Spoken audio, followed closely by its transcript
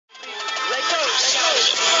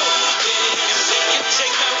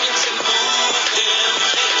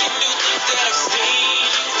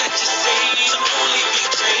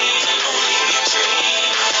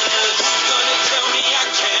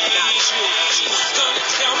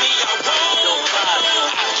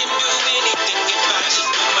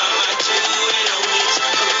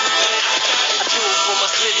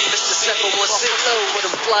sit low with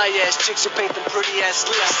them fly-ass chicks who paint them pretty-ass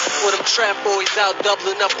lips. With them trap boys out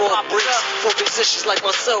doubling up on bricks. For musicians like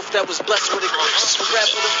myself that was blessed with a glitch. Rap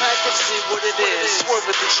with a package, see what it is.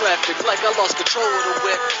 Swerving through traffic like I lost control of the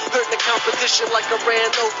whip. Hurting the competition like I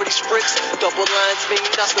ran over these bricks. Double lines mean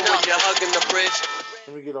nothing when you're hugging the bridge.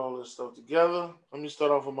 Let me get all this stuff together. Let me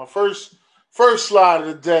start off with my first slide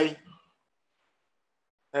of the day.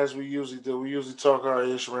 As we usually do. We usually talk our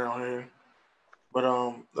ish around here. But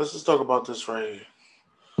let's just talk about this right here.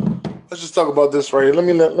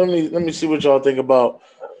 Let me see what y'all think about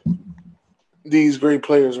these great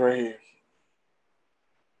players right here.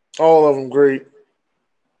 All of them great.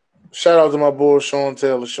 Shout out to my boy Sean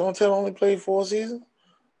Taylor. Sean Taylor only played 4 seasons.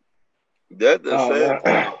 That the sad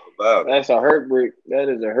part about it. That's a hurt break. That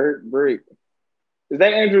is a hurt break. Is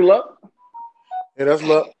that Andrew Luck? Yeah, that's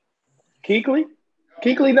Luck. Kuechly?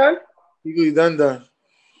 Kuechly done? Kuechly done.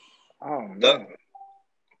 Oh, man. Done.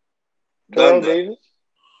 Terrell Davis?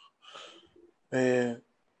 Man.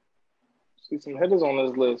 See some headers on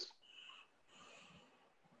this list.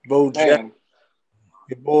 Bo Jack.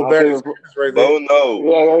 Your boy Barry's right there. Bo no.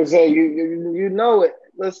 Yeah, like I say, you know it.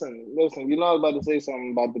 Listen. You know I was about to say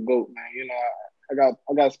something about the GOAT, man. You know,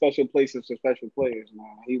 I got special places for special players,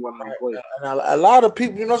 man. He one of them players. And a lot of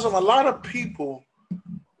people, you know something, a lot of people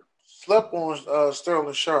slept on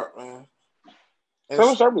Sterling Sharp, man. And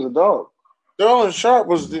Sterling Sharp was a dog. Sterling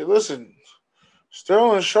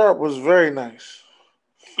Sharp was very nice.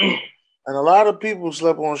 And a lot of people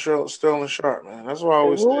slept on Sterling Sharp, man. That's why I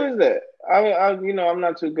always Who is that? I'm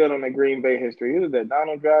not too good on the Green Bay history. Who is that?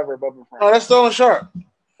 Donald Driver, Bubba Frank? Oh, that's Sterling Sharp.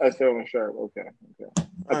 That's Sterling Sharp. Okay.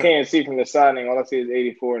 I can't see from the signing. All I see is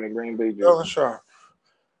 84 in the Green Bay jersey. Sterling Sharp.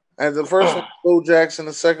 And the first one is Bo Jackson.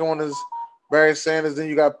 The second one is Barry Sanders. Then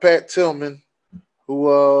you got Pat Tillman,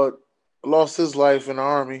 who lost his life in the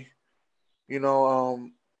Army. You know,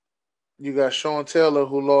 you got Sean Taylor,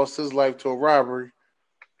 who lost his life to a robbery.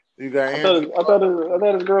 You got I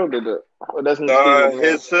thought his girl did that. Well, that's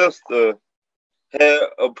his sister had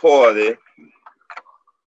a party,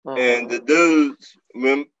 and the dudes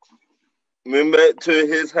went back to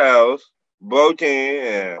his house, broke in,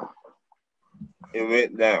 and it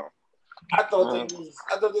went down. I thought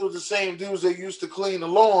they was the same dudes that used to clean the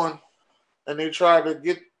lawn, and they tried to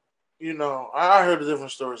get. You know, I heard a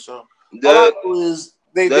different story. So all I know is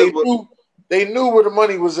they knew where the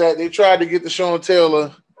money was at. They tried to get the Sean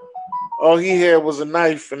Taylor. All he had was a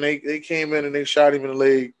knife, and they came in and they shot him in the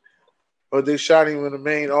leg, or they shot him in the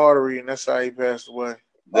main artery, and that's how he passed away.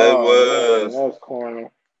 That was corny.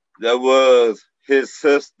 That was his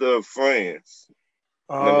sister friends.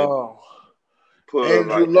 Oh,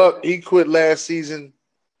 Andrew Luck, he quit last season,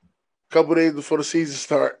 a couple days before the season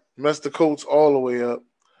start. Messed the Colts all the way up.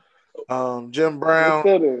 Jim Brown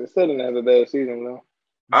still didn't have a bad season though.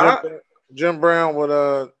 Jim Brown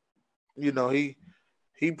would you know, he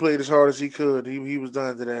played as hard as he could. He was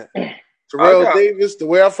done to that. Terrell Davis, the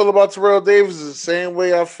way I feel about Terrell Davis is the same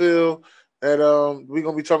way I feel that we're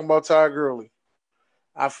gonna be talking about Ty Gurley.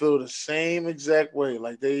 I feel the same exact way.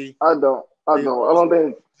 Like I don't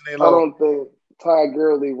think Ty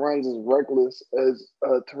Gurley runs as reckless as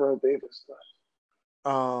Terrell Davis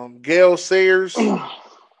does. Gale Sayers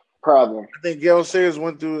problem. I think Gale Sayers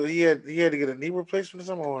went through. He had to get a knee replacement or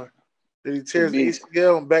something, or did he tear his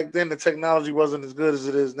ACL? And back then, the technology wasn't as good as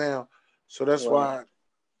it is now, so that's why.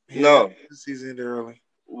 The season ended early.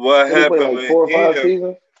 What happened with 4 or 5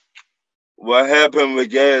 seasons? What happened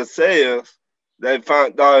with Gale Sayers? They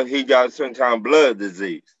found out he got some kind of blood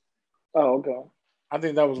disease. Oh, okay. I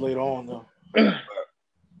think that was later on, though.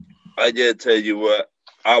 I just tell you what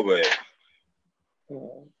I read.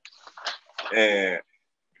 And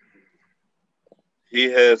he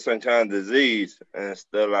had some kind of disease and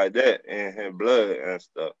stuff like that in his blood and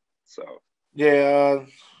stuff. So yeah,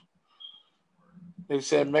 they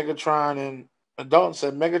said Megatron and Dalton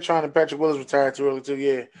said Megatron and Patrick Willis retired too early too.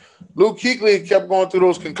 Yeah, Luke Kuechly kept going through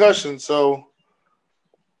those concussions. So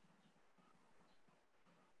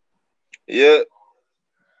yeah,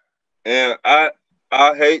 and I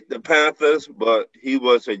hate the Panthers, but he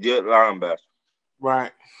was a good linebacker.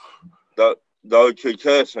 Right. Those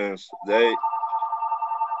concussions, they.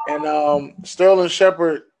 And Sterling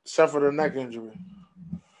Shepard suffered a neck injury.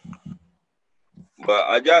 But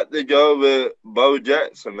I got to go with Bo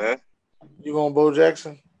Jackson, man. You going Bo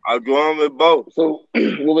Jackson? I'm going with Bo. So,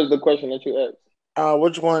 what was the question that you asked?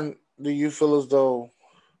 Which one do you feel as though,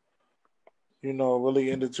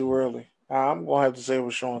 really ended too early? I'm going to have to say it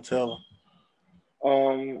was Sean Taylor.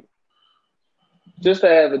 Just to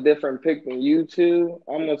have a different pick than you two,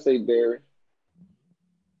 I'm going to say Barry.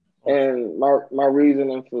 And my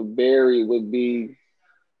reasoning for Barry would be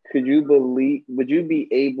Would you be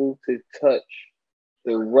able to touch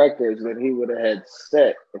the records that he would have had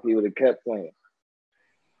set if he would have kept playing?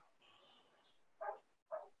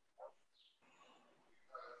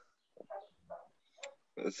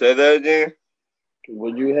 Say that again.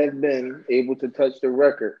 Would you have been able to touch the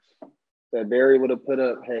records that Barry would have put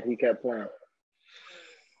up had he kept playing?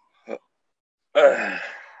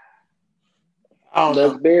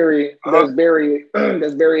 Does Barry eventually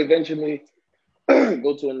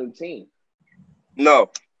go to a new team?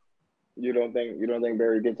 No. You don't think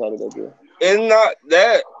Barry gets out of that deal? It's not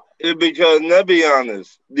that. It's because, let's be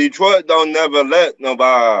honest, Detroit don't never let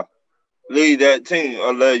nobody leave that team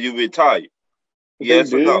unless you retire.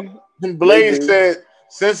 Yes or no? And Blaze said,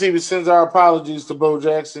 since he sends our apologies to Bo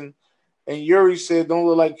Jackson. And Yuri said, don't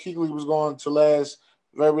look like Kuechly was going to last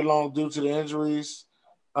very long due to the injuries.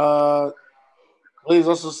 Blaze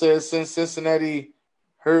also said, since Cincinnati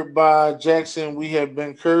hurt by Jackson, we have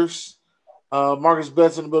been cursed. Marcus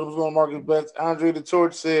Betts in the building was going Marcus Betts. Andre the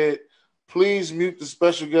Torch said, please mute the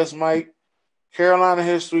special guest mic. Carolina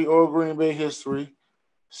history or Green Bay history.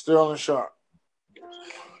 Sterling Sharp.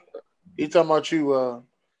 He talking about you.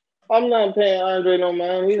 I'm not paying Andre no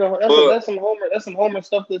mind. That's some Homer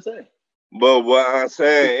stuff to say. But what I'm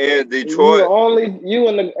saying is Detroit. You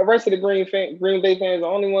and the rest of the Green Bay fans are the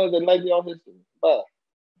only ones that like y'all history.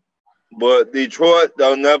 But Detroit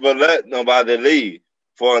don't never let nobody leave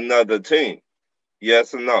for another team.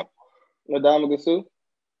 Yes or no? Ndamukong Suh?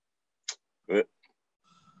 Yeah.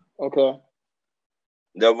 Okay.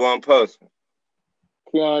 That one person.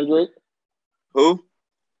 Keon Drake? Who?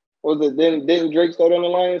 Was it didn't Drake start on the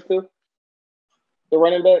Lions too? The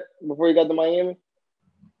running back before he got to Miami?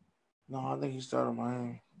 No, I think he started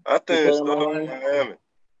Miami. I think he started Miami.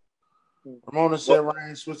 Ramona said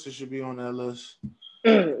Ryan Switzer should be on that list.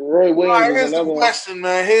 Roy Williams is here's another the question,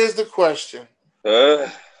 man. Here's the question.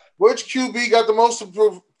 Which QB got the most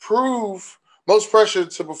to prove most pressure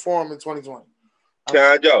to perform in 2020? Can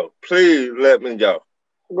I go? Please let me go.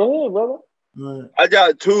 Go ahead, brother. Right. I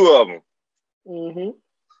got two of them. Mm-hmm.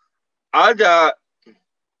 I got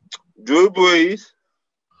Drew Brees,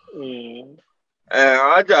 and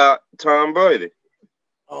I got Tom Brady.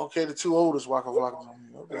 Okay, the two oldest Waka Flocka.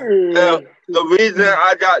 Okay. The reason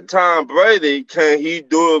I got Tom Brady, can he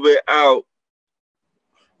do it without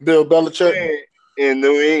Bill Belichick in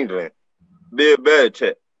New England? Bill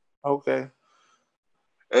Belichick. Okay.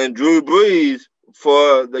 And Drew Brees,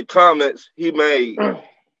 for the comments he made,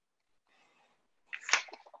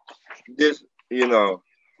 this,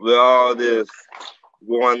 with all this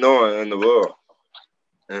going on in the world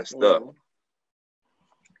and stuff.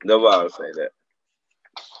 That's why I would say that.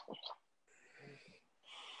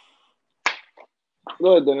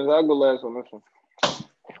 Go ahead, Dennis. I'll go last on this one.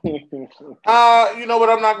 You know what?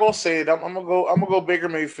 I'm not gonna say it. I'm gonna go Baker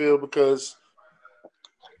Mayfield because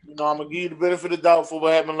I'm gonna give you the benefit of the doubt for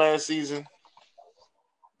what happened last season,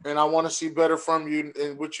 and I want to see better from you.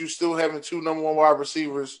 And with you still having two number one wide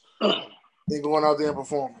receivers, then going out there and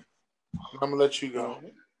performing. I'm gonna let you go.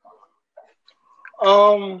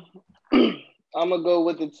 I'm gonna go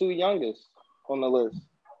with the two youngest on the list.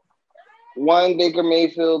 One, Baker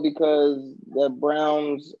Mayfield, because the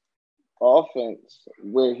Browns offense,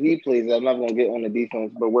 where he plays at, I'm not going to get on the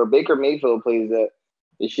defense, but where Baker Mayfield plays at,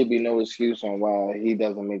 there should be no excuse on why he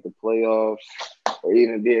doesn't make the playoffs or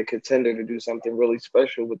even be a contender to do something really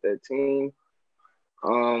special with that team.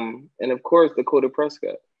 And, of course, Dakota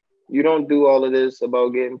Prescott. You don't do all of this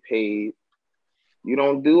about getting paid. You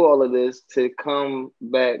don't do all of this to come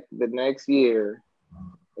back the next year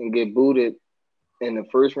and get booted in the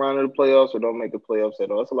first round of the playoffs or don't make the playoffs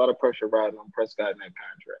at all. That's a lot of pressure riding on Prescott in that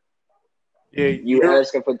contract. Yeah, you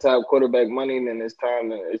asking for top quarterback money, and then it's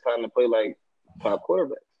time to play like top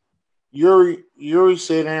quarterbacks. Yuri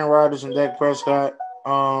said Aaron Rodgers and Dak Prescott.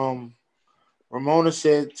 Ramona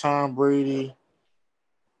said Tom Brady.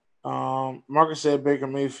 Marcus said Baker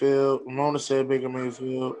Mayfield. Ramona said Baker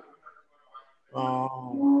Mayfield.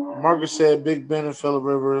 Marcus said Big Ben and Phillip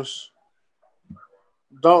Rivers.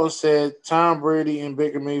 Dalton said Tom Brady and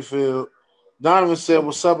Baker Mayfield. Donovan said,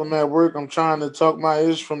 what's up? I'm at work. I'm trying to talk my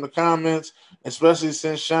ish from the comments, especially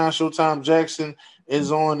since Sean Showtime Jackson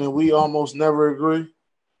is on and we almost never agree.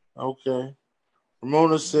 Okay.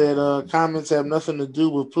 Ramona said, comments have nothing to do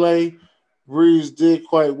with play. Breeze did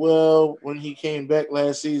quite well when he came back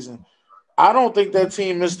last season. I don't think that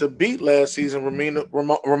team missed a beat last season,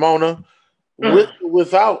 Ramona,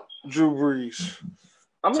 without Drew Brees.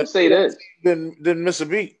 I'm going to say this. Didn't miss a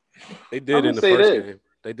beat. They did in the first game.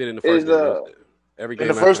 They did in the first game. Every game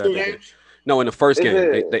in the first 2 games? No, in the first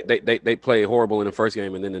game. They played horrible in the first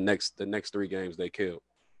game, and then the next 3 games they killed.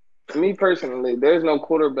 Me personally, there's no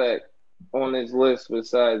quarterback on this list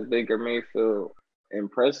besides Baker Mayfield and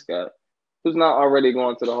Prescott who's not already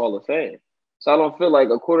going to the Hall of Fame. So I don't feel like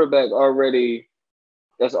a quarterback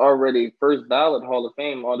that's already first ballot Hall of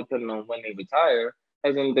Fame, all depending on when they retire,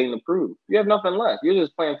 has anything to prove. You have nothing left. You're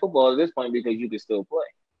just playing football at this point because you can still play.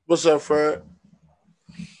 What's up, Fred?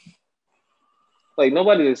 Like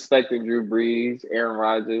nobody's expecting Drew Brees, Aaron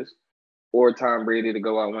Rodgers, or Tom Brady to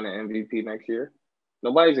go out and win an MVP next year.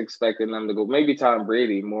 Nobody's expecting them to go. Maybe Tom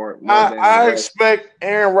Brady more than I expect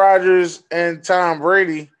Aaron Rodgers and Tom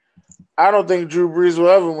Brady. I don't think Drew Brees will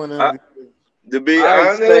ever win MVP. To be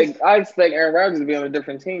honest, I expect Aaron Rodgers to be on a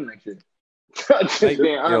different team next year.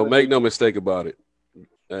 Make no mistake about it.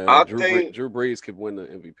 Drew Brees could win the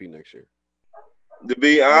MVP next year. To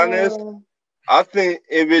be honest, I think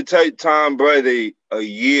it would take Tom Brady a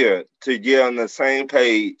year to get on the same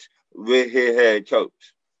page with his head coach.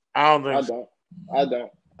 I don't think so. I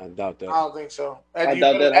don't. I doubt that. I don't think so. I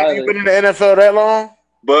doubt that have you been in the NFL that long?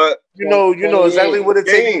 But you know exactly what it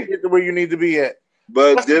takes to get to where you need to be at.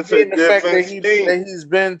 But this is different that he's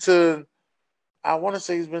been to. I want to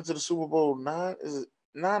say he's been to the Super Bowl 9. Is it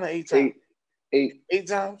 9 or 8 times? Eight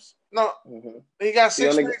times? No, he got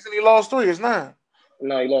 6 rings and he lost 3. It's 9.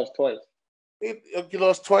 No, he lost twice. He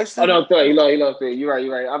lost twice. Oh no, he lost 3. You're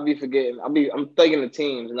right. I'll be forgetting. I'm thinking the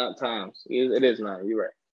teams, not times. It is 9. You're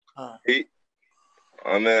right.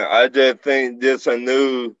 I just think this a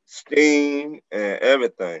new scheme and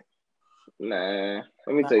everything. Nah,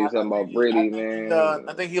 let me tell you something about Brady, man.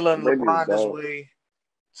 I think he let LeBron his way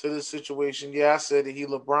to this situation. Yeah, I said that he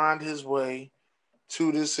LeBroned his way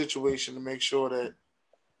to this situation to make sure that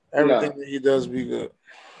everything that he does be good.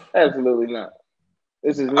 Absolutely not.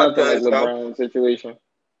 This is nothing like LeBron's situation.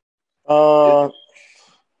 How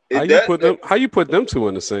you put them two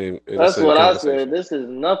in the same? That's what I said. This is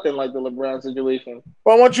nothing like the LeBron situation.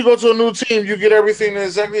 Well, once you go to a new team, you get everything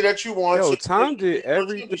exactly that you want. Yo, Tom did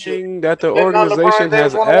everything that the organization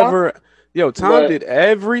has ever. Yo, Tom did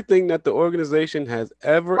everything that the organization has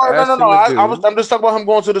ever asked him to do. I'm just talking about him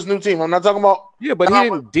going to this new team. I'm not talking about. Yeah, but he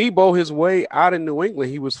didn't Debo his way out of New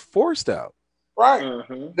England. He was forced out. Right.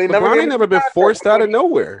 LeBron ain't never been forced out of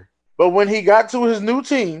nowhere. But when he got to his new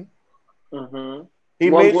team, he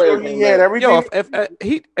made sure he had everything. Yo,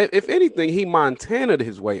 if anything, he Montana'd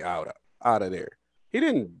his way out of there. He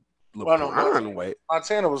didn't LeBron way.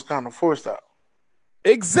 Montana was kind of forced out.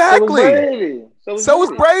 Exactly. So was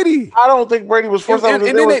Brady. I don't think Brady was forced out.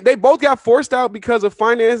 And then they both got forced out because of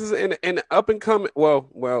finances and up and coming. Well,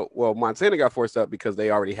 Montana got forced out because they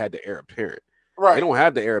already had the heir apparent. Right. They don't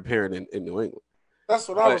have the heir apparent in New England. That's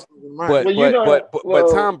what I was thinking.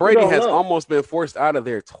 But Tom Brady has almost been forced out of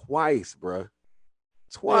there twice, bro.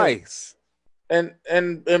 Twice. Yeah.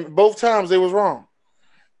 And both times they was wrong.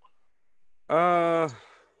 I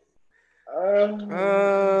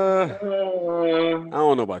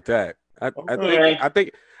don't know about that. I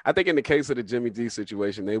think in the case of the Jimmy G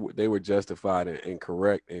situation, they were justified and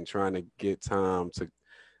correct in trying to get Tom to,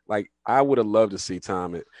 like, I would have loved to see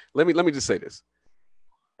Tom. Let me just say this: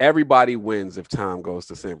 everybody wins if Tom goes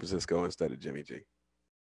to San Francisco instead of Jimmy G.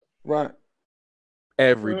 Right.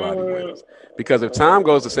 Everybody wins because if Tom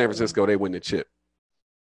goes to San Francisco, they win the chip.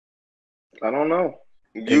 I don't know.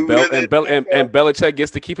 And Belichick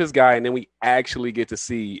gets to keep his guy, and then we actually get to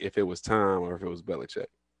see if it was Tom or if it was Belichick.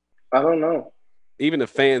 I don't know. Even the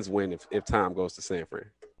fans win if Tom goes to San Fran.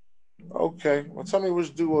 Okay. Well, tell me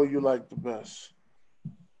which duo you like the best.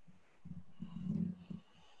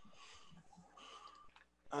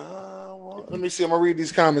 Let me see. I'm gonna read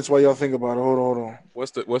these comments while y'all think about it. Hold on.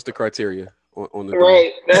 What's the criteria on the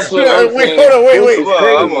right? That's what I'm saying. Wait.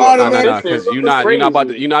 Because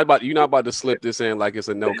you're not about to slip this in like it's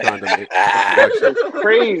a no condom.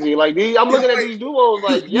 Crazy. Like I'm looking at these duos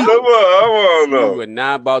like I want to know. You are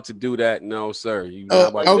not about to do that, no, sir.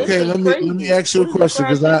 Okay, let me ask you a question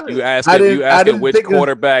because you asking which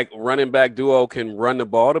quarterback running back duo can run the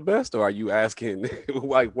ball the best, or are you asking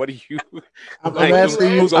like what do you? I'm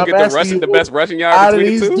asking you. Who's gonna get the best rushing yard out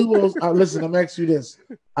between of these the two? Duos? Listen, I'm asking you this: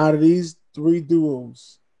 out of these 3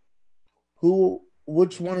 duos,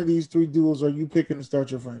 which one of these 3 duos are you picking to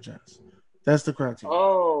start your franchise? That's the criteria.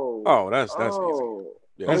 That's easy.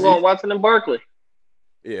 Yeah, I'm going Watson and Barkley.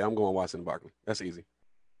 Yeah, I'm going Watson and Barkley. That's easy.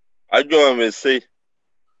 I join with C.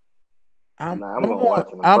 I'm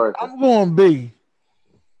going B.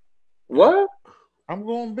 What? I'm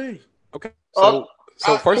going B. Okay. So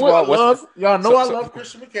first of all, y'all know I love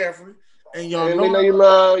Christian McCaffrey, and y'all know we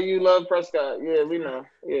know you love Prescott. Yeah, we know.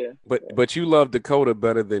 Yeah. But you love Dakota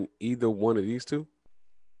better than either one of these two?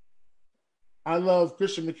 I love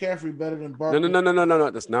Christian McCaffrey better than Barkley.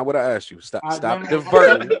 No. That's not what I asked you. Stop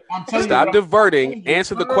diverting. Stop diverting.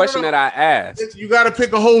 Answer the question that I asked. You got to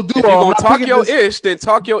pick a whole duo. If you're gonna talk your ish, then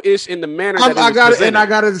talk your ish in the manner that I got it, and I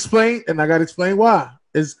got to explain why.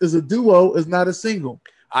 Is a duo, is not a single.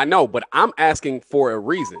 I know, but I'm asking for a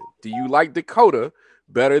reason. Do you like Dakota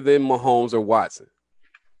better than Mahomes or Watson?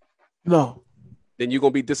 No. Then you're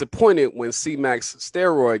gonna be disappointed when C-Mac's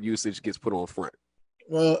steroid usage gets put on front.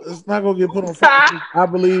 Well, it's not gonna get put on front. I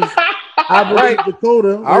believe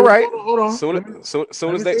Dakota. All right. Hold on. Soon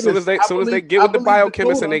as they get with the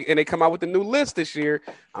biochemist and they come out with the new list this year,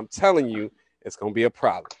 I'm telling you, it's gonna be a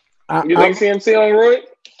problem. You think CMC on roid?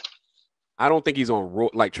 I don't think he's on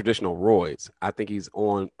like traditional roids. I think he's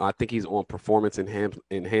on performance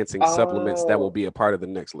enhancing supplements that will be a part of the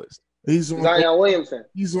next list. He's on Zion Williamson.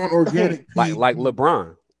 He's on organic, like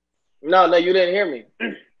LeBron. No, you didn't hear me.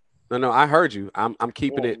 No, I heard you. I'm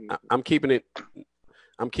keeping it. I'm keeping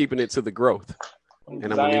it to the growth.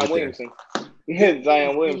 And Zion Williamson.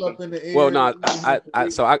 Zion Williamson. Well, no,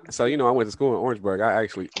 so you know, I went to school in Orangeburg.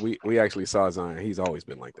 We actually saw Zion. He's always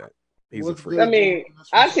been like that. He's a freak. I mean,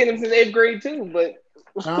 I've seen him since 8th grade too, but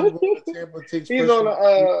he's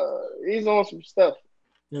on some stuff.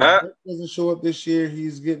 Doesn't show up this year.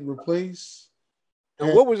 He's getting replaced.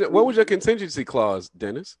 And what was your contingency clause,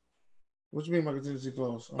 Dennis? What you mean my contingency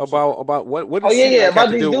clause? About what? What did C-Mac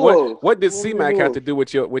have to do? What did C-Mac have to do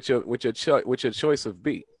with your choice of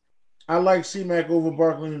beat? I like C-Mac over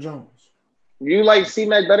Barkley and Jones. You like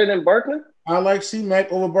C-Mac better than Barkley? I like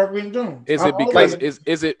C-Mac over Barkley and Jones. Is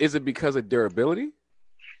it because of durability?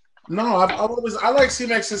 No, I like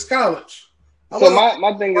C-Mac since college. So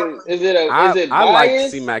my thing is it biased? I like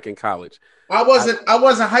C-Mac in college. I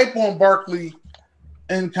wasn't hype on Barkley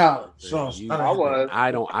in college. So I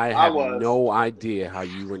have no idea how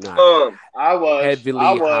you were not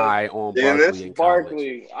heavily high on Barkley in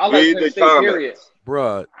college. I like Penn State, period.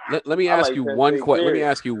 Bruh, let me ask you one question. Let me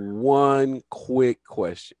ask you one quick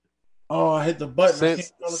question. Oh, I hit the button.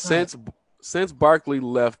 Since Barkley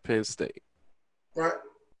left Penn State, right?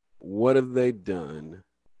 What have they done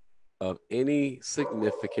of any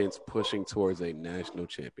significance pushing towards a national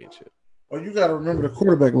championship? Oh, you got to remember the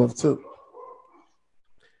quarterback left too.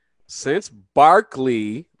 Since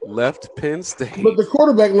Barkley left Penn State, but the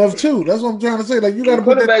quarterback left too. That's what I'm trying to say. Like you got to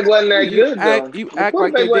put quarterback wasn't that good. You act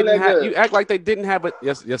like they didn't have. You act like they didn't have it.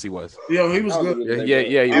 Yes, he was. Yeah, he was good.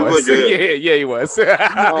 Yeah, he was. Yeah, he was.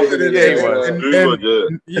 Yeah, he was. And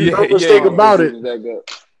no mistake about it.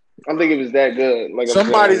 I think it was that good. Like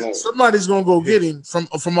somebody's gonna go get him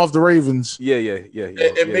from off the Ravens. Yeah.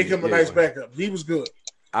 And make him a nice backup. He was good.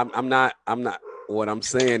 I'm not. What I'm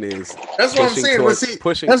saying is that's what I'm saying. But see,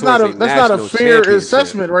 that's not a fair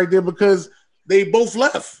assessment right there because they both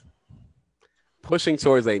left. Pushing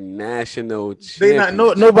towards a national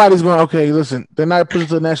championship. Nobody's going. Okay, listen, they're not pushing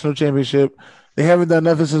to the national championship. They haven't done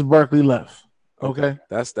nothing since Barkley left. Okay,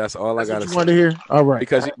 that's all I got to say. You want to hear? All right,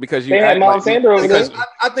 because you act like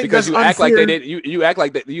I think because you act like they did. You act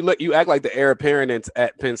like that. You act like the heir apparent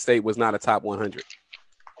at Penn State was not a top 100.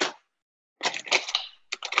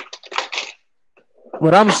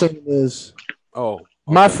 What I'm saying is,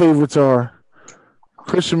 my favorites are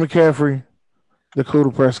Christian McCaffrey, Dakota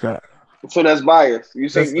Prescott. So that's bias. You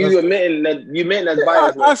admitting that's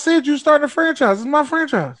bias. I said you starting a franchise. It's my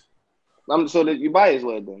franchise. So that you bias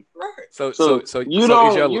with them. Right. So you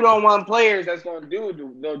don't want players that's gonna do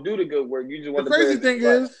the good work. You just want the crazy thing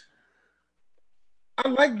is, I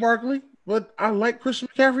like Barkley, but I like Christian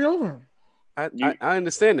McCaffrey over him. I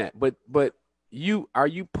understand that, but. Are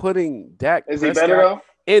you putting Dak Prescott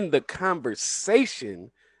in the conversation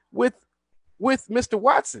with Mr.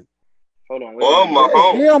 Watson? Hold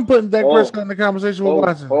on. Yeah, I'm putting Dak Prescott in the conversation with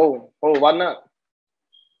Watson. Why not?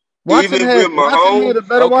 Watson had a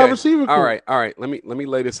better wide receiver. All right. Let me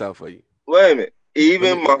lay this out for you. Wait a minute.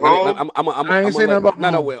 Even Mahomes. I ain't saying nothing about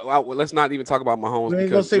Mahomes. No. Let's not even talk about Mahomes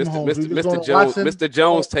because Mr.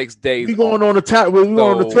 Jones takes days. We going on the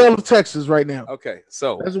tail of Texas right now. Okay,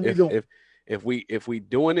 so that's what we doing. If we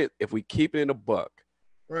doing it, if we keep it in a buck,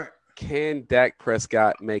 right? Can Dak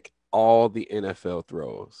Prescott make all the NFL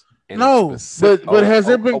throws? No, but has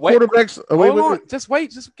there been quarterbacks? Hold on, just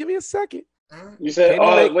wait. Just give me a second. You said,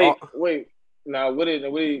 wait. Now, what get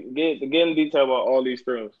in detail about all these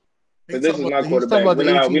throws? Because this is my quarterback.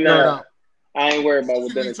 I ain't worried about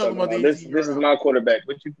what Dennis talking about. This is my quarterback.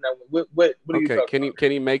 What are you talking about?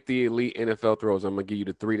 Can he make the elite NFL throws? I'm gonna give you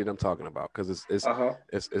the three that I'm talking about because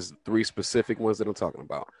it's three specific ones that I'm talking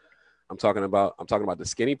about. I'm talking about the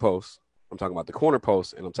skinny post. I'm talking about the corner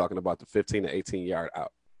post, and I'm talking about the 15 to 18 yard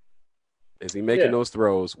out. Is he making those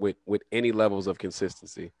throws with any levels of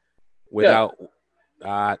consistency? without.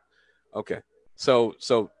 Okay. So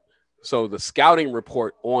the scouting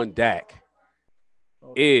report on Dak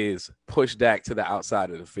is push Dak to the outside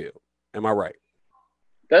of the field. Am I right?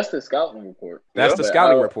 That's the scouting report. That's the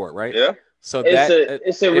scouting report, right? Yeah. So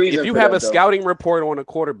it's a reason if you have a scouting report on a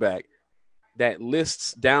quarterback that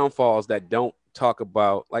lists downfalls that don't talk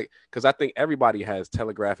about, like, because I think everybody has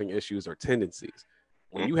telegraphing issues or tendencies.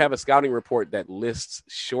 When you have a scouting report that lists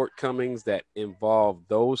shortcomings that involve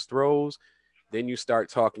those throws, then you start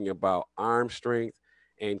talking about arm strength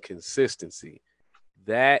and consistency.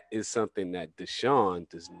 That is something that Deshaun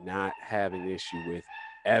does not have an issue with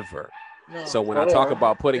ever. No, so when I talk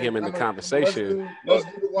about putting him in the conversation, let's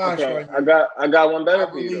do the watch right here. I got one better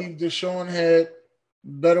for you. I believe Deshaun had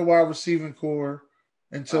better wide receiving core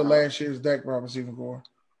until last year's Dak wide receiving core.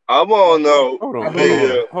 I want to know.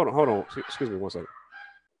 Hold on. Excuse me 1 second.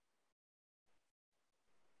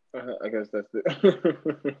 I guess that's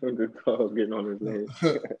the dog getting on his name.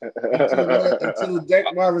 until the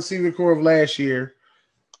Dak wide receiving core of last year,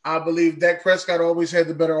 I believe Dak Prescott always had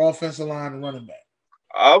the better offensive line and running back.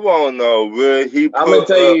 I want to know where he put I'm gonna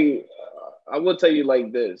tell you. I will tell you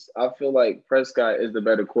like this. I feel like Prescott is the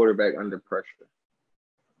better quarterback under pressure.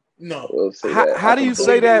 No. How do you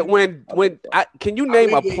say that when can you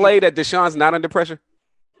name a play that Deshaun's not under pressure?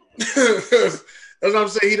 That's what I'm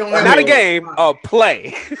saying. He don't have not a game, a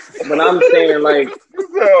play. But I'm saying like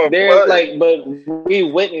there's like, but we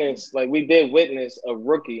did witness a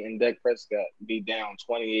rookie in Dak Prescott be down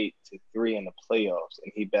 28-3 in the playoffs,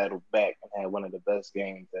 and he battled back and had one of the best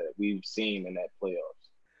games that we've seen in that playoffs.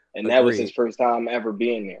 And that was his first time ever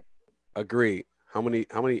being there. Agreed. How many?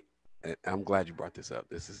 I'm glad you brought this up.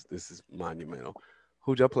 This is monumental.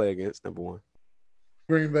 Who'd y'all play against? Number one.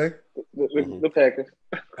 Green Bay. The Packers.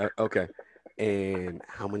 Okay. And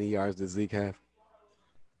how many yards does Zeke have?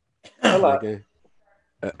 A lot.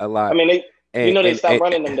 A lot. I mean, they stopped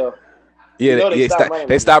running them though. Yeah,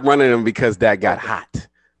 they stopped running them because that got hot.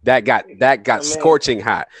 That got scorching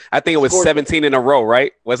hot. I think it was 17 in a row,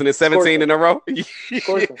 right? Wasn't it 17 in a row? He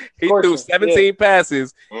threw 17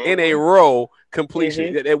 passes in a row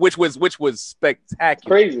completion, which was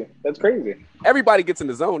spectacular. Crazy. That's crazy. Everybody gets in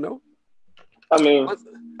the zone, though. I mean,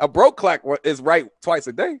 a broke clock is right twice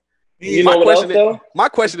a day. My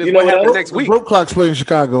question is what happens next week? Broke clock's playing in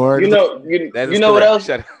Chicago, right? You know what else?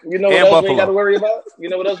 You know what else we got to worry about? You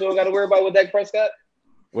know what else we got to worry about with Dak Prescott?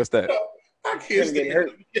 What's that? I can't get hurt.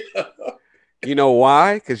 You know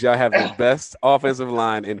why? Because y'all have the best offensive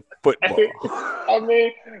line in football. I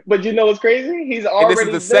mean, but you know what's crazy? He's already.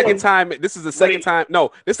 And this is the second time. This is the second time.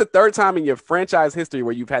 No, this is the third time in your franchise history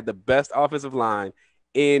where you've had the best offensive line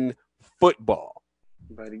in football.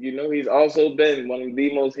 But you know, he's also been one of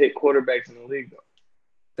the most hit quarterbacks in the league, though.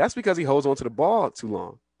 That's because he holds on to the ball too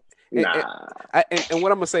long. And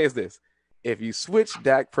what I'm gonna say is this: if you switch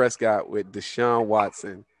Dak Prescott with Deshaun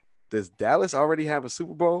Watson, does Dallas already have a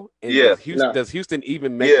Super Bowl? And does Houston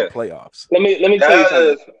even make the playoffs? Let me tell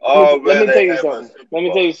you something. Let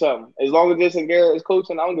me tell you something. As long as Jason Garrett is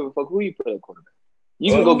coaching, I don't give a fuck who you put at quarterback.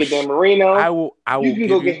 You can go get Dan Marino. I will you can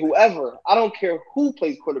go get whoever. I don't care who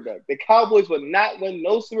plays quarterback. The Cowboys would not win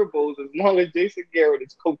no Super Bowls as long as Jason Garrett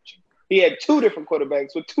is coaching. He had two different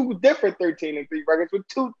quarterbacks with two different 13-3 records with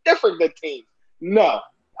two different good teams. No.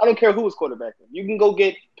 I don't care who is quarterbacking. You can go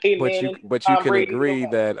get Peyton Manning. But you can agree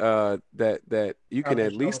that you can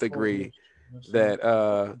at least agree that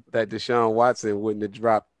Deshaun Watson wouldn't have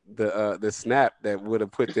dropped the snap that would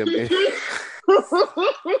have put them in.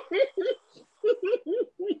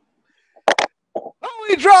 Oh,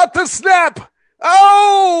 he dropped the snap.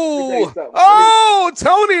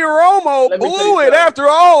 Tony Romo blew it after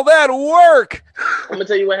all that work. I'm gonna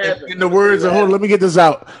tell you what happened. In the words of let me get this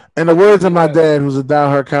out. In the words of my dad, who's a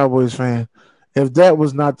diehard Cowboys fan, if that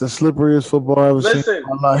was not the slipperiest football I've ever seen in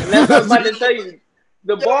my life. And that's what I was about to tell you.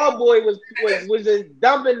 The ball boy was just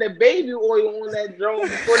dumping the baby oil on that drone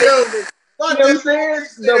before they was. You know what I'm saying?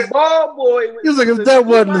 The ball boy. He was like, if that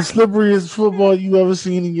wasn't the slipperiest football you ever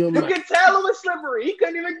seen in your life. You can tell it was slippery. He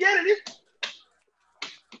couldn't even get it.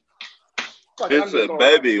 It's a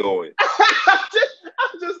baby oil.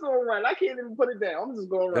 I'm just going to run. I can't even put it down. I'm just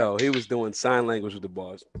going to run. No, he was doing sign language with the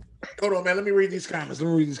boss. Hold on, man. Let me read these comments. All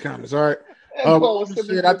right.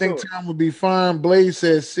 I think Tom would be fine. Blaze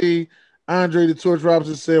says C. Andre the Torch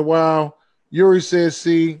Robinson said, wow. Yuri says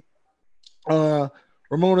C.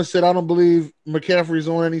 Ramona said, I don't believe McCaffrey's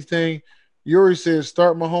on anything. Yuri says,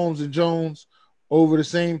 start Mahomes and Jones over the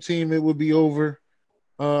same team. It would be over.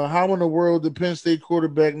 How in the world the Penn State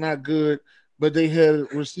quarterback not good, but they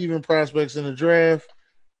had receiving prospects in the draft?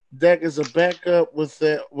 Dak is a backup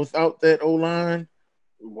without that O-line.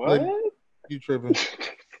 What? You tripping.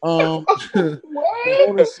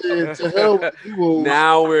 Ramona said, "To hell with the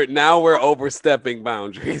duos." Now we're overstepping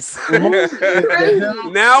boundaries. Said,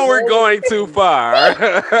 now we're going too far.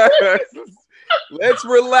 Let's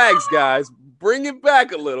relax, guys. Bring it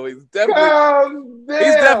back a little. He's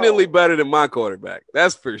definitely better than my quarterback.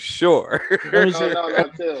 That's for sure. No,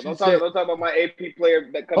 chill. Don't talk about my AP player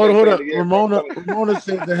that comes. Hold up. Ramona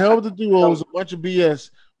said, "The hell with the duos, a bunch of BS.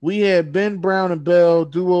 We had Ben Brown and Bell.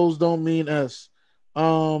 Duos don't mean us."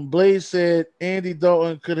 Blaze said Andy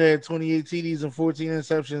Dalton could have had 28 TDs and 14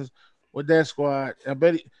 interceptions with that squad. I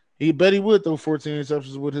bet he would throw 14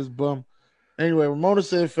 interceptions with his bum. Anyway, Ramona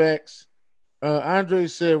said facts. Andre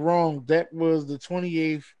said wrong. That was the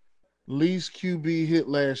 28th least QB hit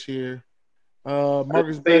last year.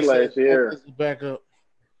 Marcus Best last year. Back up.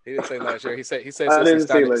 He didn't say last year. He said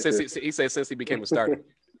since he became a starter.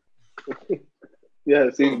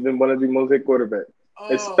 Yes, he's been one of the most hit quarterbacks.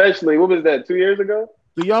 Especially, what was that, 2 years ago?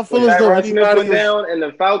 Do y'all feel as though anybody went down and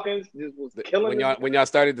the Falcons just was killing when y'all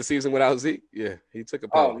started the season without Zeke? Yeah, he took a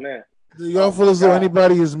pound. Oh man. Do y'all feel as though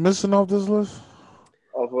anybody is missing off this list?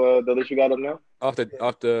 Off the list you got up now? Off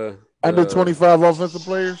the under 25 offensive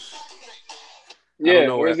players?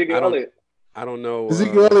 Yeah, where's Ezekiel Elliott? I don't know.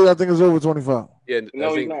 Ezekiel Elliott, I think, is over 25. Yeah,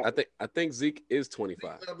 no, I think Zeke is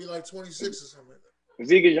 25. That'll be like 26 or something.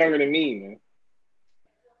 Zeke is younger than me, man.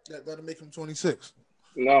 That'll make him 26.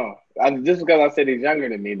 No, just because I said he's younger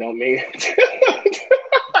than me don't mean.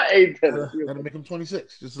 That'll make him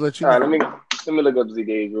 26. Just to let you know. All right, let me look up Zeke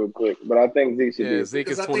age real quick. But I think Zeke should be. Zeke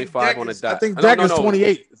is 25 on the dot. I think Dak is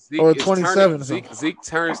 28 or 27. Zeke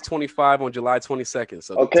turns 25 on July 22nd.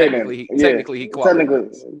 So technically he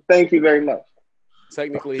qualifies. Thank you very much.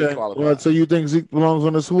 Technically, he qualifies. Well, so you think Zeke belongs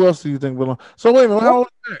on this? Who else do you think belongs? So wait a minute, how old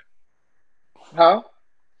is that? Huh?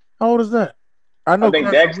 How old is that? I think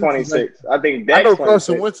Dak's 26. I know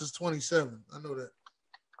Carson Wentz is 27. I know that.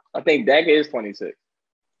 I think Dak is 26.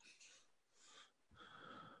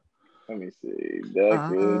 Let me see.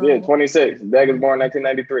 Dak is 26. Dak is born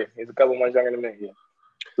 1993. He's a couple months younger than me. Yeah,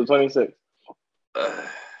 so 26.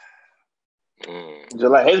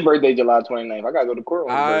 July. His birthday, July 29th. I gotta go to court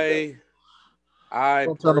on his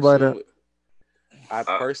birthday. I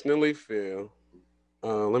personally feel.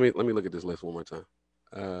 Let me look at this list one more time.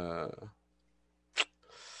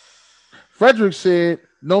 Frederick said,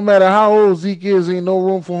 "No matter how old Zeke is, ain't no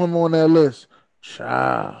room for him on that list."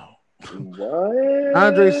 Child. What?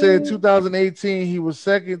 Andre said 2018 he was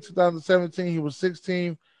second, 2017 he was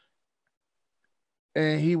 16th,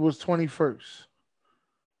 and he was 21st.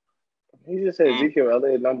 He just said Ezekiel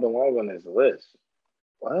Elliott don't belong on this list.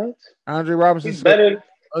 What? Andre Robinson He's better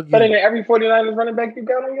than every 49ers running back you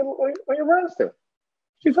got on your roster. What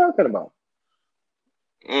you talking about?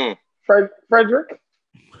 Frederick?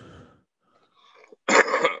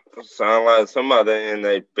 Sound like somebody in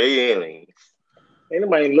their feelings.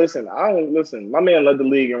 Anybody listen? I don't listen. My man led the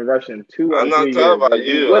league in rushing 2 I'm or 3 not talking about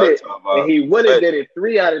you. He would have did it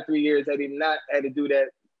 3 out of 3 years had he not had to do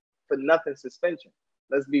that for nothing suspension.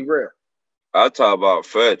 Let's be real. I talk about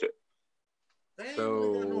Frederick.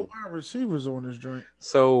 So got no wide receivers on this joint.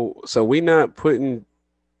 So we not putting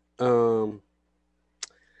Quentin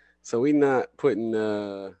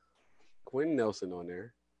Nelson on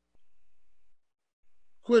there.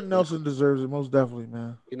 Quentin Nelson deserves it, most definitely,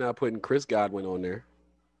 man. You're not putting Chris Godwin on there.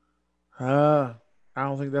 I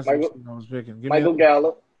don't think that's what I was picking. Michael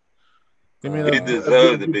Gallup. He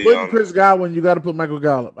deserved to be on Chris Godwin, you got to put Michael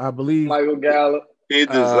Gallup, I believe. Michael Gallup. He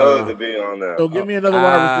deserved to be on there. So give me another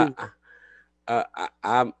wide receiver.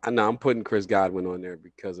 I'm putting Chris Godwin on there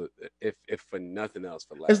because of, if for nothing else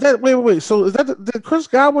for last. Is that wait? So is that did Chris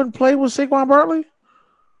Godwin play with Saquon Barkley?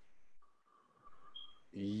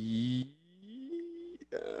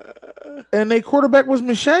 And their quarterback was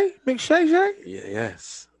McShay.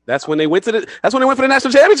 Yes, that's when they went for the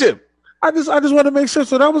national championship. I just want to make sure.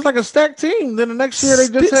 So that was like a stacked team. Then the next year they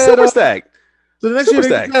just had super stacked. So the next year they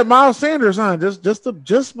just had Miles Sanders on,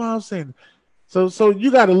 just Miles Sanders. So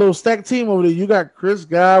you got a little stacked team over there. You got Chris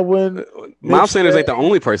Godwin. Miles Sanders ain't the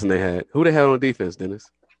only person they had. Who they had on defense,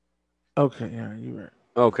 Dennis? Okay, yeah, you're right.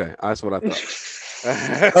 Okay, that's what I thought.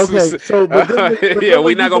 Okay, so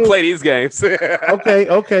we're not gonna play these games.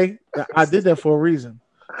 Okay. I did that for a reason.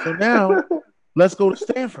 So now let's go to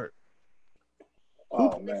Stanford. Who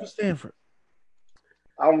played for Stanford?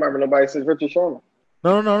 I don't remember nobody since Richard Sherman.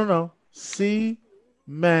 No. C.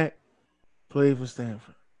 Mac played for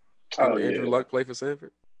Stanford. Andrew Luck played for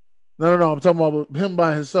Stanford? No. I'm talking about him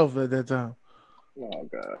by himself at that time. Oh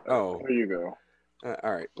God. Oh, there you go.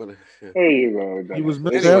 All right. There you go. He was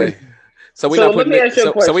anyway. So we're not putting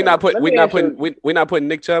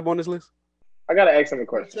Nick Chubb on this list. I gotta ask him a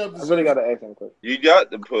question. I really gotta ask him a question. You got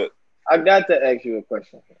to put. I got to ask you a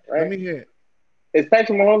question, right? Let me hear it. Is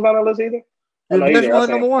Patrick Mahomes on the list either? Oh, no, Patrick Mahomes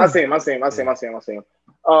number one. I see him.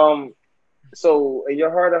 So in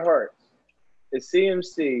your heart of hearts, is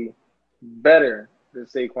CMC better than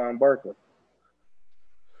Saquon Barkley?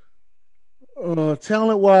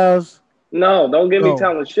 Talent wise. No, don't give me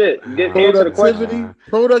talent shit. Answer the question.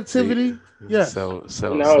 Productivity. Yes. So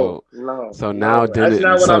now Dennis. That's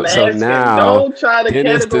not what I'm asking. Now don't try to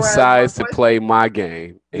Dennis categorize decides my to play my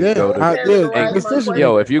game and go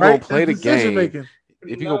to. If you're gonna play the game.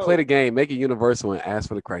 If you're gonna play the game, make it universal and ask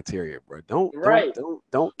for the criteria, bro. Don't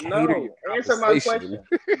cater your answer my question.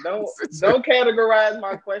 Don't categorize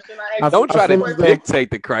my question. Don't try to dictate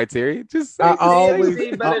the criteria. Just say I always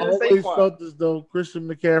felt as though Christian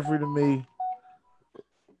McCaffrey to me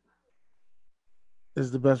is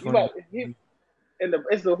the best running back.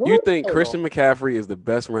 You think Christian McCaffrey is the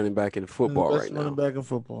best running back in football right now? Running back in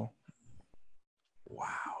football. Wow.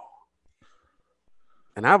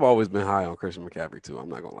 And I've always been high on Christian McCaffrey too. I'm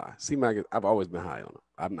not gonna lie. C-Mac, I've always been high on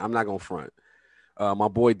him. I'm not gonna front. My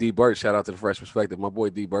boy D Burch, shout out to the Fresh Perspective. My boy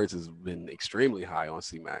D Burch has been extremely high on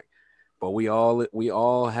C-Mac, but we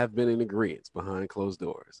all have been in agreement behind closed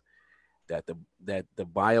doors that the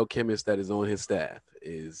biochemist that is on his staff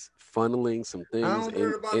is funneling some things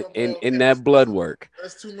in that blood work.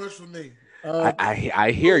 That's too much for me.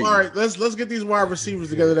 I hear you. All right, let's get these wide receivers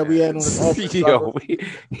together that we had on this offense. Yo,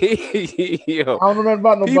 I don't know nothing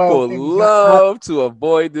about no people love to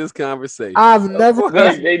avoid this conversation. I've never.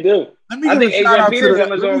 They do. Let me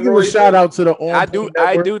give a shout out to the OnPoint.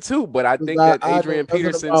 I do too, but I think that Adrian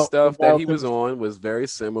Peterson's stuff that he was on was very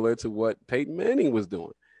similar to what Peyton Manning was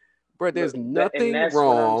doing. Bro, there's nothing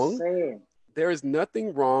wrong. There is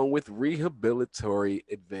nothing wrong with rehabilitory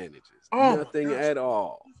advantages. Nothing at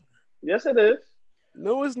all. Yes, it is.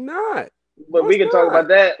 No, it's not. But we can talk about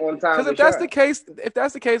that on time. Because if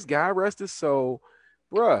that's the case, God rest his soul,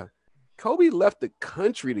 bruh. Kobe left the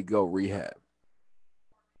country to go rehab.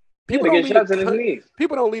 People don't get shots in his knees.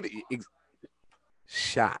 People don't leave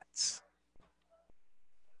shots.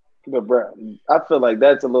 But bro, I feel like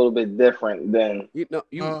that's a little bit different than you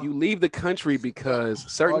leave the country because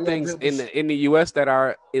certain things in the U.S. that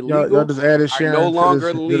are illegal are no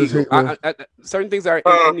longer legal. Certain things are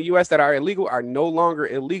in the U.S. that are illegal are no longer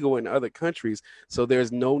illegal in other countries. So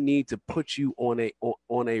there's no need to put you on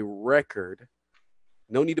a record.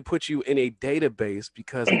 No need to put you in a database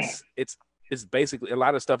because it's basically a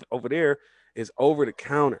lot of stuff over there is over the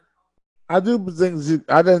counter. I didn't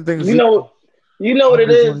think You know what it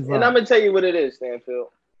is, and I'm gonna tell you what it is, Stanfield.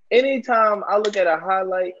 Anytime I look at a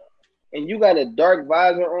highlight and you got a dark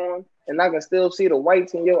visor on, and I can still see the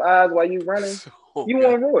whites in your eyes while you running, you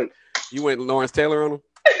want Roy. You went Lawrence Taylor on him?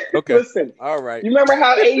 Okay. Listen, all right. You remember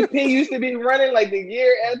how AP used to be running like the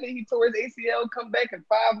year after he tore his ACL, come back in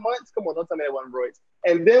 5 months? Come on, don't tell me that wasn't Royce.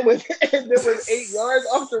 And then was 8 yards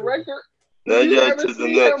off the record. Now you to the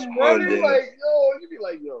next one. Like, yo, you be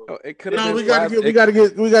like, yo.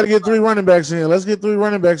 We gotta get 3 running backs in here. Let's get 3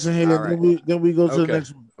 running backs in here. Right. Then we go to the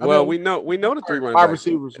next one. Well, we know the 3 running wide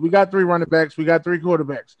receivers. We got 3 running backs. We got 3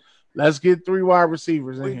 quarterbacks. Let's get 3 wide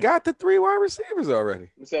receivers in here. We got the 3 wide receivers already.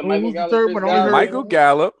 Michael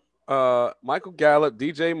Gallup,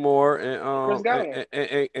 DJ Moore, and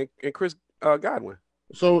Chris Godwin.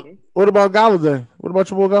 So what about Galladay? What about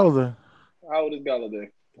your boy Galladay? How old is Galladay?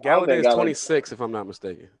 Galladay is 26, if I'm not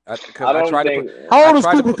mistaken. How old is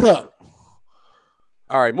Cooper Kupp?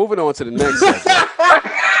 All right, moving on to the next segment.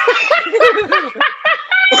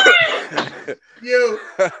 Yo,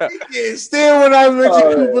 he can't stand when I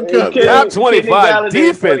mention Cooper Kupp. Top 25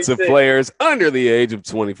 defensive players under the age of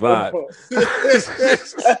 25. Yo,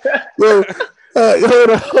 hold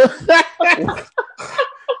on.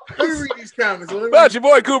 Let me read these comments. About your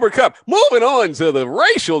boy Cooper Kupp. Moving on to the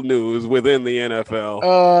racial news within the NFL.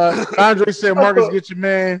 Andre said, Marcus, get your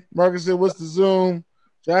man. Marcus said, what's the Zoom?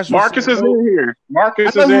 Joshua Marcus said, is in here.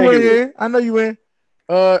 Marcus is in here. I know you in.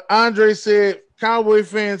 Andre said, Cowboy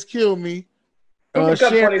fans kill me. Sharon,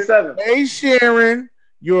 27. Hey, Sharon,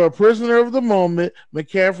 you're a prisoner of the moment.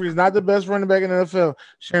 McCaffrey is not the best running back in the NFL.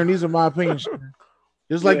 Sharon, these are my opinions, Sharon.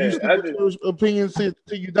 Just like you stick with those opinions till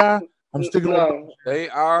you die. I'm sticking with them. They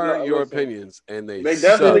are your opinions, and they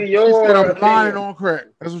definitely your opinions. I'm lying on crack.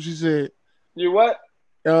 That's what she said. You what?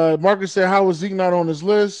 Marcus said, how was Zeke not on this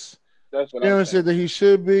list? That's what Sharon said that he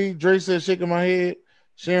should be. Dre said, shaking my head.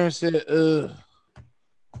 Sharon said,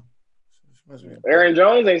 Aaron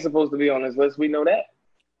Jones ain't supposed to be on this list. We know that.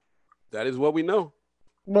 That is what we know.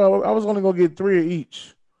 Well, I was going to go get 3 of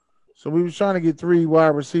each. So we were trying to get 3 wide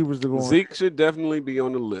receivers to go on. Zeke should definitely be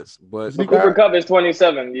on the list. But Cooper Kupp is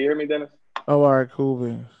 27. You hear me, Dennis? Oh, all right, cool,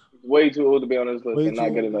 man. Way too old to be on this list Way and not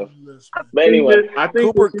too good old enough. on the list, But anyway, I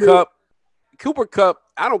think Cooper Cup,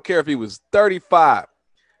 I don't care if he was 35.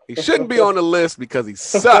 He shouldn't be on the list because he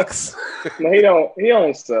sucks. no, he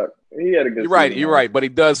don't suck. He had a good season. You're right, but he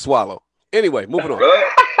does swallow. Anyway, moving on.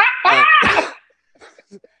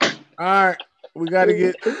 All right. We gotta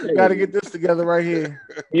get this together right here.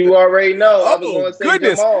 You already know. I was going to say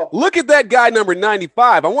goodness. Jamal. Look at that guy number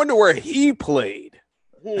 95. I wonder where he played.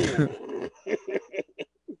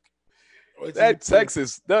 That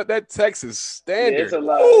Texas standard. Yeah, it's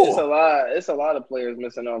a lot of players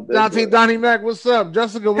missing off this. Dante Donnie Mac, what's up?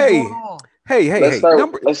 Jessica, what's going on? Hey. Let's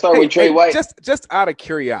start with Trey White. Just out of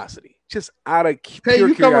curiosity. Just out of pure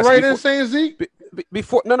you curiosity. coming right in saying Zeke?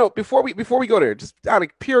 Before we go there, just out of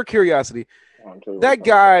pure curiosity, that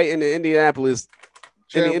guy in the Indianapolis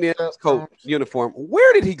Colts uniform,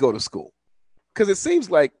 where did he go to school? Because it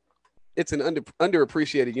seems like it's an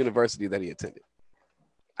underappreciated university that he attended.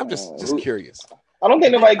 I'm just curious. I don't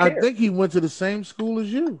think nobody cares. I think he went to the same school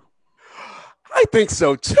as you. I think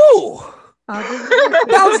so too.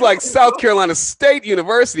 That was like South Carolina State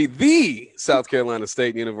University, the South Carolina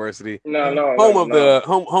State University. No.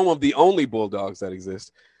 Home of the only Bulldogs that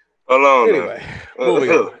exist. Hold on. Anyway, moving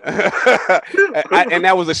on. And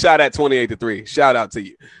that was a shot at 28-3. Shout out to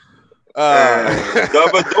you.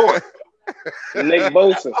 Double doing. Nick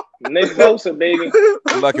Bosa, baby.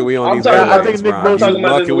 Lucky we on these airways. I think Nick Bosa.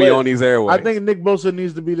 Lucky we on these airways. I think Nick Bosa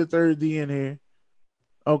needs to be the third D in here.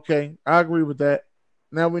 Okay, I agree with that.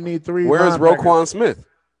 Now we need 3. Where's Roquan Smith?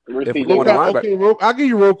 Okay, I'll give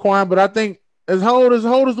you Roquan, but I think how old is the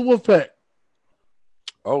Wolfpack?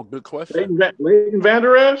 Oh, good question. Leighton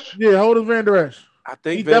Vander Esch? Yeah, how old is Vander Esch? I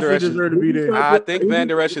think he Vander definitely Esch deserved to be there. I think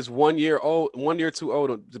Vander Esch is 1 year too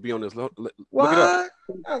old to be on this. Look it up.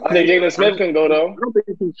 I think Jalen Smith can go though. I don't think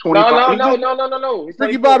he's 25. No. He's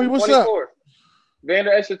Ricky Bobby, what's 24. Up?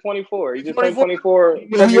 Vander Esch is 24. He just turned 24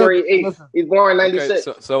 February 8th. He's born in 96.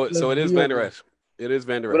 Okay, so it is Vander Esch. It is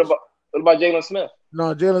Vander Esch. What about Jalen Smith?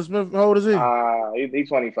 No, Jalen Smith, how old is he? He's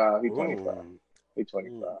 25. He's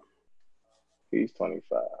 25.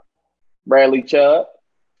 Bradley Chubb.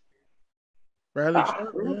 Bradley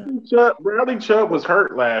Chubb was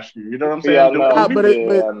hurt last year. You know what I'm saying?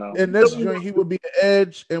 Yeah, in this joint, he would be the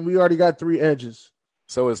edge, and we already got 3 edges.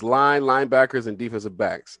 So it's linebackers, and defensive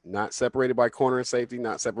backs, not separated by corner and safety,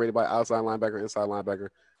 not separated by outside linebacker, inside linebacker.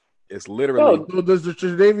 It's literally. So does the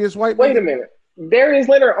Tre'Davious White? Wait a minute. Darius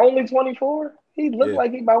Leonard only 24. He looked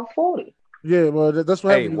like he about 40. Yeah, well, that's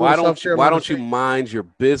what happened. Why don't you mind your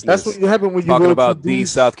business? That's what happened when you talking go about to the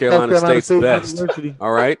South Carolina State's best. University.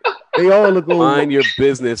 All right, they all look old. Mind your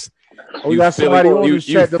business. You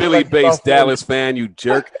Philly-based Dallas fan, you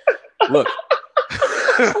jerk. Look.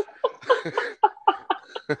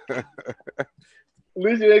 At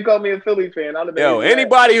least you didn't call me a Philly fan.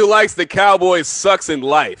 Anybody who likes the Cowboys sucks in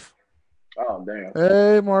life. Oh damn.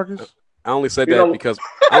 Hey, Marcus. I only said that because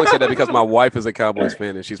my wife is a Cowboys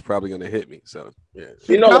fan and she's probably going to hit me. So yeah.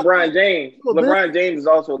 LeBron James. LeBron James is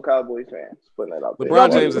also a Cowboys fan. Just putting that out there.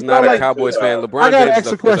 LeBron James is not a Cowboys fan. LeBron James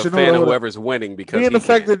is a fan of whoever's winning because being the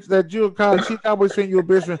fact that you're a Cowboys fan, you're a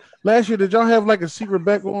Bears fan. Last year, did y'all have like a secret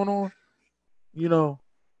bet going on? You know,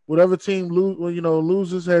 whatever team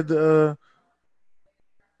loses had to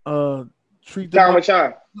treat them. Tom and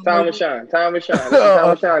Sean.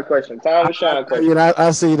 Question. Yeah,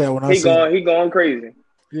 I see that one. He going crazy.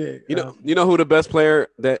 Yeah. You know who the best player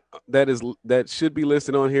that should be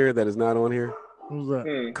listed on here that is not on here? Who's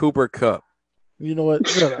that? Cooper Kupp. You know what?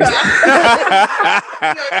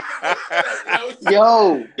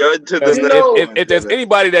 If there's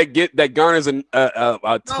anybody that garners a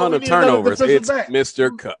ton of turnovers, it's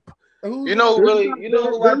Mr. Kupp. You know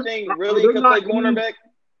who I think really could play cornerback?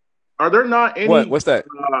 Are there not any? What's that?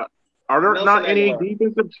 Are there not any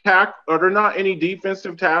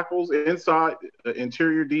defensive tackles inside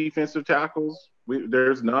interior defensive tackles?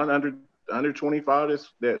 There's none under 25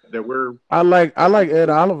 that we're. I like Ed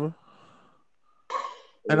Oliver,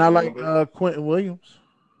 and I like Quentin Williams.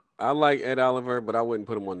 I like Ed Oliver, but I wouldn't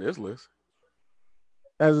put him on this list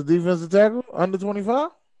as a defensive tackle under 25.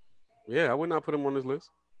 Yeah, I would not put him on this list.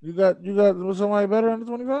 You got somebody better under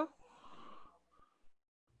 25?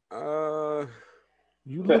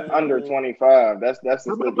 You look under 25. That's the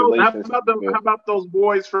stipulation. How about those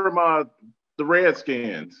boys from the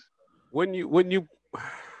Redskins? When you,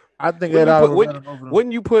 I think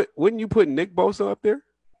wouldn't you put Nick Bosa up there?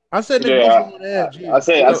 I said Nick Bosa on the edge. Yeah. I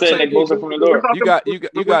said Nick Bosa from the door. You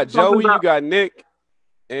got Joey, you got Nick,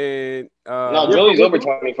 and no, Joey's over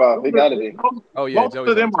 25. He got to be. Oh yeah, most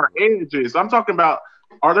of them are edges. I'm talking about.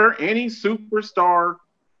 Are there any superstar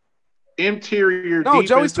interior. No,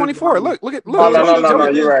 Joey's 24. Look. No.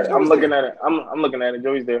 You're right. I'm looking at it. I'm looking at it.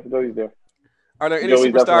 Joey's there. Are there any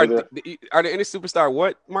superstar? Are there any superstar?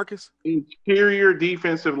 What, Marcus? Interior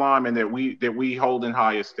defensive linemen that we hold in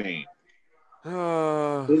high esteem.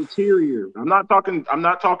 Interior. I'm not talking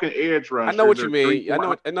edge rushers. I know what you mean. I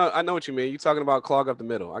know what you mean. You're talking about clog up the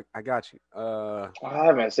middle. I got you. I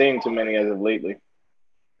haven't seen too many as of lately.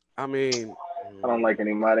 I mean, I don't like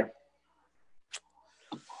anybody.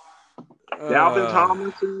 Dalvin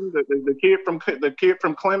Tomlinson, the kid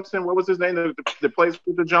from Clemson. What was his name? That plays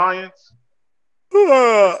with the Giants.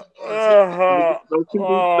 Those two.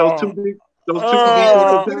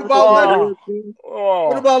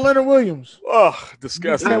 What about Leonard Williams? Oh,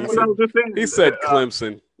 disgusting. He said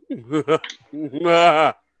Clemson.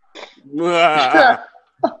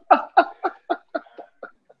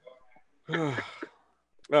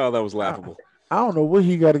 Oh, that was laughable. I don't know what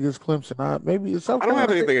he got against Clemson. Maybe it's something. I don't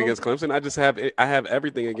have anything against Clemson. I have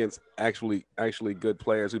everything against actually good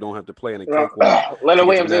players who don't have to play in a cakewalk. Leonard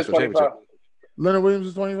Williams is 25. Leonard Williams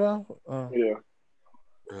is 25? Yeah.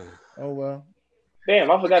 Oh, well. Damn,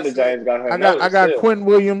 I forgot the Giants got hurt. I got Quinn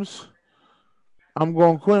Williams. I'm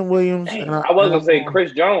going Quinn Williams. Dang, I was going to say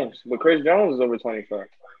Chris Jones, but Chris Jones is over 25.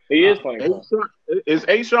 He is 25. Is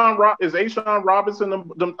Ashawn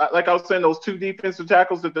Robinson, like I was saying, those two defensive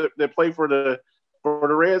tackles that play for the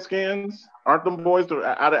Redskins? Aren't them boys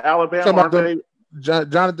out of Alabama? Aren't they?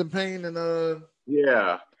 Jonathan Payne and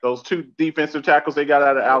yeah, those two defensive tackles they got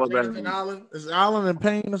out of Alabama. Allen. Is Allen and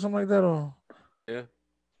Payne or something like that? Or yeah.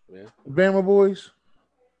 Bama boys.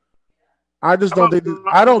 I just don't think.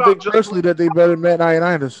 I don't think personally that they better than Matt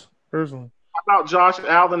Ioannidis. Personally. How about Josh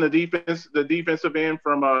Allen, the defensive end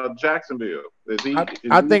from Jacksonville?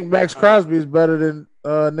 I think Max Crosby is better than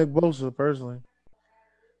Nick Bosa personally.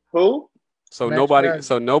 Who? So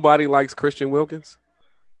nobody likes Christian Wilkins?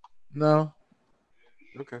 No.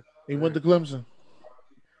 Okay. He went to Clemson.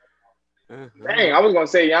 Dang, I was gonna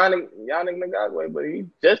say Yannick Ngakoue, but he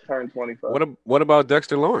just turned 25. What about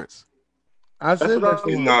Dexter Lawrence? I said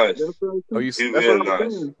Dexter Lawrence. Nice.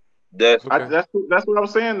 That's what I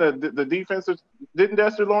was saying. The defensive didn't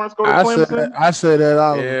Dexter Lawrence go to Clemson? I said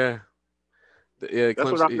that. Yeah.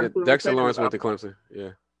 Clemson, Dexter Lawrence went to Clemson.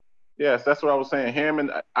 Yeah. Yes, that's what I was saying. Him and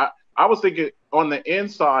I was thinking on the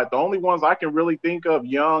inside, the only ones I can really think of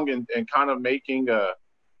young and kind of making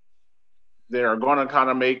they are going to kind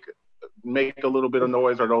of make a little bit of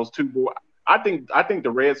noise are those two boys. I think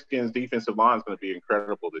the Redskins defensive line is going to be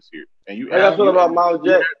incredible this year. And about Miles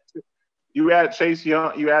Jack. You add Chase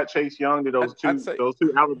Young to those two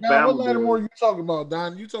Alabama. Now, what Lattimore are you talking about,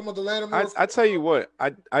 Don? You talking about the Lattimore? I tell you what,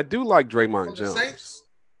 I do like Draymond Jones. Saints?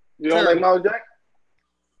 You don't like Miles Jack?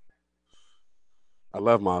 I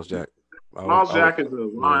love Miles Jack. Miles Jack is a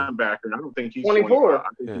linebacker. I don't think he's 24.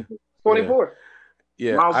 24.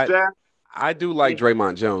 Yeah. Miles Jack. I do like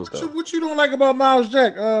Draymond Jones though. What you don't like about Miles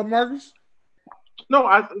Jack, Marcus?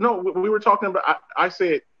 No, we were talking about. I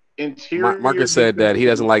said interior. Marcus said that he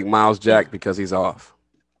doesn't like Miles Jack because he's off.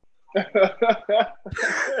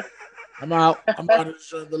 I'm out of the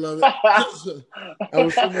show, beloved.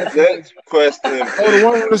 Next question. The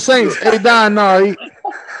one with the Saints. Hey, Don, no.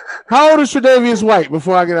 How old is Tre'Davious White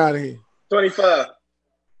before I get out of here? 25.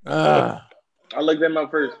 I looked them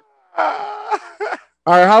up first.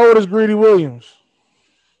 All right, how old is Greedy Williams?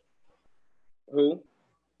 Who?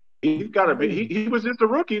 He's got to be. He was just a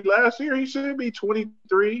rookie last year. He should be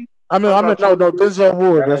 23. No, Denzel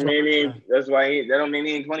Ward. That don't mean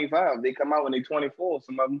he ain't 25. They come out when they 24.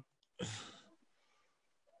 Some of them.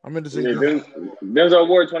 I'm in the same. Denzel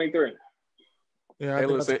Ward 23. Yeah,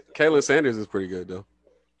 Kayla Sanders is pretty good though.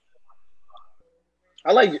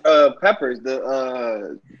 I like Peppers,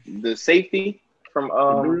 the safety from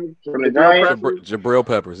the Giants. Jabril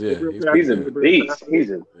Peppers, yeah. He's a beast. He's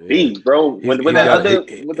a beast, bro. He's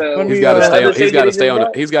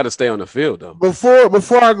got to stay on the field though.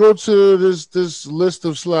 Before I go to this list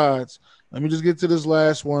of slides, let me just get to this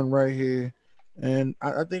last one right here. And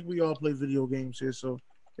I think we all play video games here, so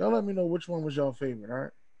y'all let me know which one was y'all favorite, all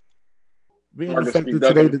right? Being effective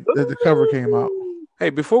today that the cover came out. Hey,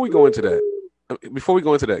 before we go into that,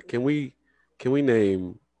 can we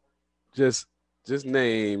name just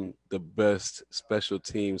name the best special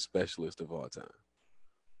team specialist of all time?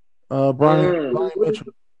 Brian Mitchell.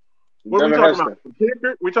 What are we talking about?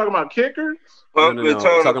 Kicker? We talking about kickers? No. We're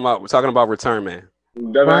talking about return man.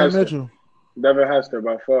 Brian Mitchell. Devin Hester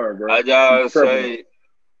by far, bro. I gotta say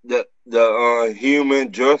the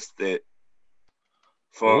human justice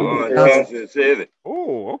from Kansas City.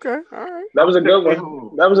 Oh, okay, all right. That was a good one.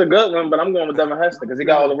 But I'm going with Devin Hester because he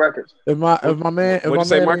got all the records. If my man, What'd you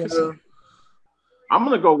say, Marcus? I'm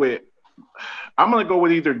gonna go with I'm gonna go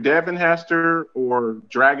with either Devin Hester or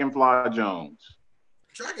Dragonfly Jones.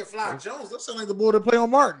 Dragonfly Jones. That sounds like the boy that play on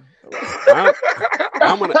Martin.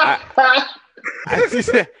 I'm gonna.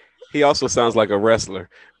 He also sounds like a wrestler,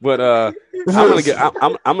 but I'm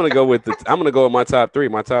gonna go with my top three.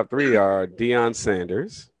 My top three are Deion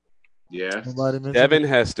Sanders, yes, Devin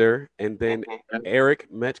Hester, and then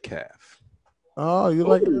Eric Metcalf. Oh, you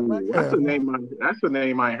like Metcalf? That's a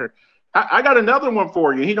name I heard. I got another one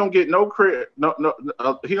for you. He don't get no credit.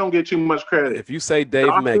 He don't get too much credit. If you say Dave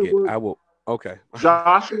Meggett, I will. Okay.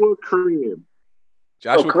 Joshua Cribb.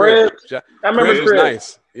 Joshua Cribb. I remember Cribbs was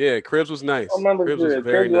nice. Yeah, Cribbs was nice. I remember Cribbs was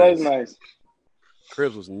very Cribbs nice.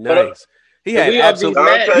 Cribbs was But, nice. He had absolutely.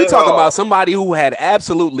 You talking about somebody who had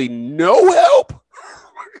absolutely no help?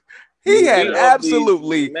 He had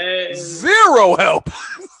absolutely zero help.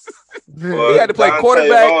 He had to play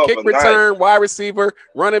quarterback, kick return, wide receiver,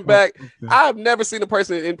 running back. I've never seen a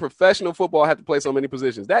person in professional football have to play so many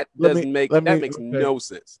positions. That makes no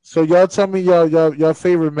sense. So y'all tell me y'all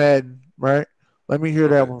favorite Madden, right? Let me hear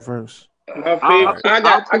that one first. My favorite. I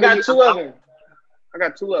got two of them. I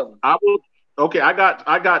got two of them. I will. Okay, I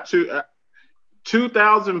got two.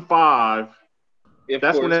 2005.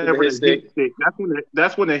 That's whenever the hit stick.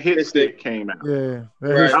 That's when the hit stick came out. Yeah,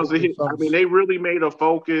 that was a hit. I mean, they really made a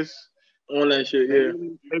focus on that shit. Yeah,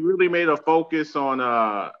 they really made a focus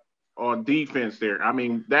on defense there. I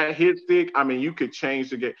mean, that hit stick. I mean, you could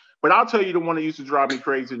change the game. But I'll tell you the one that used to drive me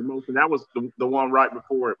crazy the most, and that was the one right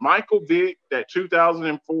before it. Michael Vick, that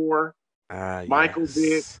 2004. Michael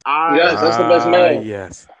Vick. Yes, that's the best man.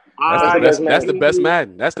 Yes. That's the best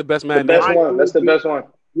Madden. That's the best Madden. That's the best one.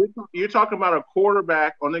 You're talking about a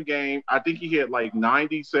quarterback on the game. I think he had like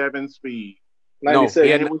 97 speed. 97.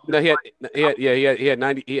 He had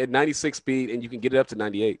 96 speed, and you can get it up to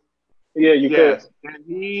 98. Yeah, you could.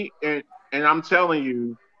 And I'm telling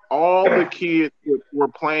you, all the kids were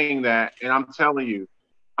playing that, and I'm telling you,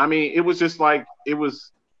 I mean, it was just like it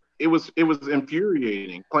was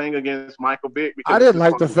infuriating playing against Michael Vick. I didn't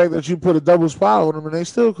like the fact that you put a double spot on him and they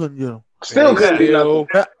still couldn't get him. Still couldn't do nothing.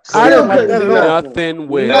 I didn't like that at all. Nothing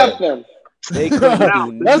with nothing. They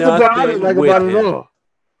couldn't do that's the part I didn't like about it all.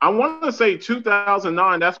 I want to say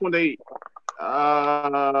 2009. That's when they.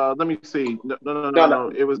 Let me see.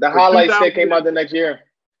 No. It was the highlights that came out the next year.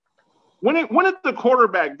 When did the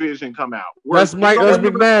quarterback vision come out? That's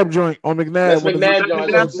McNabb joint on McNabb. That's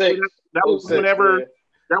McNabb joint. That was whenever. Yeah.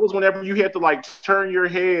 That was whenever you had to like turn your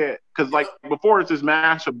head because like before it's just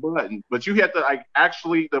mash a button, but you had to like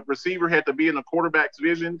actually the receiver had to be in the quarterback's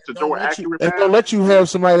vision to throw an accurate pass. They don't let you have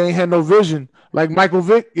somebody that ain't had no vision like Michael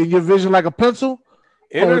Vick and your vision like a pencil.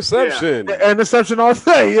 Interception. Interception all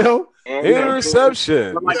day, yo.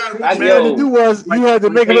 Interception. What you had to do was you had to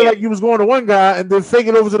make it look like you was going to one guy and then fake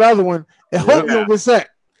it over to the other one and hope you don't get sacked.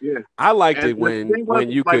 Yeah, I liked it when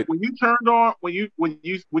you could when you turned on when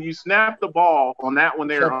you snapped the ball on that one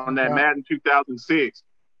there on that Madden 2006.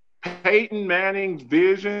 Peyton Manning's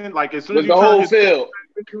vision, like as soon as the whole field,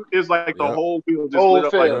 it's like the whole field just lit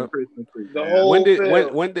up like a Christmas tree. The whole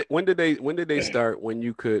field. When did they start when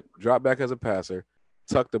you could drop back as a passer,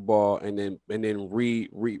 tuck the ball, and then bring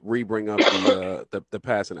up the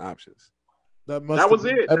passing options? That was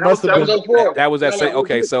it. That was 04. That was that same.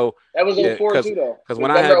 Okay, so that was 04 too, though. Because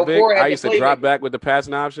when I had Vic, I used to drop back with the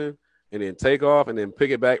passing option and then take off and then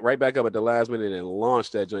pick it right back up at the last minute and then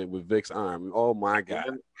launch that joint with Vic's arm. Oh my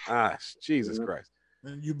God! Jesus Christ!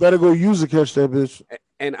 And you better go use to catch that bitch.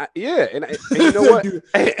 And you know what?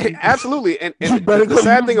 Absolutely. And the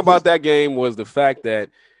sad thing about that game was the fact that,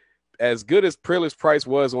 as good as Peerless Price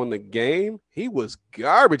was on the game, he was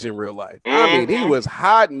garbage in real life. I mean, he was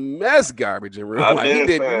hot mess garbage in real life. He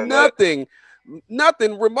did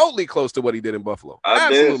nothing remotely close to what he did in Buffalo.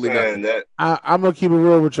 Absolutely nothing. I'm gonna keep it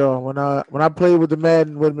real with y'all. When I played with the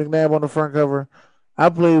Madden with McNabb on the front cover, I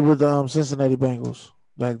played with the Cincinnati Bengals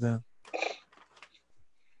back then.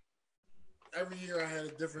 Every year I had a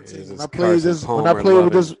different team. When I played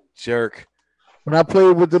with this jerk. When I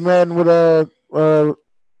played with the Madden with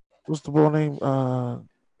what's the ball name?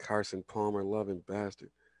 Carson Palmer, loving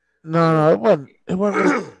bastard. No, it wasn't. It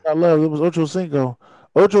wasn't. I love it. Was Ocho Cinco.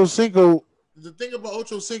 Ocho Cinco. The thing about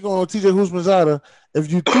Ocho Cinco on TJ Husmanzada,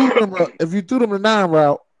 if you threw them the 9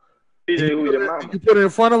 route, you put it in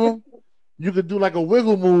front of them, you could do like a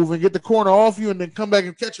wiggle move and get the corner off you, and then come back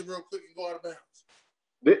and catch it real quick and go out of bounds.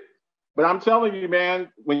 But I'm telling you,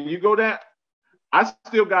 man, when you go that, I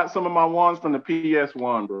still got some of my ones from the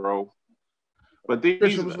PS1, bro. But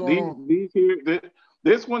this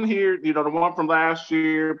one here, you know, the one from last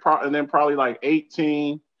year, and then probably like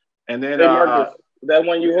 18, and then Marcus, that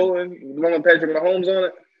one you holding, the one with Patrick Mahomes on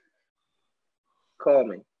it. Call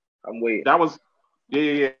me. I'm waiting. That was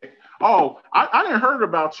yeah. Oh, I didn't heard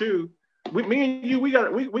about you. Me and you, we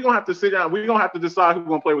gonna have to sit down. We gonna have to decide who's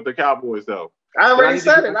gonna play with the Cowboys though. I already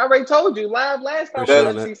said it. I already told you live last time.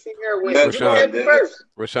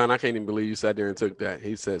 Rashawn, I can't even believe you sat there and took that.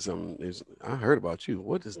 He said something. I heard about you.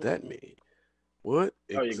 What does that mean? What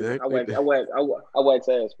exactly? I went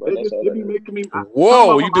ass, bro.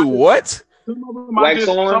 Whoa, you do what? Some of them I just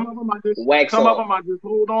hold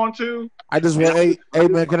on to. I just want, hey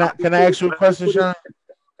man, can I ask you a question, Sean?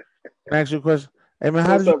 Can I ask you a question? Hey man,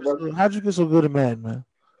 how'd you get so good at Madden, man?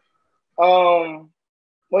 Well,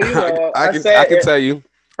 you know, I can tell you.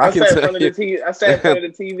 I sat in front of the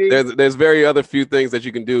TV. There's very other few things that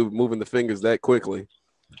you can do moving the fingers that quickly.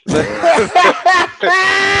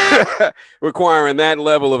 Requiring that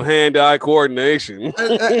level of hand-eye coordination.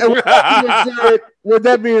 With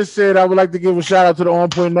that being said, I would like to give a shout out to the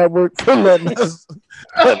OnPoint Network for letting us.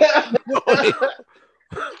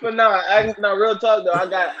 But no, real talk though.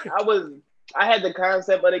 I had the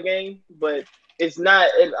concept of the game, but it's not.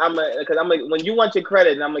 When you want your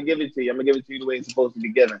credit, and I'm gonna give it to you. I'm gonna give it to you the way it's supposed to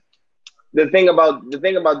be given. The thing about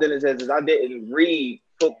Dennis is I didn't read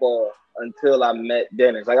football until I met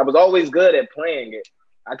Dennis. Like I was always good at playing it.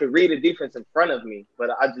 I could read the defense in front of me,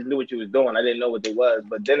 but I just knew what you was doing. I didn't know what it was.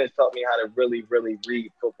 But Dennis taught me how to really, really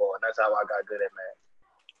read football, and that's how I got good at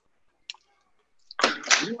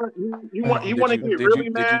Madden. You want to get really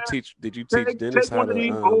mad? Did you teach Dennis how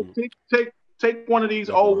to take one of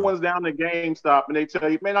these old ones down to GameStop and they tell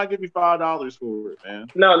you, man, I'll give you $5 for it, man.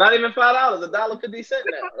 No, not even $5. $1.50 now.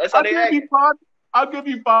 That's how they act. I'll give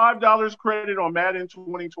you $5 credit on Madden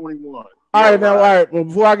 2021. All right. Well,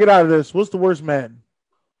 before I get out of this, what's the worst Madden?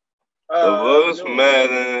 The worst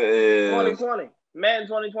Madden is 2020. Madden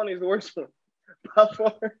 2020 is the worst one. By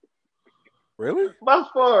far. Really? By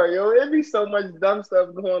far, yo. It'd be so much dumb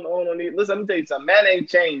stuff going on these. Listen, let me tell you something. Madden ain't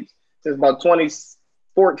changed since about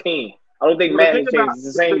 2014. I don't think Madden changed. It's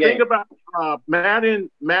the same game. The thing about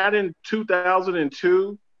Madden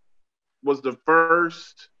 2002 was the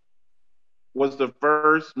first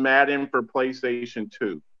Madden for PlayStation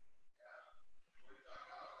 2.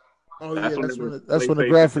 Oh, that's when the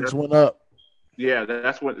graphics went up. Yeah,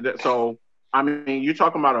 so I mean, you're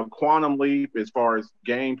talking about a quantum leap as far as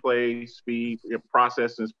gameplay speed,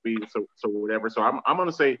 processing speed, so whatever. So I'm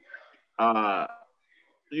gonna say,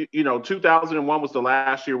 2001 was the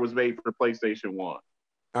last year was made for PlayStation 1. All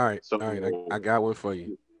right, I got one for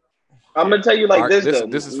you. I'm gonna tell you like this though.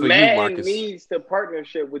 This is for Madden you, Marcus. needs to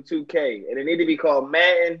partnership with 2K, and it need to be called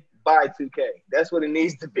Madden by 2K. That's what it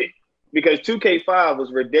needs to be. Because 2K5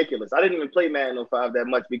 was ridiculous. I didn't even play Madden 05 that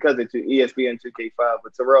much because of ESPN 2K5.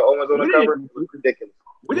 But Terrell Owens on the cover, it was ridiculous.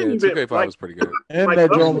 2K5 was pretty good. And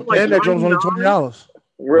that drone was only $20.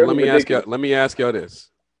 Well, let me ask y'all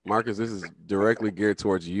this. Marcus, this is directly geared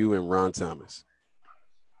towards you and Ron Thomas.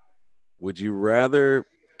 Would you rather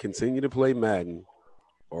continue to play Madden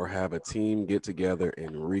or have a team get together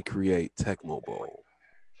and recreate Tecmo Bowl?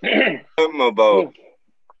 Tecmo Bowl.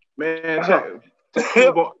 Man,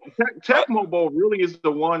 Tecmo Bowl really is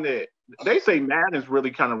the one that they say Madden is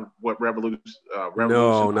really kind of what revolution.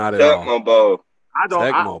 No, not at all. Tecmo Bowl.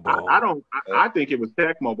 I think it was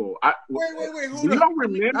Tecmo Bowl. Wait. Do y'all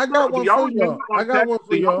remember? I got one for y'all.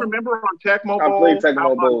 Do y'all remember on Tecmo Bowl? I played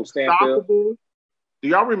Tecmo Bowl. Stanfield. Do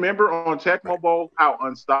y'all remember on Tecmo Bowl how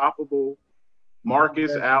unstoppable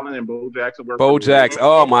Marcus Allen and Bo Jackson were? Bo Jackson.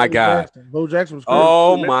 Oh my God. Bo Jackson was crazy.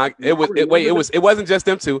 Oh my. It wasn't just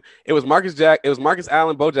them two. It was Marcus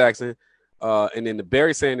Allen, Bo Jackson, and then the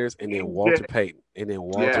Barry Sanders, and then Walter Payton, and then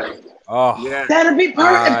Walter. Oh, yeah. That'd be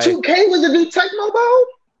perfect. If 2K was to do Tecmo Bowl.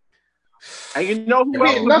 And you know who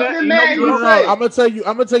else was that? I'm gonna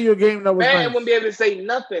tell you a game that was Man nice. wouldn't be able to say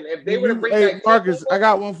nothing if they were to bring back Marcus, I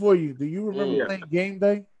got one for you. Do you remember playing Game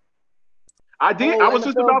Day? I did. I was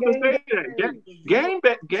just about to say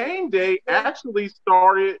that. Game Day actually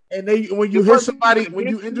started. And when you hit somebody, when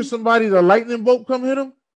you injure somebody, the lightning bolt come hit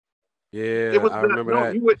them. Yeah, I remember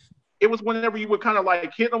that. It was whenever you would kind of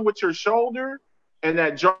like hit them with your shoulder, and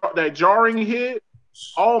that jarring hit.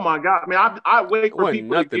 Oh my God! I mean, I wait for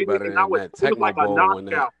people to get it, and it was like a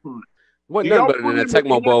knockout punch. Wasn't nothing better than that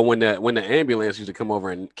Tecmo Bowl when the ambulance used to come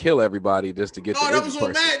over and kill everybody just to get the that was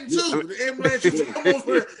on Madden too. The ambulance used to come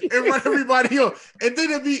over and run everybody off. And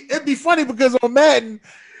then it'd be funny because on Madden,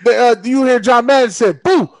 you hear John Madden said,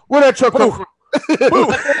 "Boo! Where that truck come from?"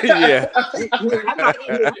 Yeah.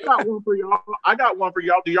 I got one for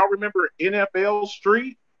y'all. Do y'all remember NFL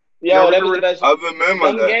Street? Yo, that was I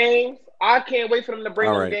remember that. Games. I can't wait for them to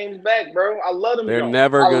bring those games back, bro. I love them. They're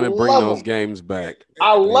never gonna bring those games back.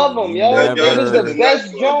 I love them, yo. It was the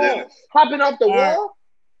best joint. Hopping off the wall.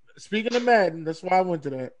 Speaking of Madden, that's why I went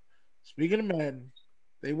to that. Speaking of Madden,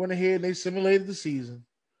 they went ahead and they simulated the season,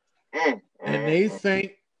 and they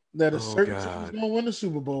think that a certain team is going to win the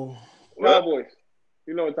Super Bowl. Cowboys.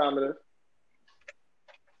 You know what time it is.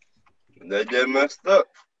 They just messed up.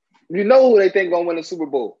 You know who they think going to win the Super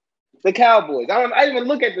Bowl? The Cowboys. I didn't even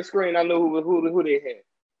look at the screen. I know who they had.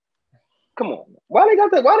 Come on. Why they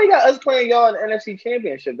got that? Why they got us playing y'all in the NFC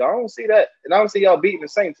Championship, though? I don't see that. And I don't see y'all beating the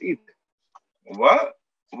Saints either. What?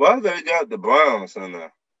 Why they got the Browns in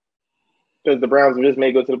there? Because the Browns just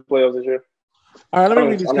may go to the playoffs this year. All right, let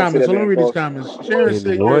me read these comments. Sharon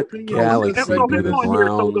said, what galaxy do the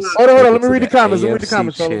Browns? Hold on. Let me read the comments.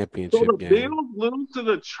 Championship so the game. Bills lose to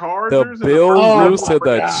the Chargers. The Bills lose to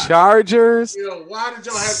the Chargers. Yo, why did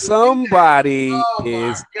y'all have to Somebody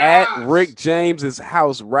is at Rick James's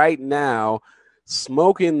house right now,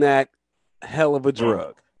 smoking that hell of a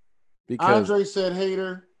drug. Because Andre said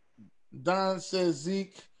hater. Don says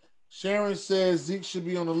Zeke. Sharon says Zeke should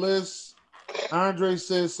be on the list. Andre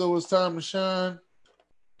says, so it's time to shine.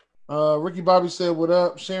 Ricky Bobby said, what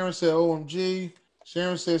up? Sharon said, OMG.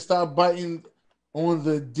 Sharon said, stop biting on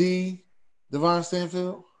the D. Devon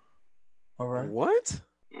Stanfield. All right. What?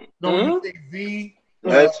 No, you say V.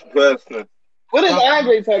 That's personal. What is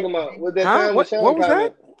Andre talking about? With that what was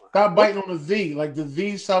that? Stop biting on the V, like the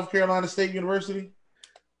V, South Carolina State University.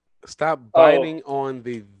 Stop biting on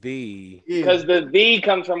the V. Because the V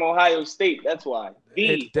comes from Ohio State. That's why.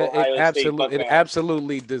 It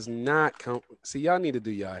absolutely does not come. See, y'all need to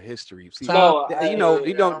do y'all history. See,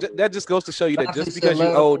 that just goes to show you that just because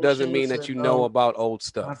you're old doesn't mean that you know about old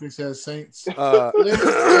stuff. I think said Saints.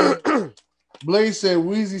 Blaze said,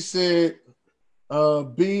 Weezy said,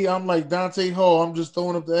 B, I'm like Dante Hall. I'm just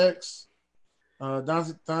throwing up the X.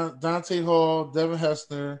 Dante Hall, Devin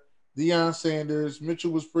Hester, Deion Sanders,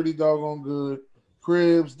 Mitchell was pretty doggone good.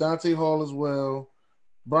 Cribbs, Dante Hall as well.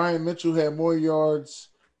 Brian Mitchell had more yards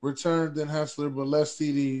returned than Hessler, but less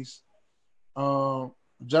TDs.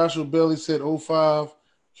 Joshua Bailey said 05.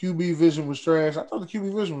 QB vision was trash. I thought the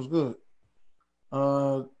QB vision was good.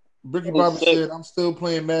 Ricky Bobby said, I'm still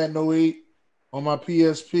playing Madden 08 on my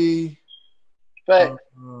PSP.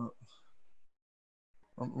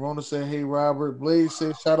 Rona said, hey, Robert. Blaze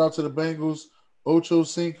said, shout out to the Bengals. Ocho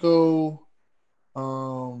Cinco.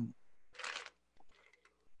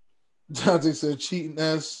 Dante said, cheating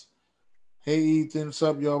S. Hey, Ethan. What's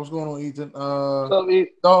up, y'all? What's going on, Ethan?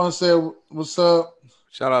 Dalton said, what's up?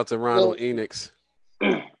 Shout out to Ronald Enix.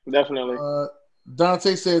 Definitely.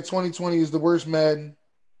 Dante said 2020 is the worst Madden.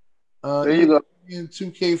 There you go. In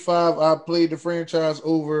 2K5, I played the franchise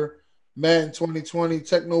over Madden 2020.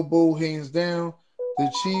 Techno Bowl hands down.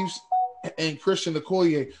 The Chiefs and Christian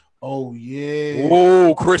Okoye. Oh, yeah.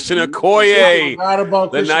 Oh, Christian Okoye.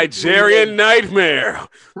 The Nigerian Nightmare.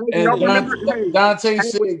 And Dante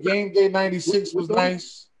said Game Day 96 was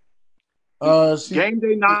nice. Game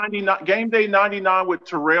Day 99 with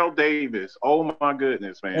Terrell Davis. Oh, my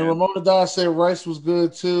goodness, man. And Ramona Dawes said Rice was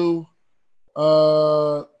good, too.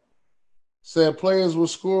 Said players will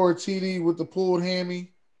score TD with the pulled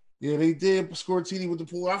hammy. Yeah, they did score TD with the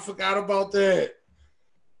pull. I forgot about that.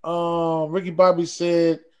 Ricky Bobby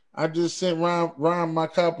said, I just sent Ron my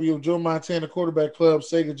copy of Joe Montana Quarterback Club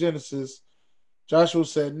Sega Genesis. Joshua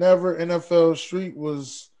said never. NFL Street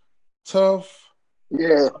was tough.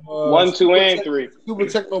 Yeah, 1, 2, and 3. Super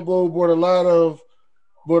Techno Bowl brought a lot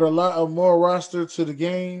of more roster to the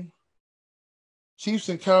game. Chiefs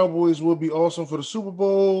and Cowboys will be awesome for the Super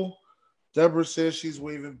Bowl. Deborah says she's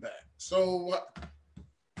waving back. So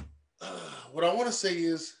what I want to say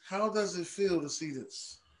is, how does it feel to see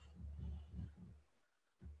this?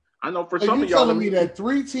 I know for some of y'all, telling me that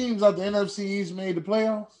 3 teams out the NFC East made the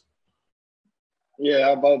playoffs. Yeah,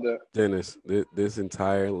 how about that, Dennis? This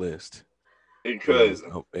entire list is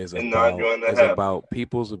about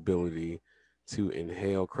people's ability to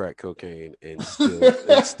inhale crack cocaine and still have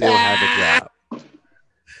a job.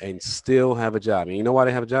 And still have a job. And you know why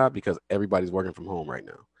they have a job? Because everybody's working from home right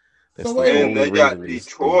now. That's the only reason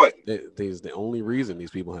Detroit. The only reason these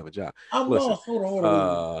people have a job. Listen, hold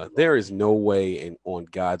on. There is no way on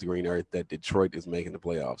God's green earth that Detroit is making the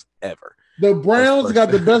playoffs ever. The Browns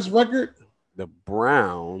got the best record. The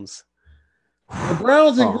Browns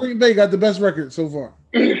and Green Bay got the best record so far.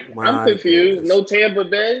 I'm confused. No Tampa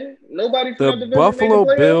Bay. Nobody from the Buffalo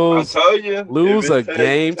Bills lose a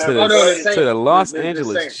game to the Los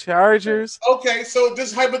Angeles Chargers. Okay, so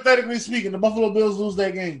just hypothetically speaking, the Buffalo Bills lose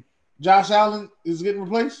that game. Josh Allen is getting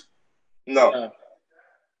replaced? No.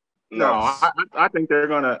 I think they're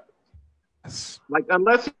gonna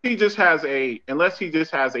unless he just has a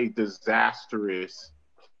disastrous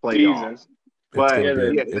playoff. But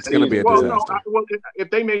it's gonna be a disaster. If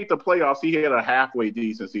they make the playoffs, he had a halfway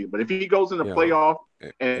decent season. But if he goes in the playoff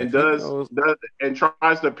and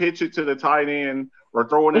tries to pitch it to the tight end or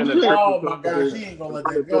throw it in the triple, oh my gosh, he ain't gonna let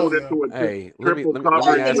that go. Hey, let me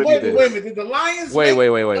ask you this. Wait a minute, did the Lions? Wait.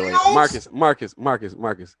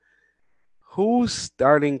 Marcus. Who's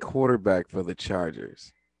starting quarterback for the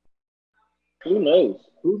Chargers? Who knows?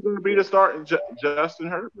 Who's going to be the starting Justin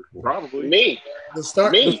Herbert? Probably me. The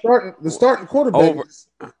starting quarterback.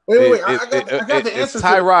 Wait. I got the answer. It's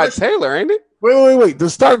Tyrod Taylor, ain't it? Wait.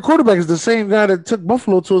 The starting quarterback is the same guy that took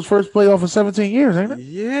Buffalo to his first playoff in 17 years, ain't it?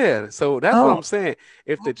 Yeah. So that's what I'm saying.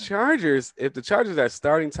 If the Chargers are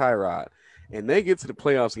starting Tyrod and they get to the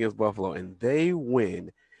playoffs against Buffalo and they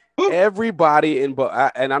win, everybody and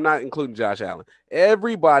I'm not including Josh Allen.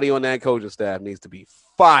 Everybody on that coaching staff needs to be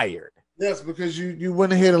fired. Yes, because you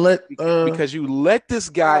went ahead and let because you let this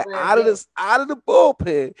guy out of the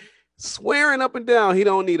bullpen, swearing up and down he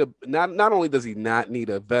don't need not only does he not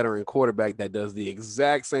need a veteran quarterback that does the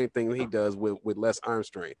exact same thing he does with less arm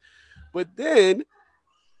strength, but then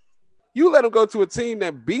you let him go to a team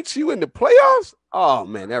that beats you in the playoffs. Oh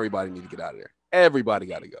man, everybody need to get out of there. Everybody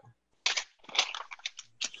got to go.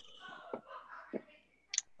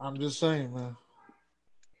 I'm just saying, man.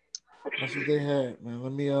 That's what they had, man.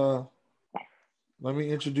 Let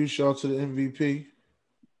me introduce y'all to the MVP,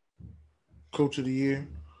 Coach of the Year.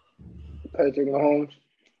 Patrick Mahomes.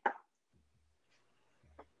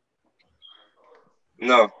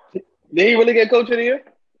 No. Did he really get Coach of the Year?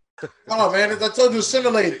 Oh, man, I told you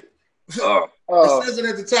simulated. It says it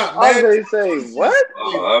at the top. I was going to say, what?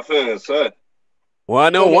 I finna say. Well,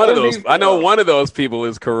 I know one of those people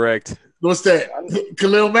is correct. What's that?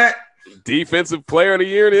 Khalil Mack? Defensive Player of the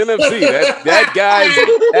Year in the NFC.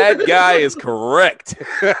 That guy is correct.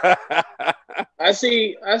 I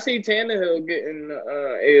see Tannehill getting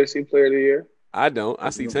AFC Player of the Year. I don't.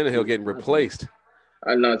 I see Tannehill getting replaced.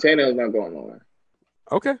 No, Tannehill's not going nowhere.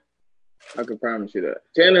 Okay. I can promise you that.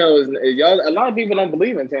 Tannehill is y'all. A lot of people don't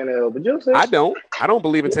believe in Tannehill, but you'll see. I don't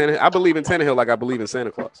believe in Tannehill. I believe in Tannehill like I believe in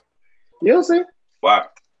Santa Claus. You'll see. Wow.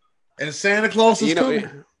 And Santa Claus is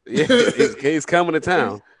coming. He's coming to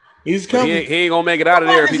town. He's coming. He ain't gonna make it out of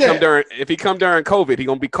there if he come during COVID. He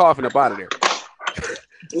gonna be coughing up out of there.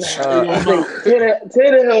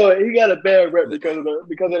 Tannehill, he got a bad rep because of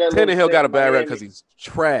that. Tannehill got a bad rep because he's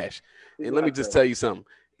trash. And let me just tell you something.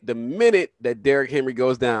 The minute that Derrick Henry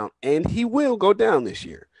goes down, and he will go down this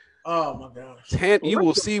year. Oh my gosh! You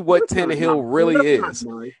will see what Tannehill really is,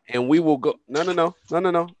 and we will go. No.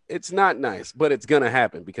 It's not nice, but it's gonna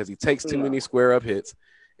happen because he takes too many square up hits,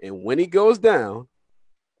 and when he goes down.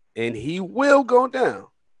 And he will go down,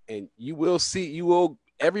 and you will see.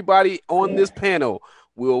 Everybody on this panel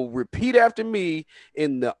will repeat after me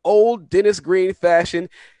in the old Dennis Green fashion.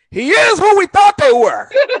 He is who we thought they were.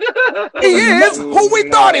 He is who we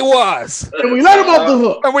thought he was. And we let him off the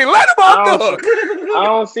hook. I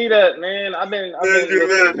don't see that, man. I've been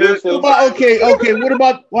okay. What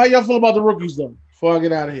about how y'all feel about the rookies though? Before I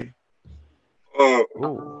get out of here.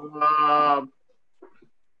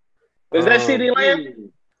 Is that CeeDee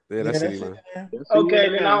Lamb? Yeah, that's CeeDee Lamb. Okay,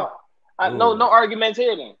 then no arguments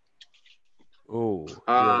here then. Oh,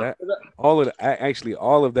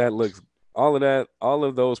 all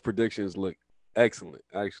of those predictions look excellent.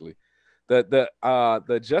 Actually,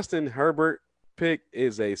 the Justin Herbert pick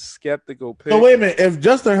is a skeptical pick. So wait a minute, if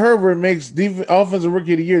Justin Herbert makes offensive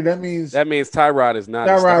rookie of the year, that means Tyrod is not.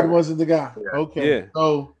 Tyrod wasn't the guy. Yeah. Okay, yeah.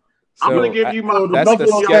 So I'm going to give you my.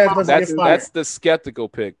 That's the skeptical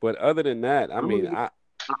pick. But other than that, I mean,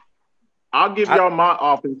 I'll give y'all my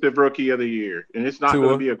offensive rookie of the year, and it's not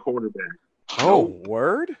going to be a quarterback. Oh,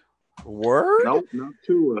 word? No, not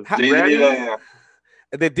Tua.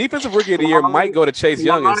 The defensive rookie of the year might go to Chase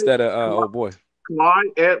Young instead of Clyde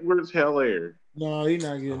Edwards-Helaire. No, he's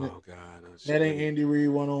not getting it. Oh God, that ain't Andy Reid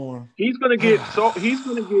 101. He's gonna get so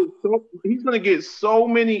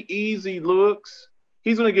many easy looks.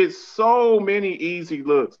 He's gonna get so many easy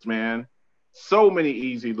looks, man. So many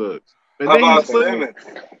easy looks.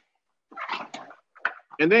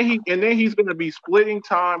 And then he's going to be splitting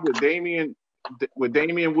time with Damian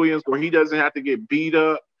Williams, where he doesn't have to get beat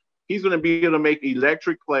up. He's going to be able to make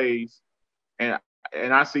electric plays, and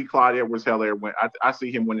I see Clyde Edwards-Helaire win. I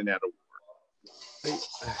see him winning that award.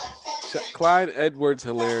 Clyde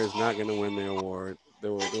Edwards-Helaire is not going to win the award. The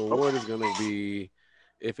award is going to be,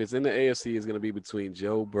 if it's in the AFC, it's going to be between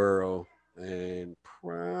Joe Burrow and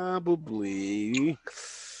probably,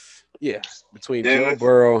 between Joe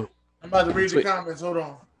Burrow. I'm about to read the comments. Hold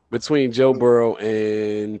on. Between Joe Burrow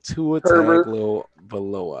and Tua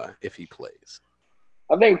Tagovailoa, if he plays.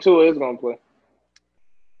 I think Tua is going to play.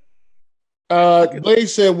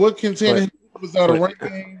 Blaze said, "What contender was out of run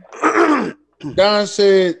game?" Don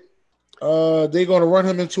said, "They're going to run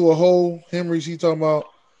him into a hole." Henry's he talking about.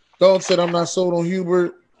 Dalton said, "I'm not sold on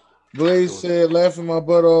Hubert." Blaze said, "Laughing my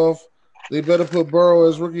butt off. They better put Burrow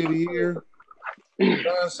as rookie of the year."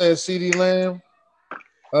 Don said, "CeeDee Lamb."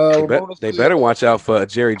 They better watch out for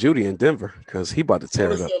Jerry Jeudy in Denver because he about to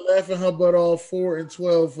tear it up. Laughing her butt off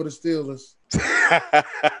 4-12 for the Steelers.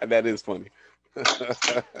 That is funny. I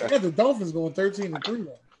got the Dolphins going 13-3.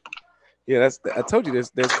 Yeah, I told you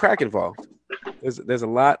there's crack involved. There's a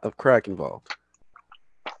lot of crack involved.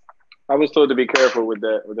 I was told to be careful with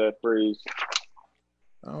that phrase.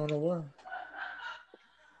 I don't know why.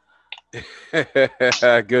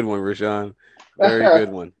 Good one, Rashawn. Very good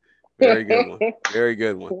one. Very good one. Very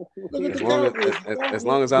good one. As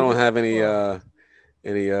long as I don't have any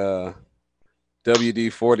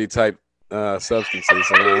WD-40 type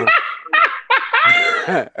substances around.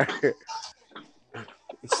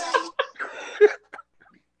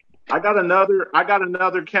 I got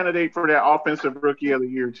another candidate for that offensive rookie of the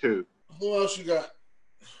year too. Who else you got?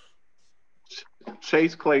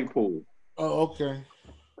 Chase Claypool. Oh, okay.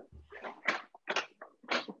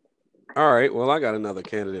 All right. Well, I got another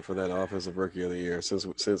candidate for that offensive rookie of the year since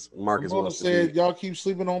Marcus wants to said y'all keep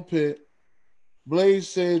sleeping on Pitt. Blaze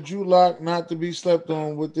said Drew Lock not to be slept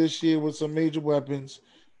on with this year with some major weapons.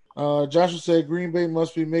 Joshua said Green Bay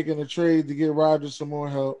must be making a trade to get Rodgers some more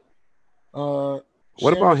help. What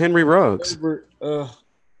about Henry Ruggs?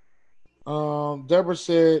 Deborah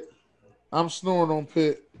said, "I'm snoring on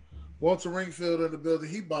Pitt." Walter Ringfield in the building.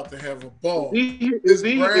 He about to have a ball. Is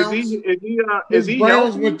he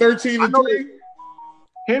Browns went 13-3.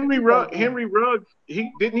 Henry Ruggs.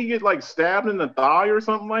 He get like stabbed in the thigh or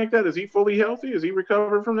something like that. Is he fully healthy? Is he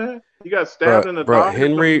recovered from that? He got stabbed in the thigh.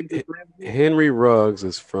 Henry Ruggs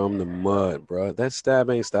is from the mud, bro. That stab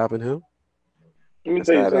ain't stopping him. Let me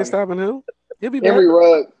tell you something. Ain't stopping him. He'll be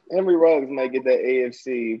Henry Ruggs might get that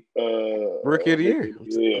AFC rookie of the year.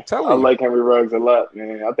 Yeah, I like Henry Ruggs a lot,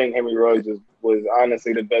 man. I think Henry Ruggs was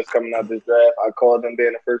honestly the best coming out this draft. I called him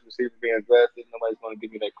being the first receiver being drafted. Nobody's going to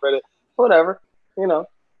give me that credit. Whatever, you know.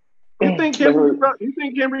 You think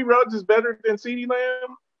Henry Ruggs is better than CeeDee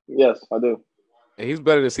Lamb? Yes, I do. And he's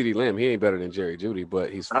better than CeeDee Lamb. He ain't better than Jerry Jeudy,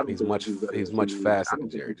 but he's much faster than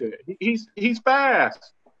Jerry Jeudy. He's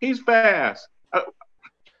fast. He's fast.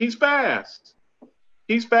 He's fast.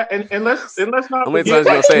 He's fast. And let's not. How many times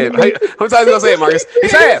you gonna say it? How many times you gonna say it, Marcus?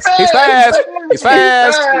 He's fast. He's fast. He's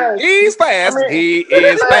fast. He's fast. He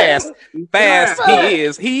is fast. Fast. He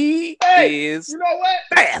is. He is. You know what?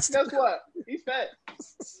 Fast. Guess what? He's fast.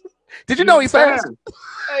 Did you know he's fast?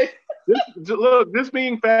 Hey. Just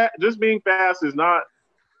being fast is not.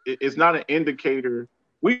 It's not an indicator.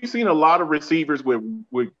 We've seen a lot of receivers with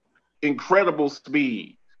incredible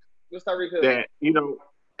speed. What's Tyreek Hill? That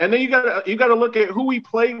and then you gotta look at who he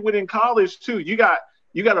played with in college too. You got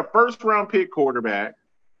a first round pick quarterback.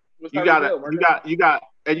 You got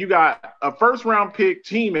a first round pick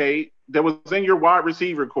teammate that was in your wide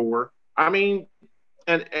receiver core. I mean,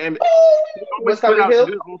 and what's Tyreek Hill?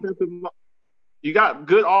 You got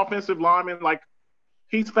good offensive linemen. Like,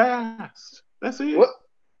 he's fast. That's it.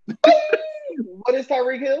 What is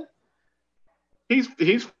Tyreek Hill?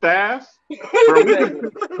 He's fast. Whoa.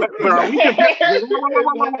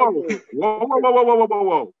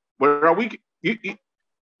 But are we?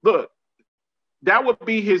 Look, that would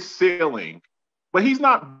be his ceiling. But he's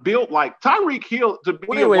not built like Tyreek Hill to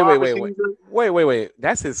be a wide receiver. Wait.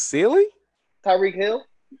 That's his ceiling? Tyreek Hill?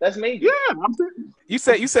 That's me. Yeah, I'm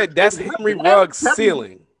saying. You said that's Henry Ruggs'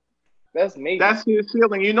 ceiling. That's me. That's his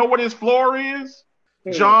ceiling. You know what his floor is?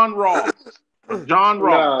 John Ross.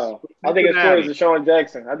 No, I think his floor is Deshaun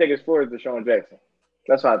Jackson.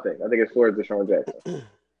 That's what I think. I think his floor is Deshaun Jackson.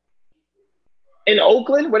 In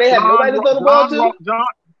Oakland, where they have nobody to throw the ball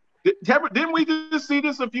to? Didn't we just see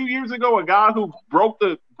this a few years ago? A guy who broke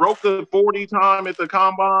the 40 time at the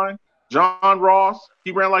combine. John Ross.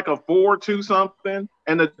 He ran like a 4.2 something.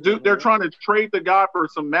 And the dude, they're trying to trade the guy for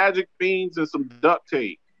some magic beans and some duct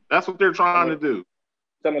tape. That's what they're trying to do.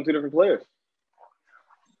 Some on two different players.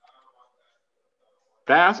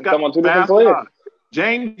 Fast guy.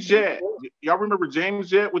 James Jett. Y'all remember James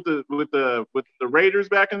Jett with the Raiders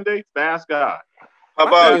back in the day? Fast guy. How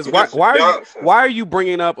about why are you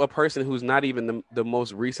bringing up a person who's not even the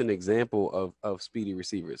most recent example of speedy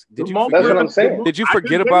receivers? That's what I'm saying. Did you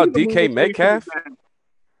forget about DK Metcalf?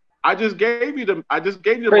 I just gave you the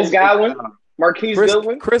Chris Godwin, Marquise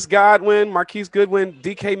Goodwin. Chris Godwin, Marquise Goodwin,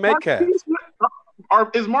 DK Metcalf.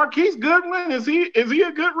 Is Marquise Goodwin? Is he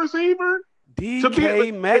a good receiver?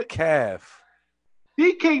 DK Metcalf.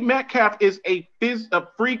 DK Metcalf is a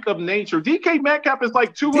freak of nature. DK Metcalf is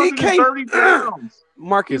like 230 pounds.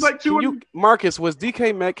 Marcus, he's like 200. Marcus, was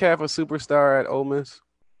DK Metcalf a superstar at Ole Miss?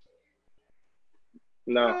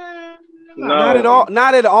 No. Not at all.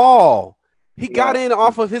 Not at all. He got in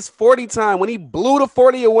off of his 40 time when he blew the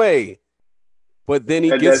 40 away. But then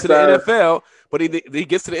he gets to the NFL. But he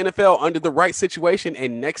gets to the NFL under the right situation,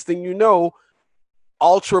 and next thing you know,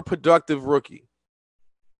 ultra productive rookie.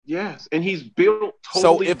 Yes, and he's built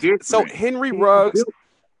totally different. So Henry Ruggs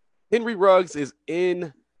is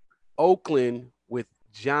in Oakland with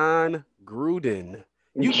John Gruden.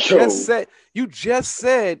 You just said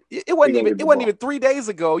it wasn't even 3 days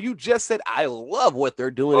ago. You just said I love what they're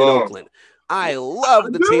doing in Oakland. I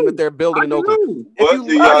love the team that they're building in Oakland. If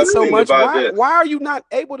you love it so much, why are you not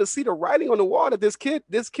able to see the writing on the wall that this kid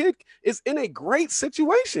is in a great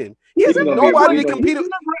situation? He has nobody to compete.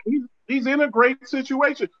 He's in a great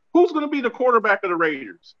situation. Who's going to be the quarterback of the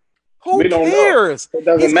Raiders? Who cares? It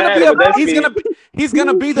doesn't matter. He's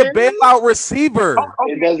gonna be the bailout receiver.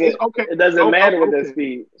 It doesn't matter with that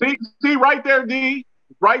speed. See right there, D.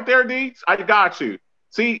 Right there, D. I got you.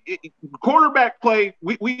 See, quarterback play.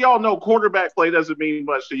 We all know quarterback play doesn't mean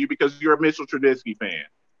much to you because you're a Mitchell Trubisky fan.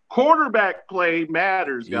 Quarterback play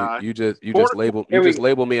matters, guys. You just label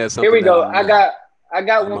me as something. Here we go. I got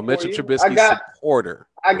one a Mitchell for you. Trubisky supporter.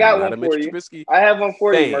 I got one for you. I have one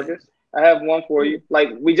for you, Marcus. I have one for you. Like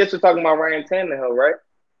we just were talking about Ryan Tannehill, right?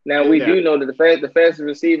 Now we do know that the fastest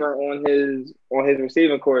receiver on his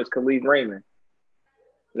receiving core is Khalid Raymond.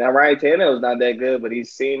 Now Ryan Tannehill is not that good, but he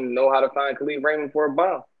seemed to know how to find Khalid Raymond for a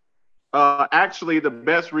bomb. Actually, the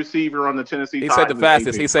best receiver on the Tennessee Titans. He said the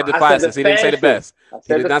fastest. He said the fastest. He didn't say the best.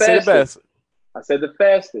 He did not say the best. I said the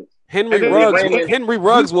fastest. Henry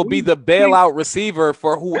Ruggs will be the bailout receiver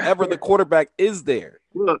for whoever the quarterback is there.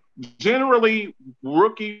 Look, generally,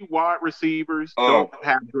 rookie wide receivers don't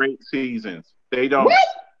have great seasons. They don't. What?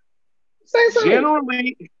 Say something.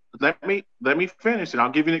 Generally, let me finish, and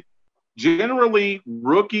I'll give you the. Generally,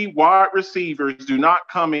 rookie wide receivers do not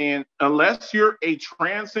come in unless you're a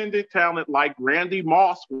transcendent talent like Randy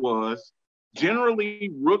Moss was.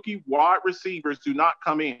 Generally, rookie wide receivers do not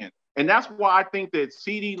come in, and that's why I think that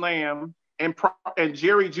CeeDee Lamb and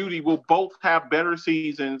Jerry Jeudy will both have better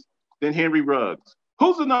seasons than Henry Ruggs.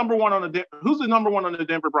 Who's the number one on the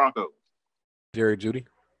Denver Broncos? Jerry Jeudy.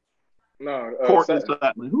 No, Cortland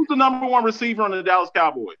Sutton. Who's the number one receiver on the Dallas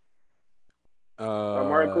Cowboys?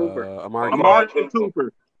 Amari Cooper. Amari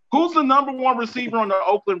Cooper. Who's the number one receiver on the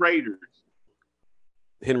Oakland Raiders?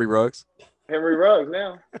 Henry Ruggs. Henry Ruggs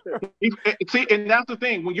now. See, and that's the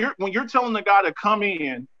thing. When you're telling the guy to come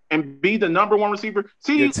in and be the number one receiver,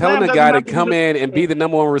 you're telling the guy to come in and be the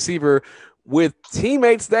number one receiver with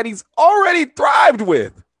teammates that he's already thrived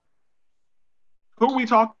with. Who are we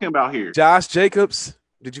talking about here? Josh Jacobs.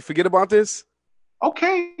 Did you forget about this?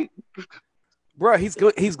 Okay. Bro, he's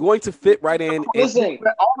going to fit right in. Listen,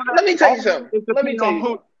 let me tell you something.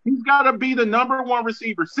 He's got to be the number one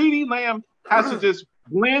receiver. CeeDee Lamb has to just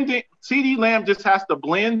blend in. CeeDee Lamb just has to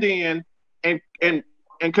blend in and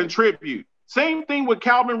contribute. Same thing with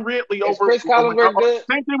Calvin Ridley over.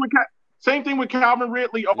 Same thing with Calvin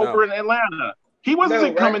Ridley over in Atlanta. He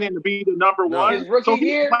wasn't coming in to be the number one. His rookie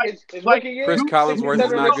year, Chris Collinsworth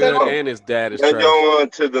is not good, and his dad is trash. And go on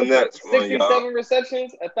to the next one, 67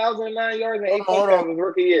 receptions, 1,009 yards, and 8 touchdowns his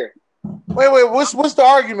rookie year. Wait, what's the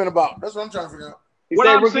argument about? That's what I'm trying to figure out. What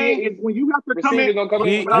I'm saying is when you have to come in,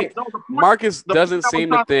 Marcus doesn't seem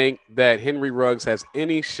to think that Henry Ruggs has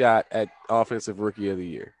any shot at offensive rookie of the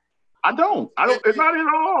year. I don't. It's not at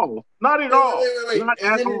all. Not at all. Wait.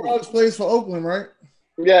 Henry Ruggs plays for Oakland, right?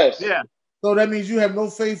 Yes. Yeah. So that means you have no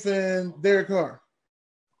faith in Derek Carr.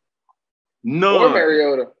 None. Or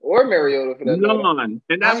Mariota for that. None.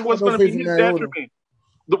 And that's what's going to be his detriment.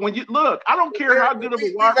 When you look, I don't care how good of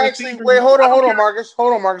a wide receiver. Wait, hold on, Marcus.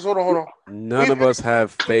 Hold on. None of us have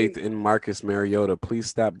faith in Marcus Mariota. Please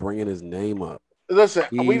stop bringing his name up. Listen,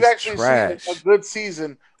 we've actually seen a good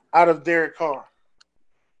season out of Derek Carr.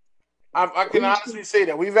 I can honestly say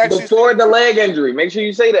that we've actually before the leg injury. Make sure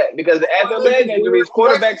you say that because after leg injuries,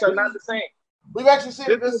 quarterbacks are not the same. We've actually seen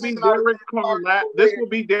this will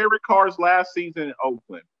be Derek Carr's last season in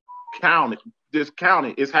Oakland. Count it. Just count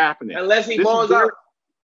it. It's happening. Unless he balls out.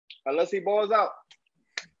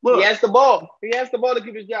 Look, he has the ball. He has the ball to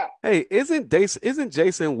keep his job. Hey, isn't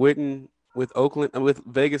Jason Witten with Oakland with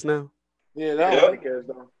Vegas now? Yeah, nobody cares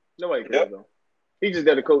though. He just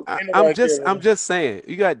got a coach. I'm just saying.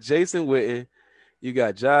 You got Jason Witten, you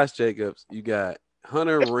got Josh Jacobs, you got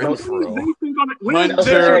Hunter Renfrow,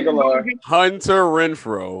 Hunter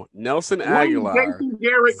Renfrow, Nelson Aguilar,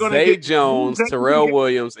 Zay Jones, Terrell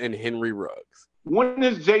Williams, and Henry Ruggs. When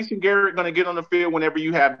is Jason Garrett going to get on the field whenever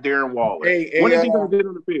you have Darren Waller? When is he going to get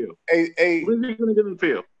on the field? When is he going to get on the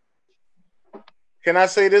field? Can I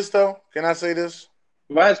say this, though? Can I say this?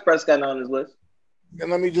 Why is Prescott on his list? And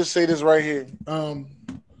let me just say this right here. To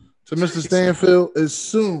Mr. Stanfield, as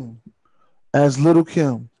soon as Little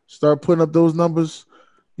Kim start putting up those numbers,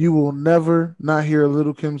 you will never not hear a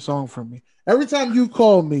Little Kim song from me. Every time you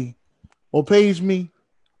call me or page me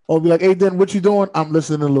or be like, hey, Dan, what you doing? I'm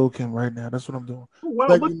listening to Lil Kim right now. That's what I'm doing.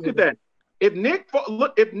 Well, look at that. If Nick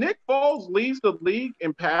Foles leads the league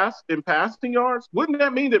in passing yards, wouldn't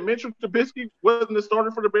that mean that Mitchell Trubisky wasn't the starter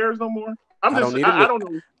for the Bears no more? I don't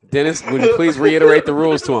know. Dennis, would you please reiterate the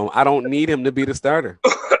rules to him? I don't need him to be the starter.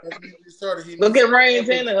 Look at Ryan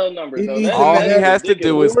Tannehill numbers. All he has to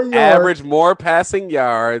do is average more passing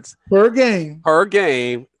yards per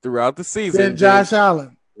game throughout the season than Josh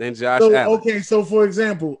Allen. Allen. Okay, so for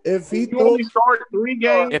example, if he only start 3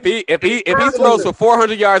 games, if he throws for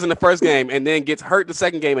 400 yards in the first game and then gets hurt the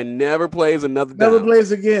second game and never plays another down, never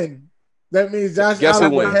plays again, that means Josh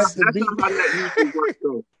Allen has to beat.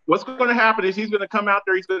 What's going to happen is he's going to come out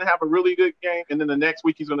there, he's going to have a really good game, and then the next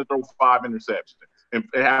week he's going to throw 5 interceptions and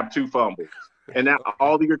have 2 fumbles. And now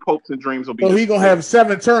all of your hopes and dreams will be. So he's going to have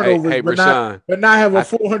 7 turnovers, hey, but not have a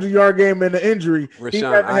 400-yard game in the injury. He's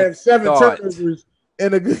got to have 7 turnovers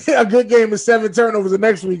and a good game with 7 turnovers the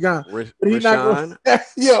next week, huh? But he's not going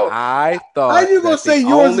yo, I thought how you going to say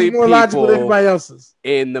yours is more logical than anybody else's?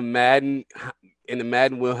 In the Madden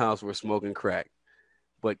wheelhouse, we're smoking crack.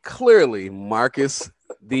 But clearly, Marcus,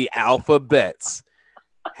 the Alphabets,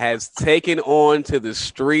 has taken on to the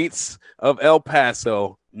streets of El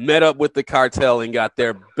Paso, met up with the cartel, and got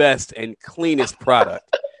their best and cleanest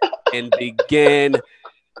product, and began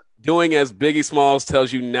doing as Biggie Smalls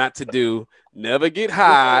tells you not to do: never get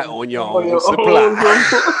high on your own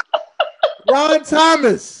supply. Ron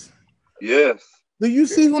Thomas. Yes. Do you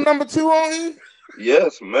see who number 2 on here?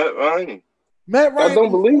 Yes, Matt Ryan. Matt Ryan, I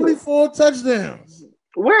don't believe 44 touchdowns.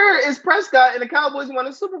 Where is Prescott and the Cowboys won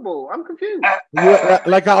the Super Bowl? I'm confused.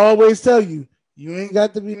 Like I always tell you, you ain't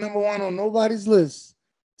got to be number 1 on nobody's list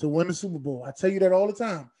to win the Super Bowl. I tell you that all the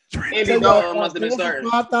time. Andy Dalton must have been starting.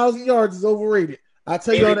 5,000 yards is overrated. I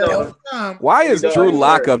tell you that all the time. Why is Drew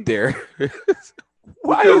Lock up there?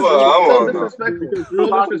 Why is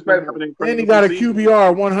and he got a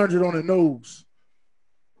QBR 100 on the nose.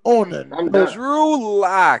 Drew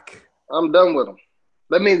Lock. I'm done with him.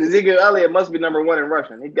 That means Ezekiel Elliott must be number 1 in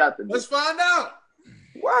rushing. He got to be. Let's find out.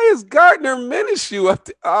 Why is Gardner Minshew up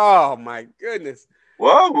there? Oh, my goodness.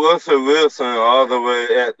 Why was Wilson all the way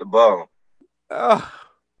at the bottom?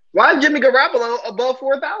 Why is Jimmy Garoppolo above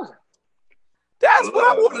 4,000? That's what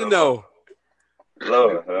I want to know.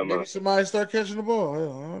 Maybe somebody start catching the ball. I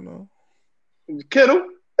don't know. Kittle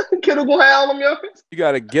gonna have all them yards. You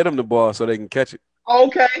got to get them the ball so they can catch it.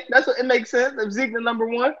 Okay, that's what it makes sense. If Zeke the number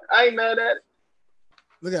 1, I ain't mad at it.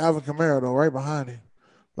 Look at Alvin Kamara though, right behind him.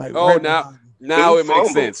 Now it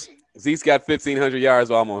makes sense. Zeke's got 1,500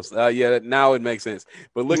 yards almost. Now it makes sense.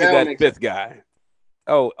 But look at that 5th guy.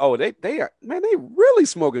 They are, man. They really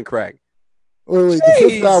smoking crack. Wait, the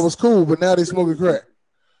 5th guy was cool, but now they smoking crack.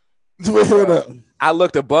 I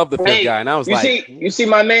looked above the 5th guy and I was you see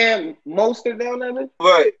my man Mostert down there?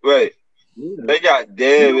 Right. They got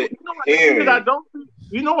David Henry.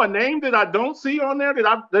 You know a name that I don't see on there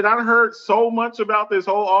that I heard so much about this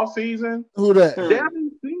whole offseason? Who that?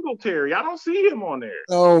 Devin Singletary. I don't see him on there.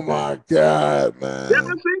 Oh my God, man.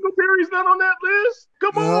 Devin Singletary's not on that list.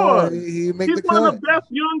 Come on. He's one of the best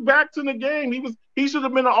young backs in the game. He should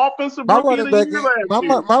have been an offensive rookie of the year last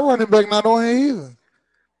year. My running back not on here either.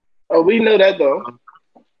 Oh, we know that though.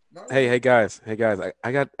 Hey guys.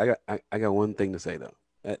 I got one thing to say though.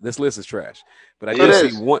 This list is trash, but I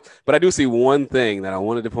do see one thing that I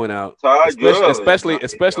wanted to point out, especially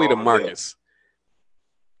to Marcus.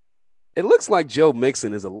 It looks like Joe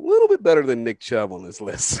Mixon is a little bit better than Nick Chubb on this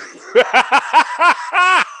list.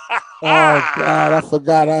 Oh God, I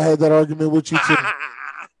forgot I had that argument with you too.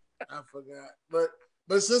 I forgot,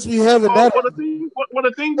 but since we haven't that,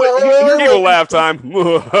 people laugh time.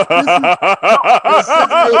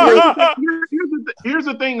 Here's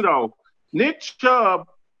the thing though. Nick Chubb,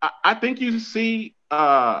 I think you see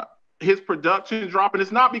his production dropping. It's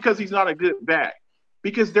not because he's not a good back,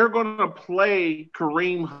 because they're going to play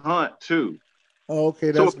Kareem Hunt too. Oh,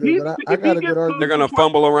 okay, that's good. But I got a good argument. They're going to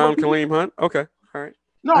fumble around Kareem Hunt. Okay, all right.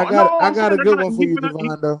 I got a good one for you,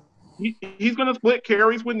 Devon, though. He's going to split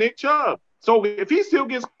carries with Nick Chubb. So if he still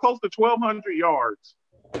gets close to 1,200 yards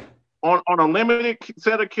on a limited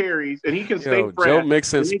set of carries, and he can stay fresh. Joe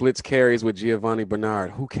Mixon splits carries with Giovanni Bernard.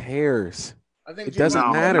 Who cares? It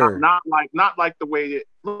doesn't matter. Not like the way it.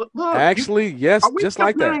 Look, actually, yes, just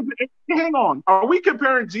like that. Hang on. Are we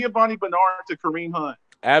comparing Giovanni Bernard to Kareem Hunt?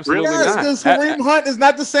 Absolutely not. Because Kareem Hunt is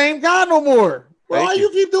not the same guy no more. Why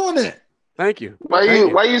you keep doing that? Thank you. Why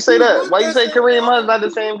you say that? Why you say Kareem Hunt's not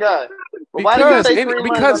the same guy? Why do you say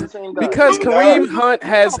Kareem Hunt's not the same guy? Because Kareem Hunt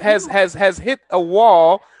has hit a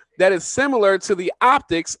wall that is similar to the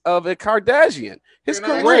optics of a Kardashian. His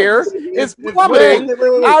career is plummeting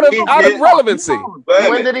out of relevancy.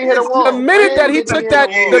 When did he hit a wall? The minute that he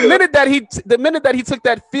took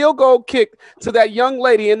that field goal kick to that young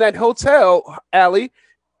lady in that hotel alley,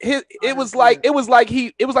 it was like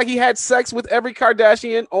he had sex with every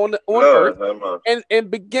Kardashian on Earth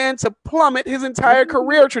and began to plummet his entire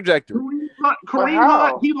career trajectory. Kareem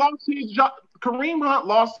Hunt, he lost his job. Kareem Hunt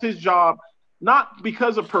lost his job not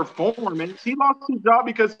because of performance. He lost his job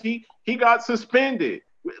because he got suspended.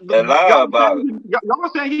 Y'all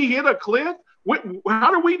saying he hit a cliff?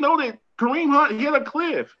 How do we know that Kareem Hunt hit a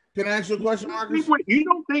cliff? Can I ask you a question, Marcus? You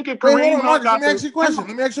don't think if Kareem Hunt got... Let me ask you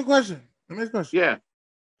a question. Yeah.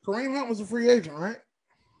 Kareem Hunt was a free agent, right?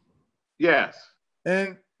 Yes.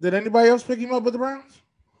 And did anybody else pick him up with the Browns?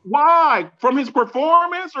 Why? From his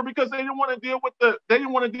performance, or because they didn't want to deal with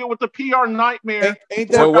the PR nightmare?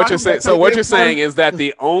 So what you're saying is that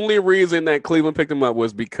the only reason that Cleveland picked him up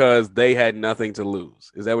was because they had nothing to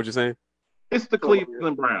lose. Is that what you're saying? It's the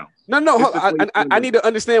Cleveland Browns. No. I need to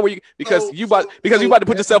understand where you about to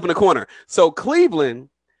put yourself in the corner. So Cleveland,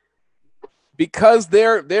 because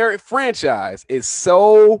their franchise is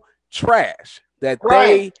so trash that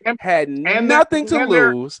they had nothing to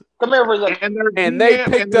lose. Come here for a second. And they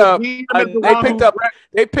picked up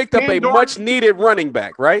a much needed running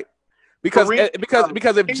back, right? Because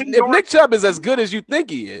if Nick Chubb is as good as you think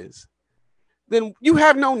he is, then you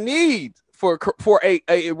have no need for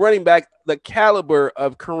a running back the caliber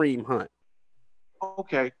of Kareem Hunt.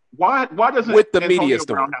 Okay. Why doesn't with the Antonio media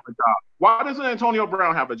Brown have a job? Why doesn't Antonio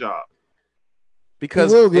Brown have a job?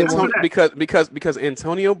 Because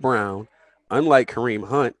Antonio Brown, unlike Kareem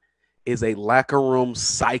Hunt, is a locker room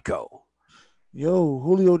psycho. Yo,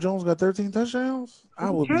 Julio Jones got 13 touchdowns?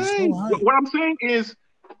 I would be so hyped. What I'm saying is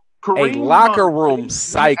Kareem a locker room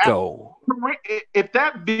psycho. If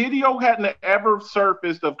that video hadn't ever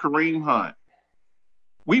surfaced of Kareem Hunt,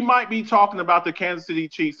 we might be talking about the Kansas City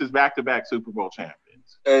Chiefs as back-to-back Super Bowl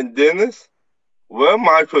champions. And Dennis, where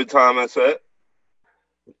Michael Thomas at?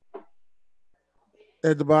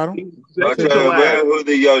 At the bottom. Okay, where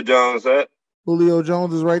Julio Jones at? Julio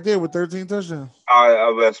Jones is right there with 13 touchdowns.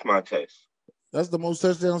 I rest my case. That's the most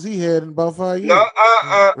touchdowns he had in about 5 years. No,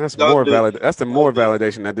 that's more valid. That's the more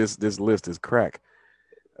validation that this list is crack.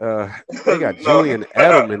 They got Julian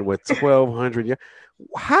Edelman with 1,200 yards.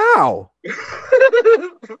 How?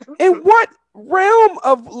 In what realm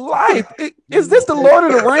of life is this? The Lord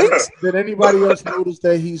of the Rings? Did anybody else notice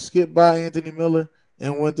that he skipped by Anthony Miller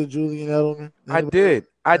and went to Julian Edelman?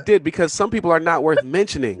 I did because some people are not worth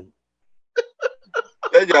mentioning.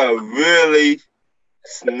 They got really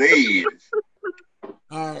sneeze.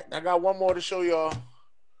 All right, I got one more to show y'all.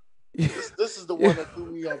 This is the one that threw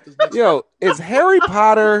me off. Yo, is Harry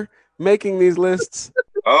Potter making these lists?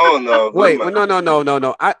 Oh no! Wait,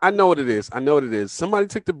 no. I know what it is. Somebody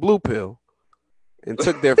took the blue pill and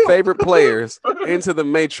took their favorite players into the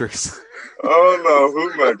Matrix. Oh no!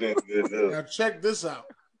 Who might do this? Now check this out.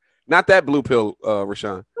 Not that blue pill,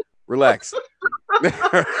 Rashawn. Relax.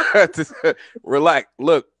 Relax.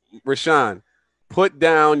 Look, Rashawn, put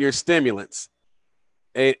down your stimulants.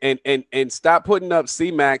 And stop putting up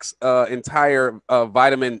C-Max entire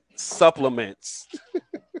vitamin supplements.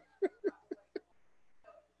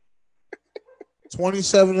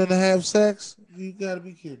 27.5 sacks? You gotta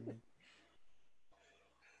be kidding me.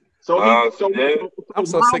 I'm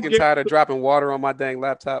so sick and tired of dropping water on my dang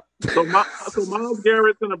laptop. So Myles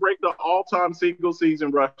Garrett's gonna break the all-time single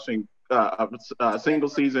season rushing single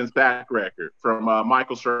season sack record from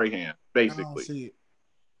Michael Strahan, basically.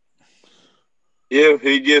 If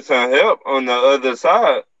he gets some help on the other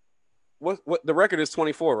side. What the record is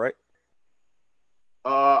 24, right?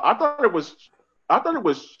 I thought it was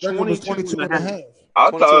 22 and a half. I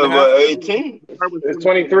thought it was 18. It's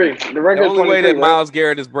 23. The record. The only way that Myles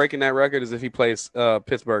Garrett is breaking that record is if he plays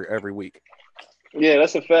Pittsburgh every week. Yeah,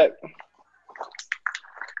 that's a fact.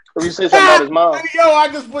 Or you say something about his mom. Yo, I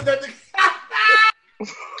just put that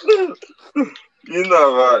You're not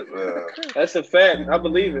right, man. That's a fact. I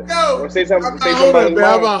believe it. No, or say something about his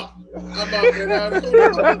mom.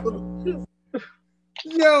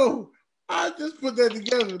 Yo, I just put that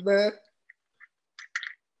together, man.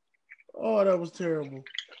 Oh, that was terrible.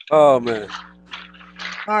 Oh man.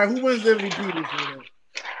 All right, who wins MVP this year?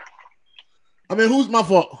 I mean, who's my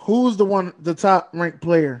fault? Who's the top ranked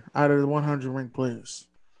player out of the 100 ranked players?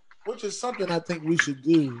 Which is something I think we should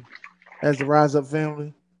do as the Rise Up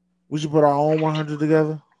family. We should put our own 100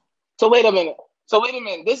 together. So wait a minute.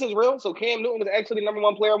 This is real? So Cam Newton was actually number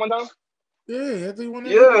one player at one time? Yeah, I think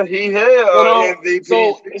he had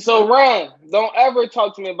MVP. So Ron, don't ever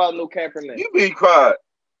talk to me about no Kaepernick. You be quiet.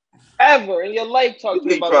 Ever in your life talk to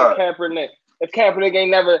me about no Kaepernick. If Kaepernick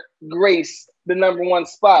ain't never graced the number one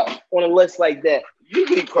spot on a list like that. You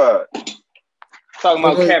be quiet. Talking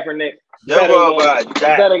about Kaepernick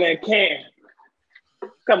better than Cam.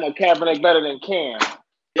 Come on, Kaepernick better than Cam.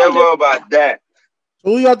 Yeah, what about that?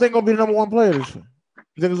 So who y'all think gonna be the number one player this year?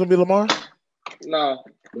 You think it's gonna be Lamar? No.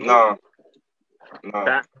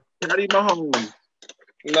 Patty Mahomes.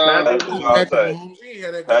 No.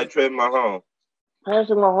 Patrick Mahomes.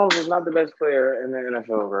 Patrick Mahomes is not the best player in the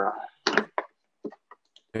NFL, bro.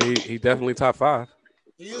 He definitely top 5.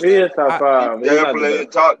 He is top 5. Definitely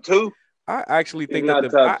top 2. I actually think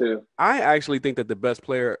I actually think that the best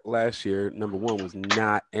player last year, number 1, was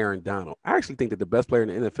not Aaron Donald. I actually think that the best player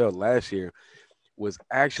in the NFL last year was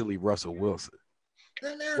actually Russell Wilson.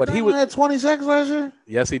 But he had 20 sacks last year.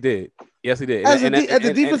 Yes, he did.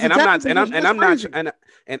 And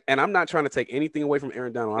I'm not trying to take anything away from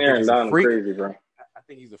Aaron Donald. I think he's a freak. Crazy, bro. I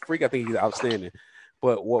think he's a freak. I think he's outstanding.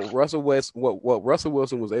 But what Russell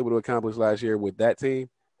Wilson was able to accomplish last year with that team,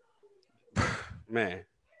 man.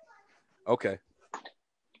 Okay.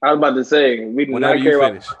 I was about to say we do not care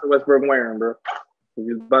about Russell Westbrook wearing, bro.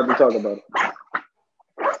 We was about to talk about it.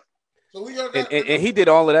 So and he did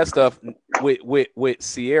all of that stuff with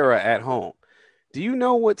Sierra at home. Do you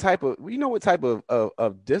know what type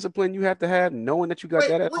of discipline you have to have, knowing that you got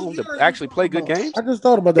that at home to actually play good games? I just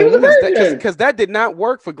thought about that because that did not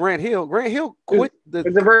work for Grant Hill. Grant Hill quit the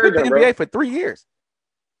NBA bro. For 3 years.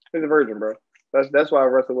 He's a virgin, bro. That's why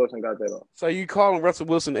Russell Wilson got that off. So you calling Russell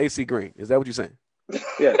Wilson AC Green? Is that what you're saying?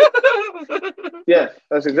 Yeah. Yes,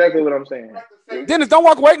 that's exactly what I'm saying. Dennis, don't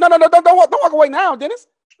walk away. No, don't walk away now, Dennis.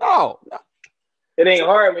 No. It ain't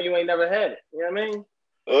hard when you ain't never had it. You know what I mean?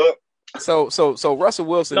 So Russell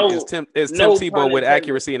Wilson is Tim Tebow with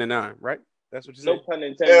accuracy in a 9, right? That's what you said. No pun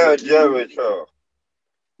intended. Yeah,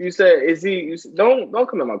 You said, don't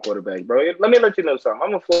come at my quarterback, bro. Let me let you know something.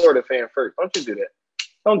 I'm a Florida fan first. Don't you do that.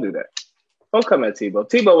 Don't do that. Don't come at Tebow.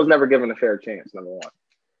 Tebow was never given a fair chance, number 1.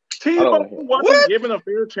 Tebow wasn't given a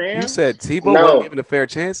fair chance? You said Tebow wasn't given a fair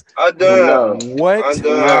chance? I done. What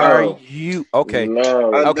are you? Okay.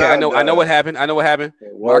 No. Okay, I know what happened.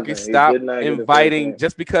 Marcus, stop inviting.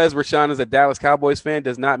 Just because Rashawn is a Dallas Cowboys fan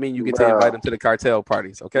does not mean you get to invite him to the cartel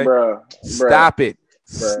parties, okay? Stop it.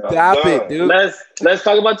 Stop it, dude. Let's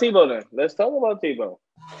talk about Tebow then. Let's talk about Tebow.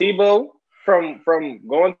 Tebow from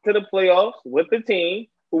going to the playoffs with the team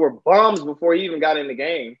who were bums before he even got in the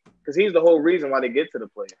game, because he's the whole reason why they get to the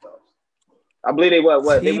playoffs. I believe they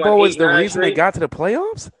what? Tebow is the reason they got to the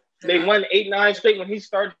playoffs? They won 8-9 straight when he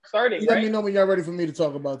started. Let me know when y'all ready for me to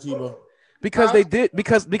talk about Tebow. Because they did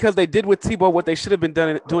because they did with Tebow what they should have been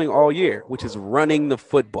doing all year, which is running the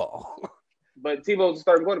football. But Tebow's the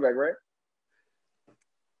starting quarterback, right?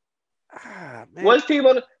 Was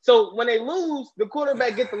Tebow? So when they lose, the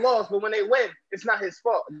quarterback gets the loss, but when they win, it's not his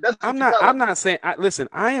fault. I'm not saying. Listen,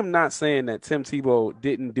 I am not saying that Tim Tebow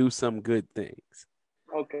didn't do some good things.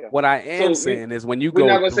 Okay. What I am saying is when you we're go,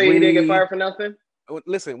 not gonna say he didn't get fired for nothing.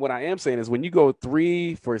 Listen, what I am saying is when you go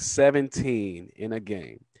 3 for 17 in a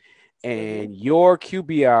game, and your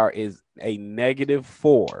QBR is a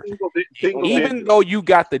 -4, even though you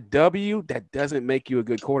got the W, that doesn't make you a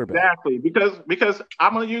good quarterback. Exactly, because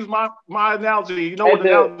I'm going to use my analogy. You know what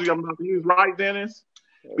analogy I'm about to use, right, Dennis?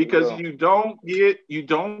 Because you don't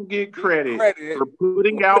get credit for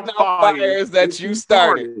putting out fires that you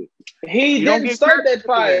started. He didn't start that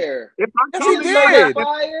fire. Yes, he did.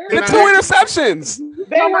 The 2 interceptions.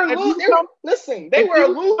 They were a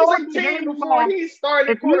losing team before he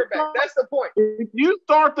started quarterback. That's the point. If you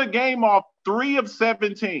start the game off 3 of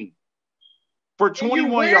 17 for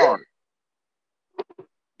 21 yards,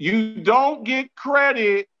 you don't get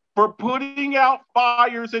credit for putting out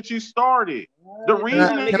fires that you started. The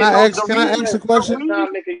reason can I ask a question? Go ahead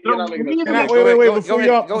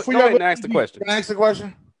and ask the question. Can I ask the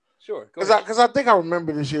question? Sure. Because I think I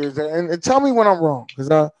remember this year. And tell me when I'm wrong.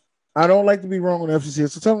 Because I don't like to be wrong on the FCC.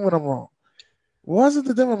 So tell me when I'm wrong. Wasn't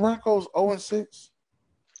the Denver Broncos 0-6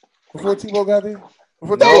 before Tebow got there?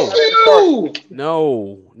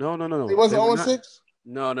 No. It wasn't 0-6?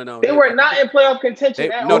 No. They were not in playoff contention.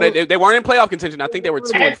 They weren't in playoff contention. I think they were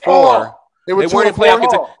 2-4. They weren't in playoff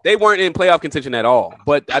contention. They weren't in playoff contention at all.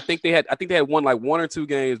 But I think they had won like 1 or 2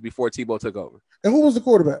 games before Tebow took over. And who was the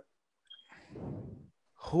quarterback?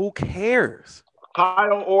 Who cares?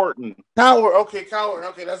 Kyle Orton. Kyle Orton. Okay.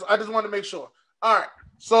 I just wanted to make sure. All right.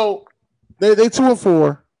 So they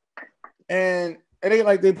 2-4, and it ain't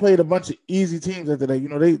like they played a bunch of easy teams after that. You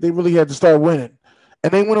know, they really had to start winning,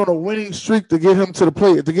 and they went on a winning streak to get him to the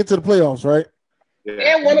playoffs, right?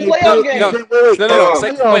 Yeah. And won a playoff game.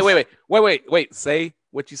 No. Wait. Say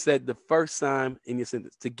what you said the first time in your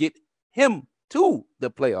sentence, to get him to the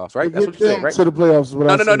playoffs, right? That's what you said, right? To the playoffs.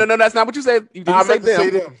 No. That's not what you said. You didn't say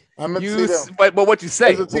them. I meant to say them. But what you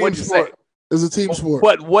say? It's a team sport.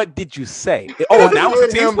 But what did you say? Oh, now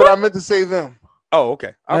it's a team sport. But I meant to say them. Oh,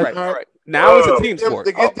 okay. All right. Now it's a team sport.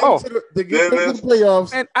 To get them to the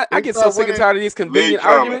playoffs. And I get so sick and tired of these convenient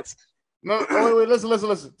arguments. No, wait.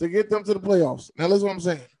 Listen. To get them to the playoffs. Now listen what I'm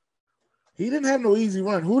saying. He didn't have no easy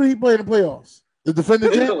run. Who did he play in the playoffs? The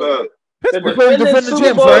defending champion. Pittsburgh. The defending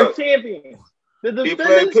champs, right? Champions. The He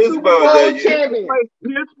defending played Super Pittsburgh Bowl that year. champions.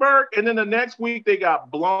 Pittsburgh, and then the next week they got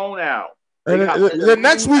blown out. And the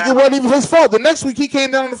next week it wasn't even his fault. The next week he came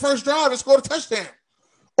down on the first drive and scored a touchdown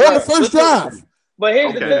on the first drive. But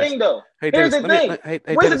here's the thing, though. Here's the thing.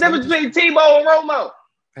 What's the difference between Tebow and Romo?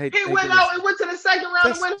 He went out and went to the second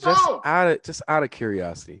round and went home. Out of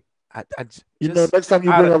curiosity, next time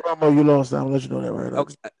you bring up Romo, you lost. I'll let you know that right now.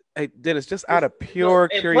 Okay. Hey, Dennis, just out of pure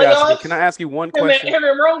curiosity, can I ask you one question? Him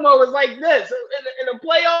and Romo was like this in the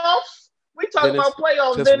playoffs. We talking about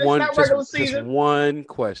playoffs, Dennis, not regular season. Just one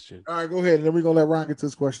question. All right, go ahead, and then we're gonna let Ryan get to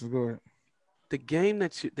his questions. Go ahead. The game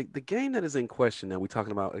that is in question that we're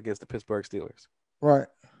talking about against the Pittsburgh Steelers, right?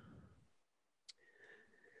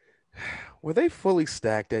 Were they fully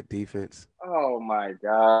stacked at defense? Oh my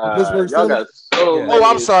God! Y'all got so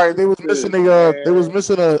I'm sorry. They was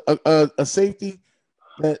missing a safety.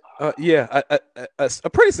 A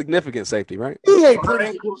pretty significant safety, right? He ain't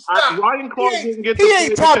pretty. Ryan Clark didn't get. He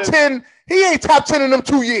ain't top 10. He ain't top 10 in them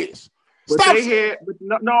 2 years. Stop.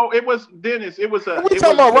 No, it was Dennis. It was a. We're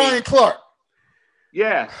talking about Ryan Clark.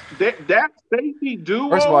 Yeah, that safety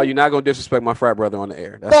duo. First of all, you're not gonna disrespect my frat brother on the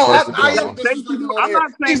air. That's I am disrespecting him on the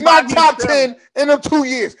air. He's not top 10 in them 2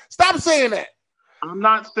 years. Stop saying that. I'm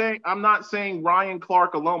not saying Ryan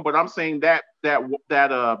Clark alone, but I'm saying that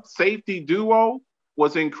safety duo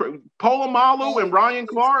was incredible. Polamalu and Ryan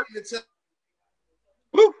Clark.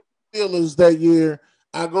 Steelers that year,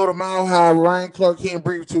 I go to Mile High. Ryan Clark can't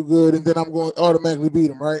breathe too good, and then I'm going to automatically beat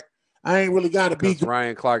him, right? I ain't really got to beat him.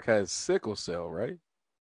 Ryan Clark has sickle cell, right?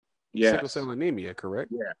 Yeah, sickle cell anemia,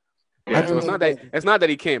 correct? Yeah. So it's not that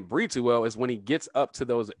he can't breathe too well. It's when he gets up to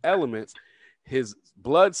those elements, his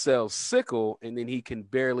blood cells sickle, and then he can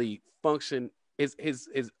barely function.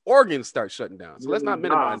 His organs start shutting down. So let's not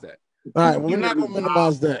minimize that. All right, we're not going to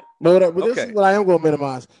minimize that. But this is what I am going to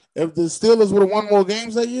minimize. If the Steelers would have won more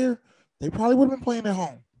games that year, they probably would have been playing at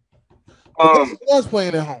home. He was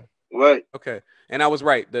playing at home. Right. Okay. And I was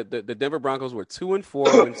right. The Denver Broncos were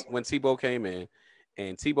 2-4 when Tebow came in.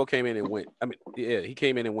 And Tebow came in and went. He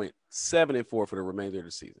came in and went 7-4 for the remainder of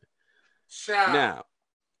the season.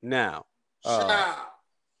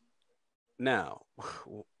 Now,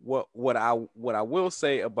 what I will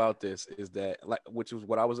say about this is that, which was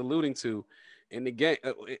what I was alluding to in the game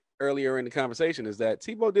earlier in the conversation, is that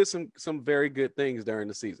Tebow did some very good things during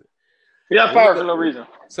the season. He got fired for no reason.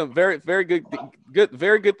 Some very good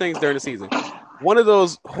things during the season. One of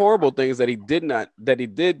those horrible things that he did not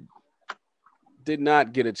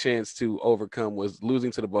get a chance to overcome was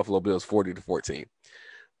losing to the Buffalo Bills 40-14.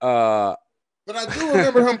 But I do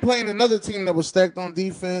remember him playing another team that was stacked on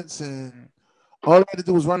defense, and all he had to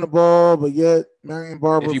do was run the ball, but yet Marion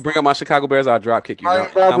Barber. If you bring up my Chicago Bears, I'll drop kick you.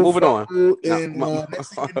 Now moving on. And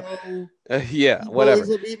next thing you know, yeah, whatever.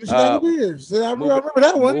 I remember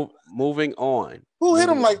that one. Moving on. Who hit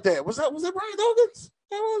him like that? Was that Brian Dawkins?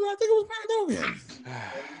 I think it was Brian Dawkins.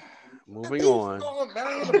 Moving on.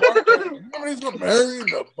 Remember he's going to Marion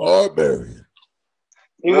the Barbarian.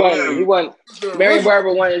 He won. Marion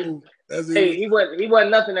Barber won. Hey, he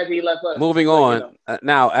wasn't nothing after he left us. Moving on.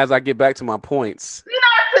 Now, as I get back to my points,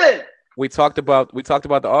 nothing. We talked about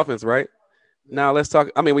the offense, right? Now let's talk.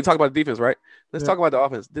 I mean, we talked about the defense, right? Let's talk about the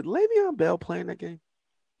offense. Did Le'Veon Bell play in that game?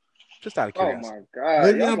 Just out of curiosity. Oh my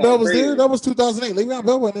God! Le'Veon Bell was there. That was 2008. Le'Veon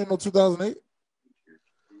Bell wasn't in no 2008.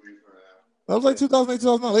 That was like 2008,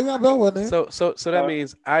 2009. Le'Veon Bell wasn't there. So that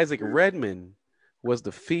means Isaac Redman was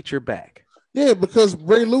the feature back. Yeah, because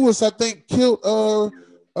Ray Lewis, I think, killed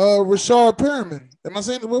Rashard Perriman. Am I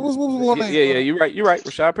saying what was his name? Yeah, you're right.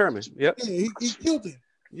 Rashard Perriman. Yep. Yeah, he killed him.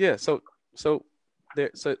 Yeah, so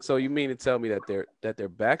you mean to tell me that their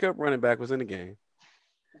backup running back was in the game?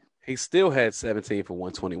 He still had 17 for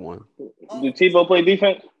 121. Did Tebow play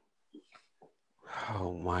defense?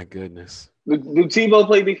 Oh my goodness. Did Tebow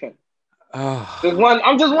play defense?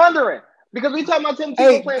 I'm just wondering because we talking about Tim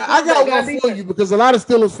Tebow playing. I got one for you because a lot of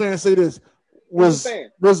Steelers fans say this. Was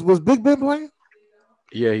Big Ben playing?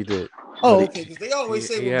 Yeah, he did. Oh, okay. Because they always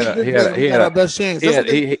say when Big Ben played, we got our best chance.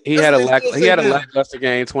 He had a lackluster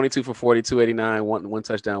game, 22 for 40, 289, one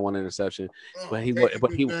touchdown, one interception. But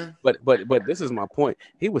this is my point.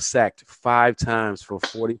 He was sacked 5 times for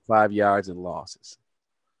 45 yards and losses.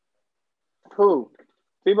 Who?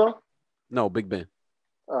 Tebow? No, Big Ben.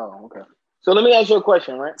 Oh, okay. So let me ask you a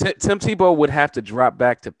question, right? Tim Tebow would have to drop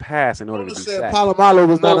back to pass in order to be sacked. Palomalo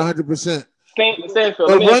was not 100%. But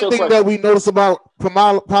one thing that we noticed about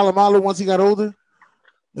Palomalo once he got older,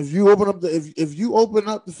 if you open up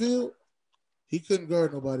the field, he couldn't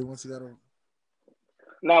guard nobody once he got older.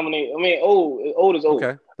 Old is old.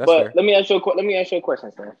 Okay, that's but fair. Let me ask you a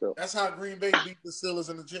question, Stanfield. That's how Green Bay beat the Steelers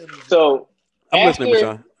in the championship. So I'm listening,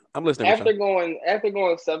 Sean. After going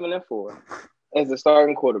 7-4 as the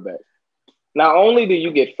starting quarterback, not only do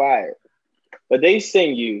you get fired, but they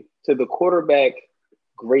send you to the quarterback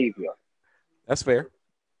graveyard. That's fair.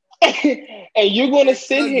 And you're going to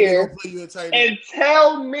sit here and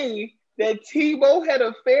tell me that Tebow had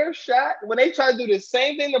a fair shot when they tried to do the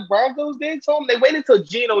same thing the Broncos did to him? They waited until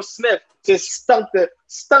Geno Smith just stunk the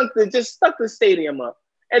stadium up,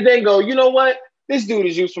 and then go, you know what? This dude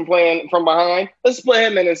is used from playing from behind. Let's play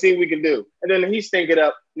him in and see what we can do. And then he stink it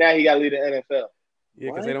up. Now he got to lead the NFL.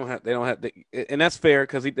 Yeah, because they don't have, and that's fair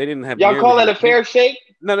because they didn't have. Y'all call that a fair shake?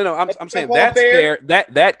 No. I'm saying that's fair.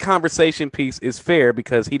 That conversation piece is fair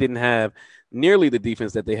because he didn't have nearly the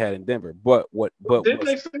defense that they had in Denver. Didn't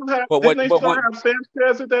they still have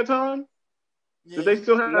Sanchez at that time? Yeah. Did they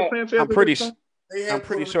still have Sanchez? I'm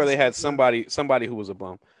pretty sure they had somebody who was a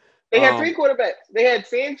bum. They had 3 quarterbacks. They had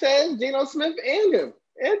Sanchez, Geno Smith, and him,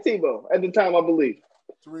 and Tebow at the time, I believe.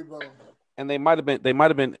 3 bums. And they might have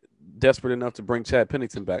been desperate enough to bring Chad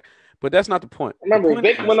Pennington back, but that's not the point. Remember,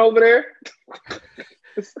 Vic went over there.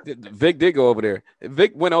 Vic did go over there.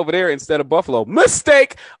 Vic went over there instead of Buffalo.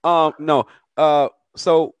 Mistake. No.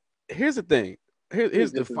 So here's the thing.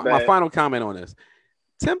 Here's my final comment on this.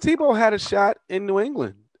 Tim Tebow had a shot in New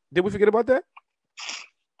England. Did we forget about that?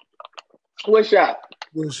 What shot?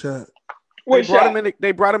 They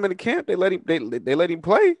brought him into camp. They let him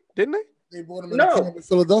play, didn't they? They brought him into camp in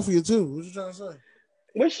Philadelphia too. What you trying to say?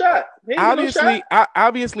 What shot?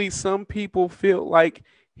 Obviously, some people feel like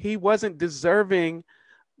he wasn't deserving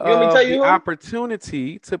of the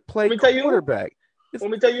opportunity to play quarterback.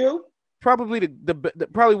 Let me tell you who. Probably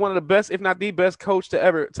probably one of the best, if not the best coach to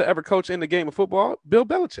ever coach in the game of football, Bill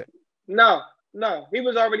Belichick. No, he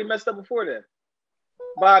was already messed up before that.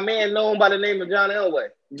 By a man known by the name of John Elway.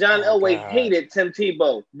 John Elway hated Tim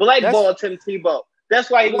Tebow. Blackballed Tim Tebow. That's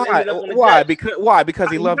why he ended up on the Jets. Why? Because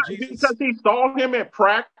he loved Jesus. Because he saw him at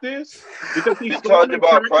practice. Because he saw him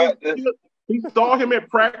at practice. He saw him at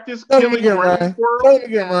practice killing Ryan.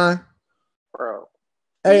 Bro.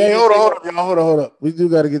 Hey, hold up. We do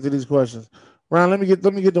got to get to these questions. Ryan, let me get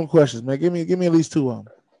them questions, man. Give me at least 2 of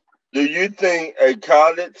them. Do you think a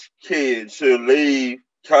college kid should leave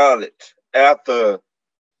college after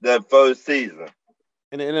that first season?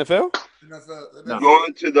 In the NFL? No.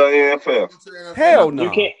 Going to the NFL. Hell no.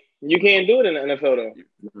 You can't do it in the NFL though.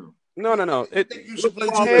 No. You should play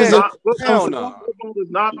hell no.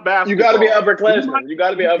 You got to be upperclassman. You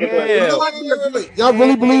got to be upperclassman. Y'all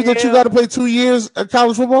really believe that you got to play 2 years at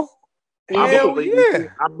college football? I believe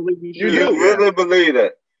you should. You really believe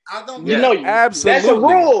that? I don't. You know, absolutely. That's a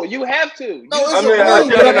rule. You have to.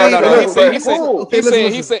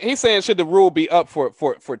 He's saying should the rule be up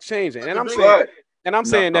for changing? And I'm saying. And I'm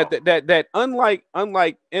saying that unlike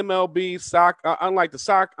MLB soccer,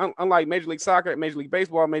 unlike Major League Soccer, Major League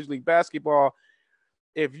Baseball, Major League Basketball,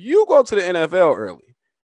 if you go to the NFL early,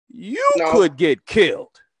 you could get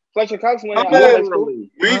killed. Fletcher Cox went out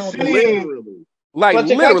literally. Let's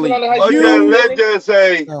just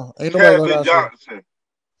say Kevin Johnson.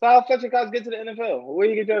 So how Fletcher Cox get to the NFL? Where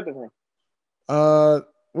did he get drafted from?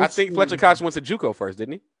 I think Fletcher Cox went to JUCO first,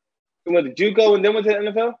 didn't he? He went to JUCO and then went to the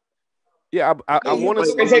NFL. Yeah, I want to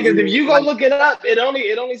say because if you go look it up, it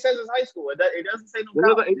only says it's high school. It doesn't say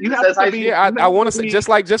no college. It says high school. Yeah, I want to say just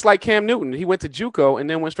like Cam Newton, he went to JUCO and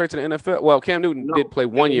then went straight to the NFL. Well, Cam Newton did play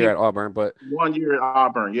 1 year at Auburn, but 1 year at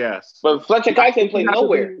Auburn, yes. But Fletcher Cox didn't play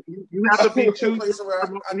nowhere. You have to be 2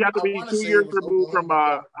 years removed from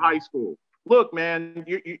high school. Look, man,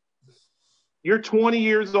 you're 20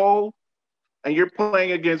 years old and you're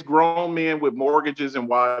playing against grown men with mortgages and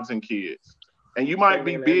wives and kids. And you might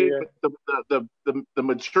be big, but the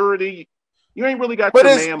maturity You ain't really got But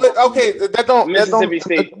your it's man. okay. That don't.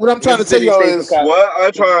 State. What I'm trying to tell y'all is what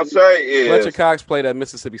I'm trying to say is Fletcher Cox played at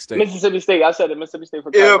Mississippi State. Mississippi State. I said it. Mississippi State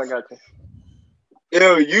for Cox. I got you.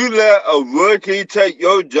 If you let a rookie take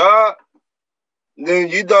your job, then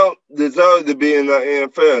you don't deserve to be in the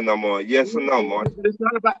NFL no more. Yes or no, Martin? It's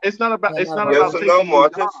not about yes or no,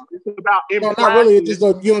 Martin? It's about no, not really. It's just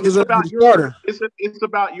you don't deserve to be starter. It's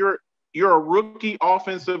about you're a rookie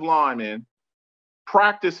offensive lineman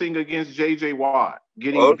practicing against J.J. Watt,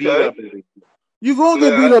 getting beat up. You gonna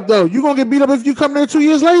get beat up though. You gonna get beat up if you come there 2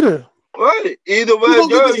 years later. Right. Either way,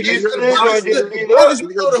 hold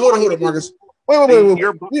on, Marcus.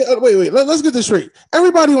 Wait. Let's get this straight.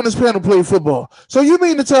 Everybody on this panel played football. So you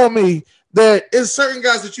mean to tell me that it's certain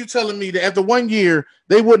guys that you telling me that after 1 year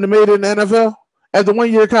they wouldn't have made it in the NFL after 1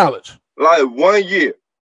 year of college? Like 1 year.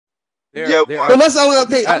 But let's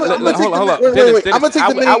okay. I'm gonna take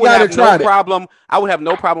the main guy that tried it. I would have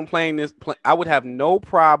no problem playing this. I would have no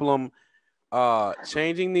problem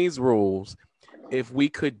changing these rules if we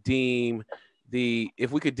could deem like the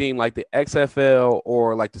XFL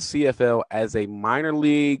or like the CFL as a minor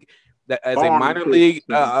league, a minor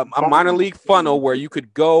league funnel where you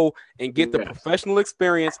could go and get the professional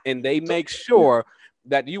experience, and they make sure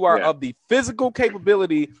that you are of the physical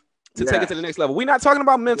capability to take it to the next level. We're not talking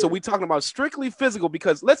about mental. We're talking about strictly physical,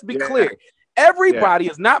 because let's be clear. Everybody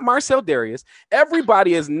is not Marcel Darius.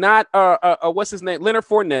 Everybody is not what's his name? Leonard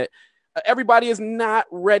Fournette. Everybody is not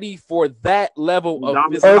ready for that level of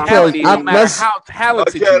physicality, no matter how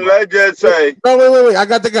talented you are. Let's just say. No, wait. I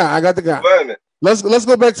got the guy. Wait a minute. Let's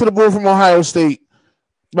go back to the boy from Ohio State.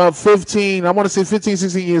 About 15, I want to say 15,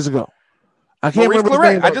 16 years ago. I can't remember his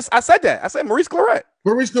name. I said that. I said Maurice Claret.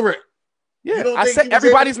 Yeah, I said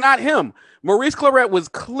everybody's not him. Maurice Claret was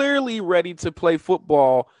clearly ready to play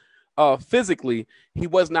football physically. He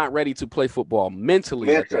was not ready to play football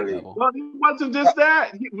mentally. At that level. Well, it wasn't just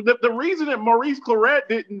that. The reason that Maurice Claret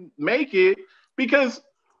didn't make it because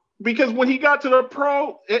when he got to the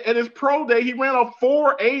pro at his pro day, he ran a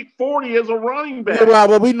 4.8 40 as a running back. Yeah,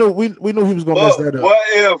 well, we knew he was going to mess that up. What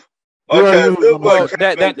if? Okay,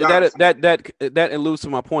 that alludes to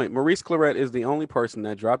my point. Maurice Claret is the only person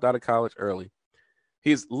that dropped out of college early.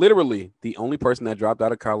 He's literally the only person that dropped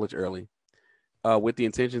out of college early with the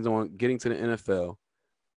intentions on getting to the NFL.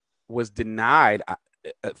 Was denied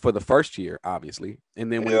for the first year, obviously, and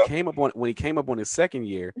then when he came up on his second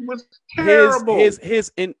year, it was terrible. His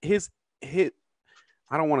I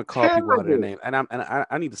don't want to call people out of their name, and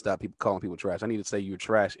I need to stop people calling people trash. I need to say you're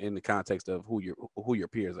trash in the context of who your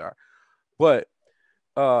peers are. But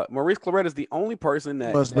Maurice Claret is the only person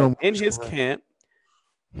that in his camp.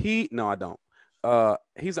 I don't.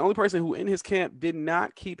 He's the only person who in his camp did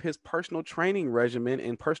not keep his personal training regimen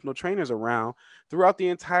and personal trainers around throughout the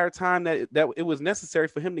entire time that it was necessary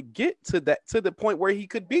for him to get to the point where he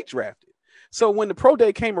could be drafted. So when the pro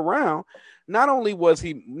day came around, not only was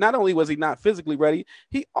he not physically ready,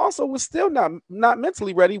 he also was still not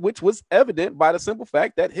mentally ready, which was evident by the simple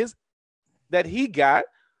fact that he got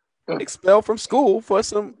expelled from school for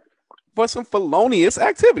some felonious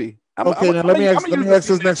activity. Let me ask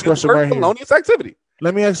this next question right here. Felonious activity.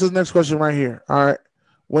 Let me ask this next question right here. All right.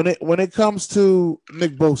 When it comes to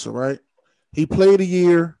Nick Bosa, right? He played a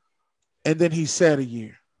year and then he sat a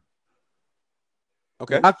year.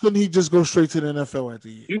 Okay. How couldn't he just go straight to the NFL at the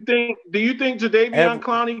year? Do you think Jadeveon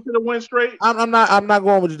Clowney could have went straight? I'm not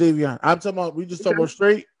going with Jadeveon. I'm talking about talking about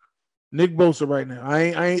straight Nick Bosa right now.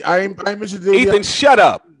 I ain't mentioned Jadeveon. Ethan, shut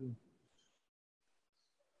up.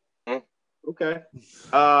 Okay.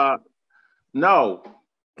 No.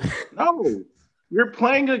 You're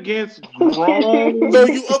playing against grown.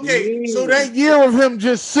 So that year of him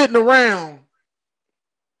just sitting around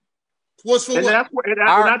was for what?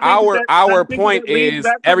 Our point is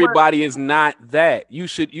everybody is not that. You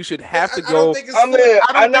should have to go.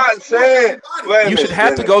 I'm not saying you should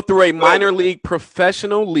have to go through a minor league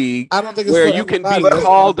professional league where you can be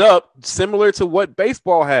called up, similar to what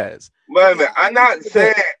baseball has. Wait a minute. I'm not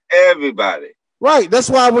saying everybody. Right. That's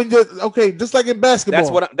why just like in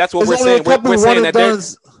basketball. That's what we're saying. We're saying that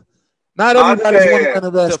there's not everybody's one kind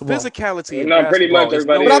of basketball. The physicality. No, pretty much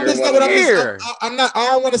everybody. I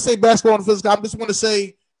don't want to say basketball and physical. I just want to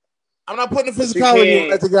say I'm not putting the physicality on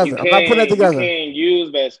that together. I'm not putting that together. You can't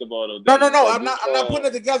use basketball though. No. I'm not putting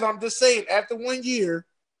it together. I'm just saying after 1 year,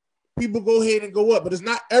 people go ahead and go up, but it's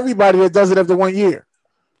not everybody that does it after 1 year.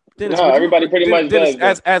 Dennis, everybody pretty much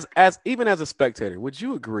does. As even as a spectator, would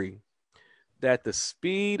you agree that the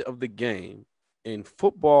speed of the game in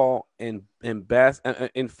football and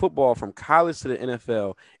in football from college to the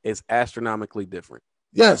NFL is astronomically different?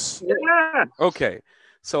 Yes. Yeah. Okay.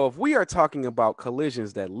 So if we are talking about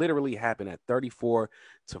collisions that literally happen at 34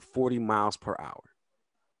 to 40 miles per hour,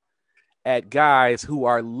 at guys who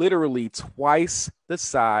are literally twice the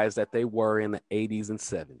size that they were in the 80s and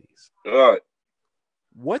 70s. All right.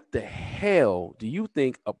 What the hell do you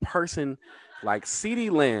think a person like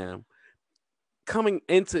CeeDee Lamb coming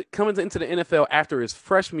into the NFL after his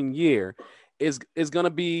freshman year is going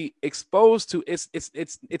to be exposed to?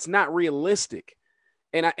 It's not realistic.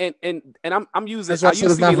 And I'm using I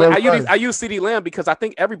use CeeDee Lamb because I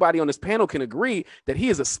think everybody on this panel can agree that he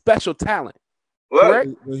is a special talent. Right.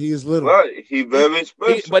 But he is little. Right. He very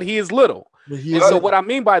special. But he is little. So what I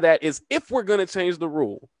mean by that is if we're going to change the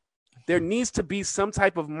rule, there needs to be some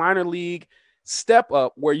type of minor league step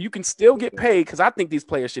up where you can still get paid, because I think these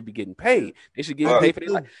players should be getting paid. They should get paid for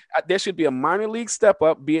this. There should be a minor league step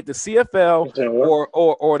up, be it the CFL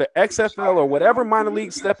or the XFL or whatever minor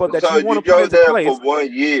league step up that you want to put into place, for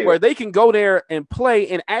 1 year, where they can go there and play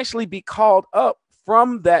and actually be called up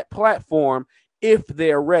from that platform if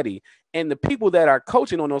they're ready. And the people that are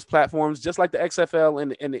coaching on those platforms, just like the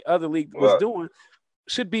XFL and the other league was doing,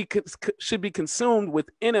 should be consumed with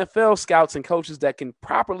NFL scouts and coaches that can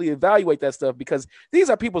properly evaluate that stuff, because these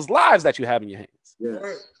are people's lives that you have in your hands.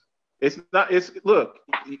 Yeah. Look,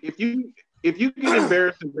 if you get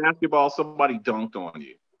embarrassed in basketball, somebody dunked on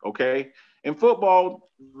you, okay? In football,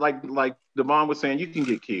 like Devon was saying, you can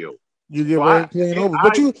get killed. You get right clean over,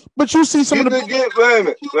 but you see some of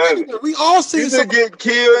the we all see some get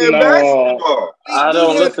killed in basketball. I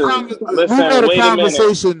don't listen. We had a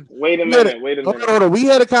conversation. Wait a minute. Hold on. We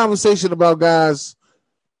had a conversation about guys.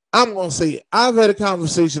 I'm gonna say it. I've had a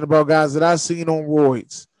conversation about guys that I've seen on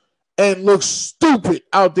roids and look stupid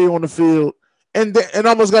out there on the field, and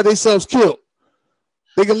almost got themselves killed.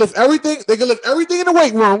 They can lift everything. They can lift everything in the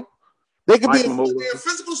weight room. They can be a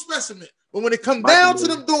physical specimen. But when it comes down to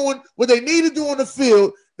them doing what they need to do on the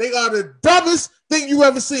field, they are the dumbest thing you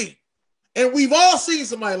ever seen. And we've all seen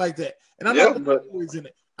somebody like that. And I'm not going to put words in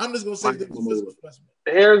it. I'm just going to say they're a physical specimen.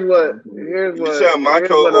 Here's what I'm saying. Mike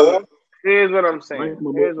Mamula. Here's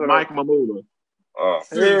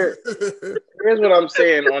what I'm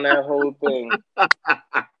saying on that whole thing.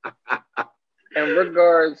 In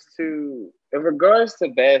regards to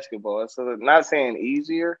basketball, so not saying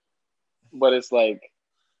easier, but it's like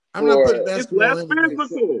I'm not putting basketball in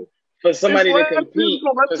physical. For somebody to compete,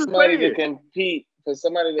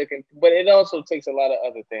 but it also takes a lot of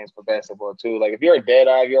other things for basketball too. Like if you're a dead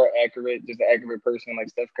eye, if you're just an accurate person like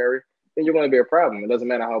Steph Curry, then you're going to be a problem. It doesn't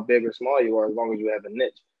matter how big or small you are, as long as you have a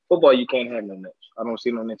niche. Football, you can't have no niche. I don't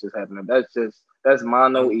see no niches happening. That's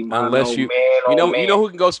mono, unless you know who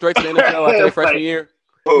can go straight to the NFL after their freshman year?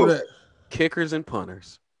 Kickers and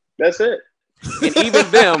punters. That's it. And even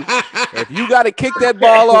them, if you got to kick that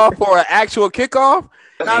ball off for an actual kickoff,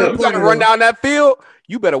 you got to run down that field,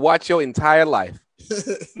 you better watch your entire life.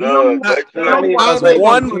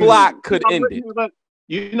 One block could end it.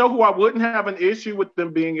 You know who I wouldn't have an issue with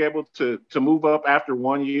them being able to move up after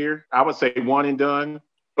 1 year? I would say one and done.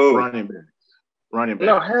 Running backs.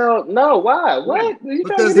 No, hell no. Why? What?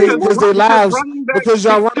 Because they lives. Because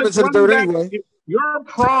y'all run them into the dirt anyway. Your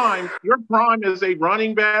prime is a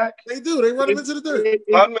running back. They do. They run them into the dirt.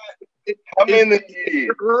 How many years?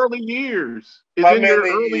 Early years. How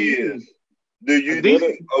many years do you need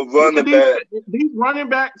a running back? These running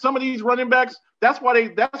backs, some of these running backs, that's why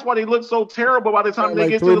they look so terrible by the time they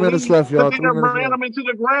get to the league. 3 minutes left, y'all. They ran them into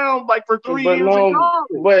the ground like for 3 years ago.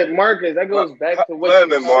 But Marcus, that goes back to what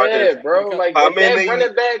you said, bro. Like that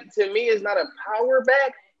running back to me is not a power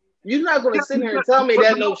back. You're not going to sit here and tell me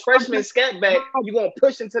that no freshman scat back you're going to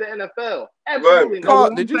push into the NFL. Absolutely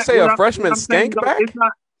not. Did you say a freshman skank back?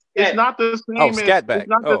 It's not the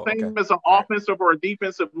same as an offensive or a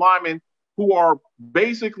defensive lineman who are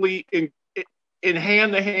basically in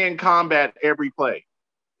hand-to-hand combat every play.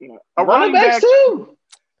 A running back too.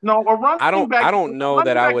 No, a running back. I don't know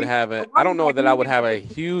that I would have a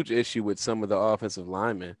huge issue with some of the offensive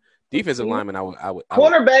linemen. Defensive linemen, I would.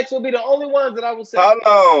 Cornerbacks will be the only ones that I would say.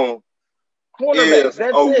 How long is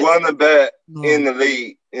a running back in the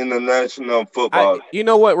league in the National Football League? You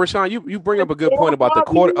know what, Rashawn, you bring up a good point about the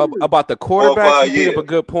quarterbacks. You bring up a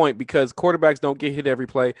good point because quarterbacks don't get hit every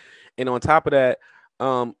play, and on top of that,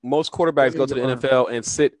 most quarterbacks go to the NFL and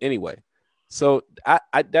sit anyway. So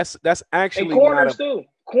that's actually and corners too.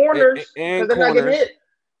 Corners because they're not getting hit.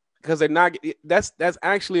 Because they're not. That's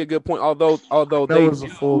actually a good point. Although that was a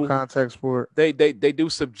full contact sport. They do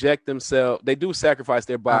subject themselves. They do sacrifice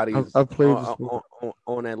their bodies I played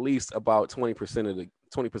on at least about 20% of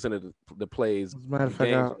the plays. As a matter of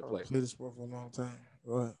fact, I played the sport for a long time.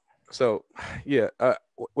 Go ahead. So, yeah.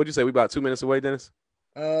 What'd you say? We about 2 minutes away, Dennis?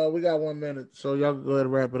 We got 1 minute, so y'all can go ahead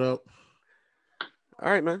and wrap it up.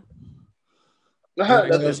 All right, man.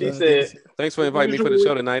 That's what she said. Thanks for inviting me for the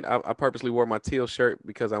show tonight. I purposely wore my teal shirt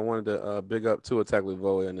because I wanted to big up Tua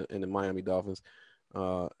Tagovailoa and the Miami Dolphins.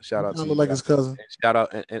 Shout out to you. Like his cousin. Shout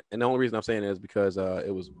out, and the only reason I'm saying that is because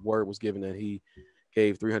word was given that he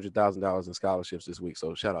gave $300,000 in scholarships this week.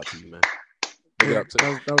 So shout out to you, man. Big up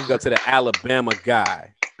to the Alabama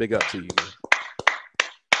guy. Big up to you, man.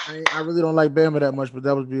 I really don't like Bama that much, but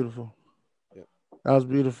that was beautiful. Yeah. That was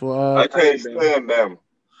beautiful. I can't stand Bama.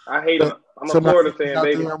 I hate him. I'm a Florida fan,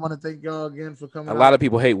 baby. I want to thank y'all again for coming. A lot of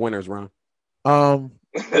people hate winners, Ron. I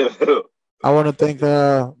want to thank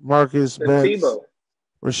Marcus Betts,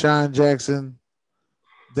 Rashawn Jackson,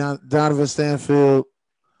 Donovan Stanfield.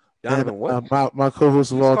 Donovan, what? My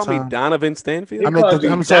co-host of all time. Call me Donovan Stanfield?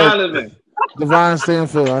 I'm sorry. Donovan. Divine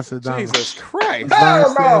Stanfield. I said Donovan. Jesus Christ. Divine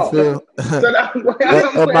Stanfield.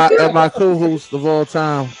 and my co-host of all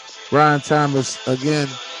time, Ryan Thomas. Again,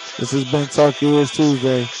 this has been Talk Your Ears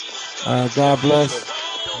Tuesday. God bless.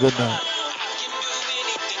 Good night.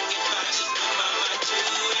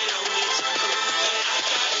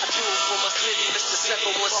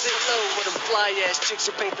 Chicks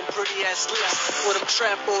who paint them pretty ass lips. With them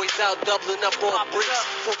trap boys out doubling up on bricks.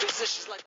 For positions like